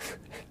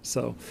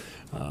 So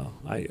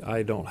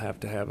I don't have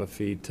to have a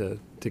fee to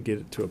get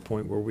it to a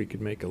point where we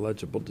could make a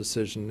legible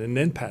decision and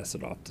then pass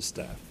it off to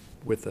staff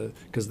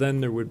because then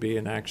there would be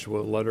an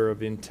actual letter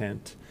of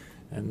intent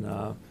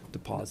and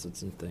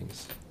deposits and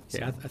things.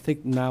 Yeah, I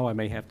think now I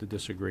may have to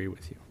disagree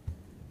with you.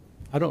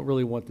 I don't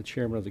really want the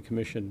chairman of the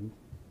commission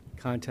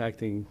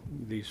contacting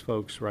these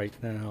folks right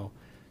now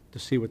to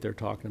see what they're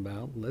talking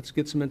about. Let's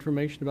get some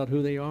information about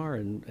who they are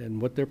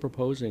and what they're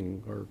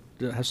proposing, or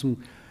have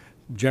some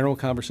general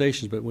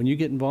conversations. But when you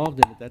get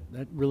involved in it,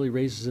 that really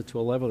raises it to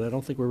a level that I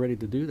don't think we're ready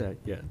to do that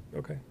yet.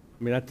 Okay.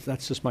 I mean,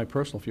 that's just my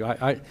personal view.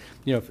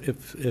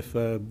 If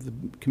the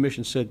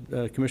commission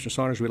said, Commissioner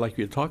Saunders, we'd like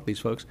you to talk to these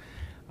folks,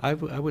 I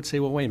would say,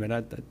 well, wait a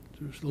minute,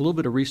 a little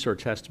bit of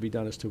research has to be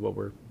done as to what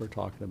we're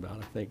talking about,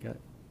 I think.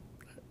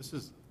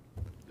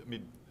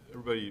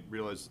 Everybody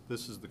realizes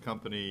this is the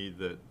company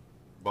that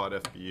bought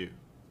FBU.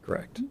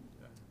 Correct.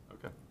 Yeah.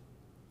 Okay.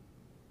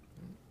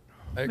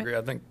 I agree.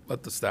 I think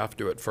let the staff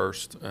do it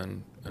first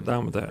and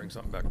Down with that. bring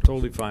something back.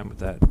 Totally fine with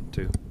that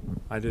too.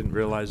 I didn't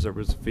realize there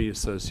was a fee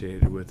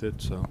associated with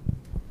it, so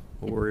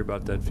we'll worry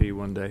about that fee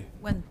one day.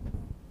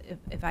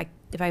 If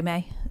I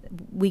may,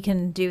 we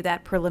can do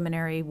that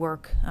preliminary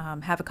work,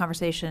 have a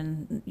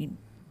conversation,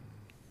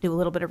 do a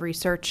little bit of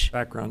research.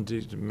 Background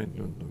to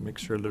make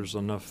sure there's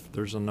enough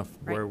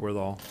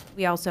wherewithal.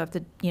 We also have to,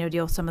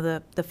 deal with some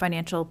of the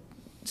financial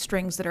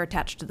strings that are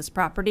attached to this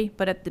property,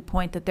 but at the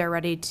point that they're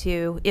ready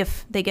to,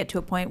 if they get to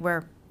a point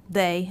where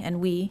they and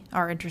we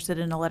are interested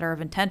in a letter of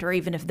intent, or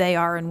even if they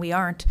are and we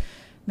aren't,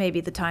 maybe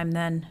the time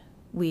then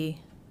we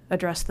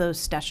address those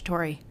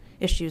statutory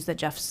issues that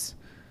Jeff's.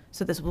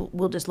 So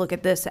we'll just look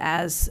at this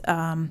as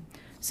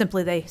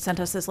simply they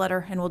sent us this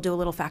letter, and we'll do a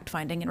little fact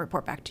finding and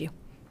report back to you.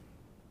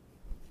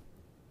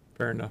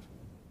 Fair enough.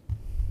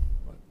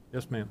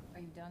 Yes, ma'am. Are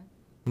you done?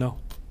 No.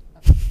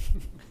 Okay.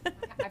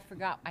 I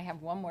forgot. I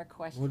have one more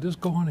question. Well, just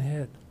go on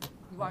ahead.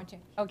 You want to?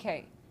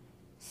 Okay.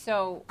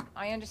 So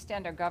I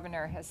understand our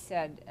governor has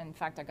said, in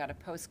fact, I got a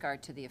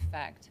postcard to the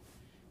effect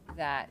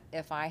that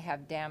if I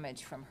have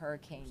damage from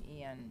Hurricane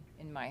Ian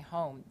in my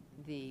home,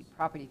 the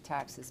property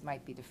taxes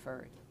might be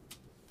deferred.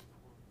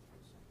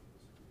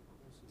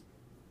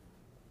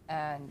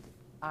 And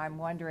I'm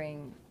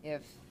wondering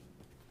if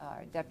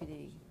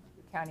Deputy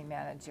County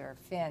Manager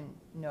Finn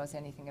knows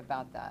anything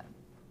about that.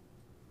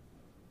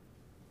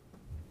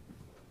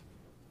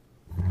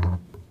 I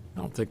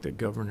don't think the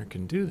governor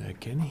can do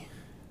that, can he?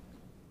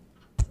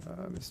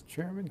 Mr.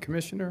 Chairman,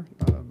 Commissioner,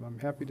 I'm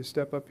happy to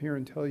step up here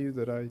and tell you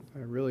that I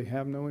really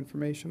have no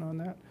information on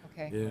that.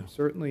 Okay. Yeah.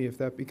 Certainly, if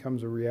that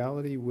becomes a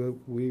reality,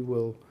 we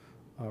will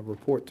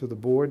report to the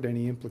board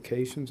any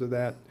implications of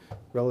that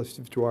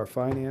relative to our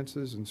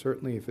finances, and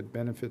certainly if it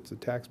benefits the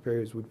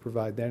taxpayers, would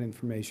provide that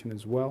information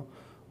as well.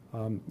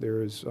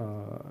 There is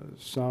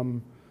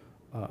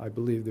I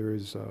believe there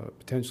is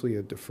potentially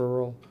a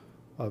deferral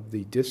of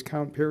the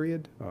discount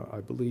period. I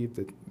believe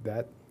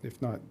that,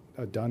 if not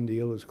a done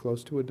deal, is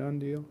close to a done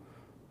deal.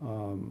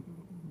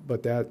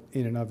 But that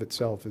in and of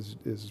itself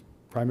is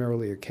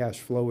primarily a cash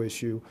flow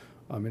issue,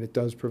 and it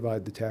does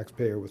provide the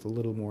taxpayer with a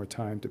little more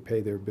time to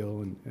pay their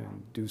bill and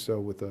do so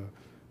with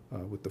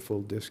the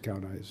full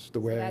discount, is the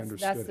way I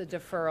understood it. That's the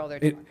deferral they're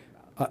talking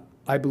about.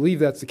 I believe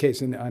that's the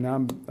case, and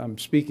I'm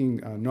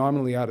speaking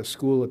nominally out of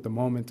school at the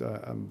moment.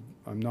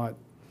 I'm not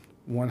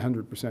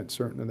 100%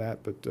 certain of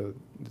that, but the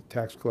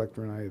tax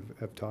collector and I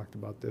have talked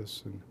about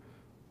this, and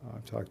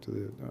I've talked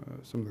to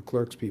some of the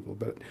clerk's people.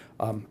 But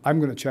I'm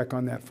going to check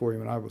on that for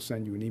you, and I will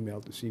send you an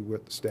email to see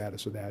what the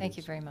status of that is. Thank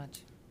you very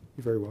much.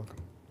 You're very welcome.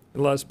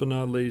 Last but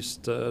not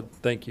least,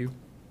 thank you.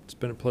 It's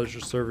been a pleasure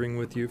serving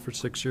with you for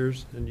 6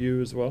 years, and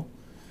you as well.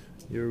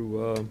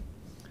 You,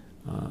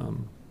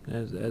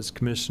 as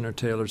Commissioner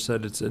Taylor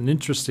said, it's an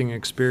interesting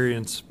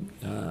experience,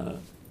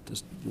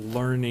 just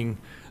learning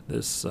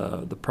this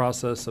the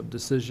process of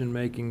decision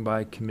making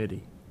by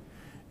committee.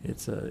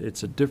 It's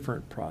a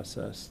different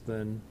process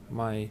than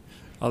my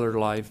other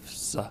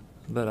lives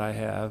that I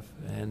have,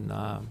 and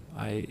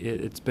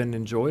it's been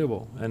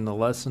enjoyable, and the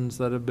lessons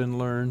that have been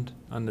learned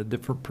on the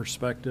different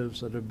perspectives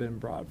that have been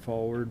brought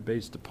forward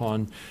based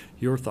upon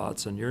your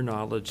thoughts and your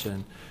knowledge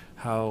and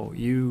how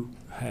you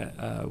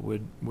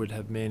would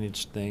have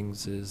managed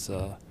things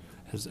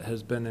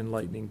has been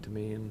enlightening to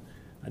me, and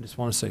I just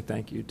want to say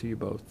thank you to you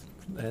both.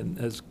 And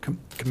as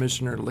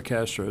Commissioner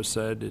LaCastro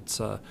said, it's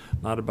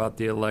not about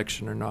the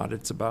election or not,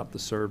 it's about the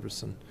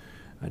service, and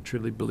I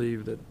truly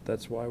believe that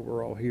that's why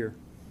we're all here.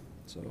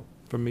 So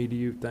from me to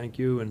you, thank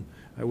you, and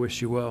I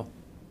wish you well.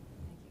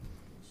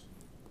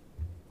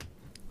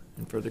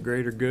 And for the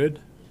greater good,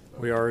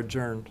 we are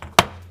adjourned.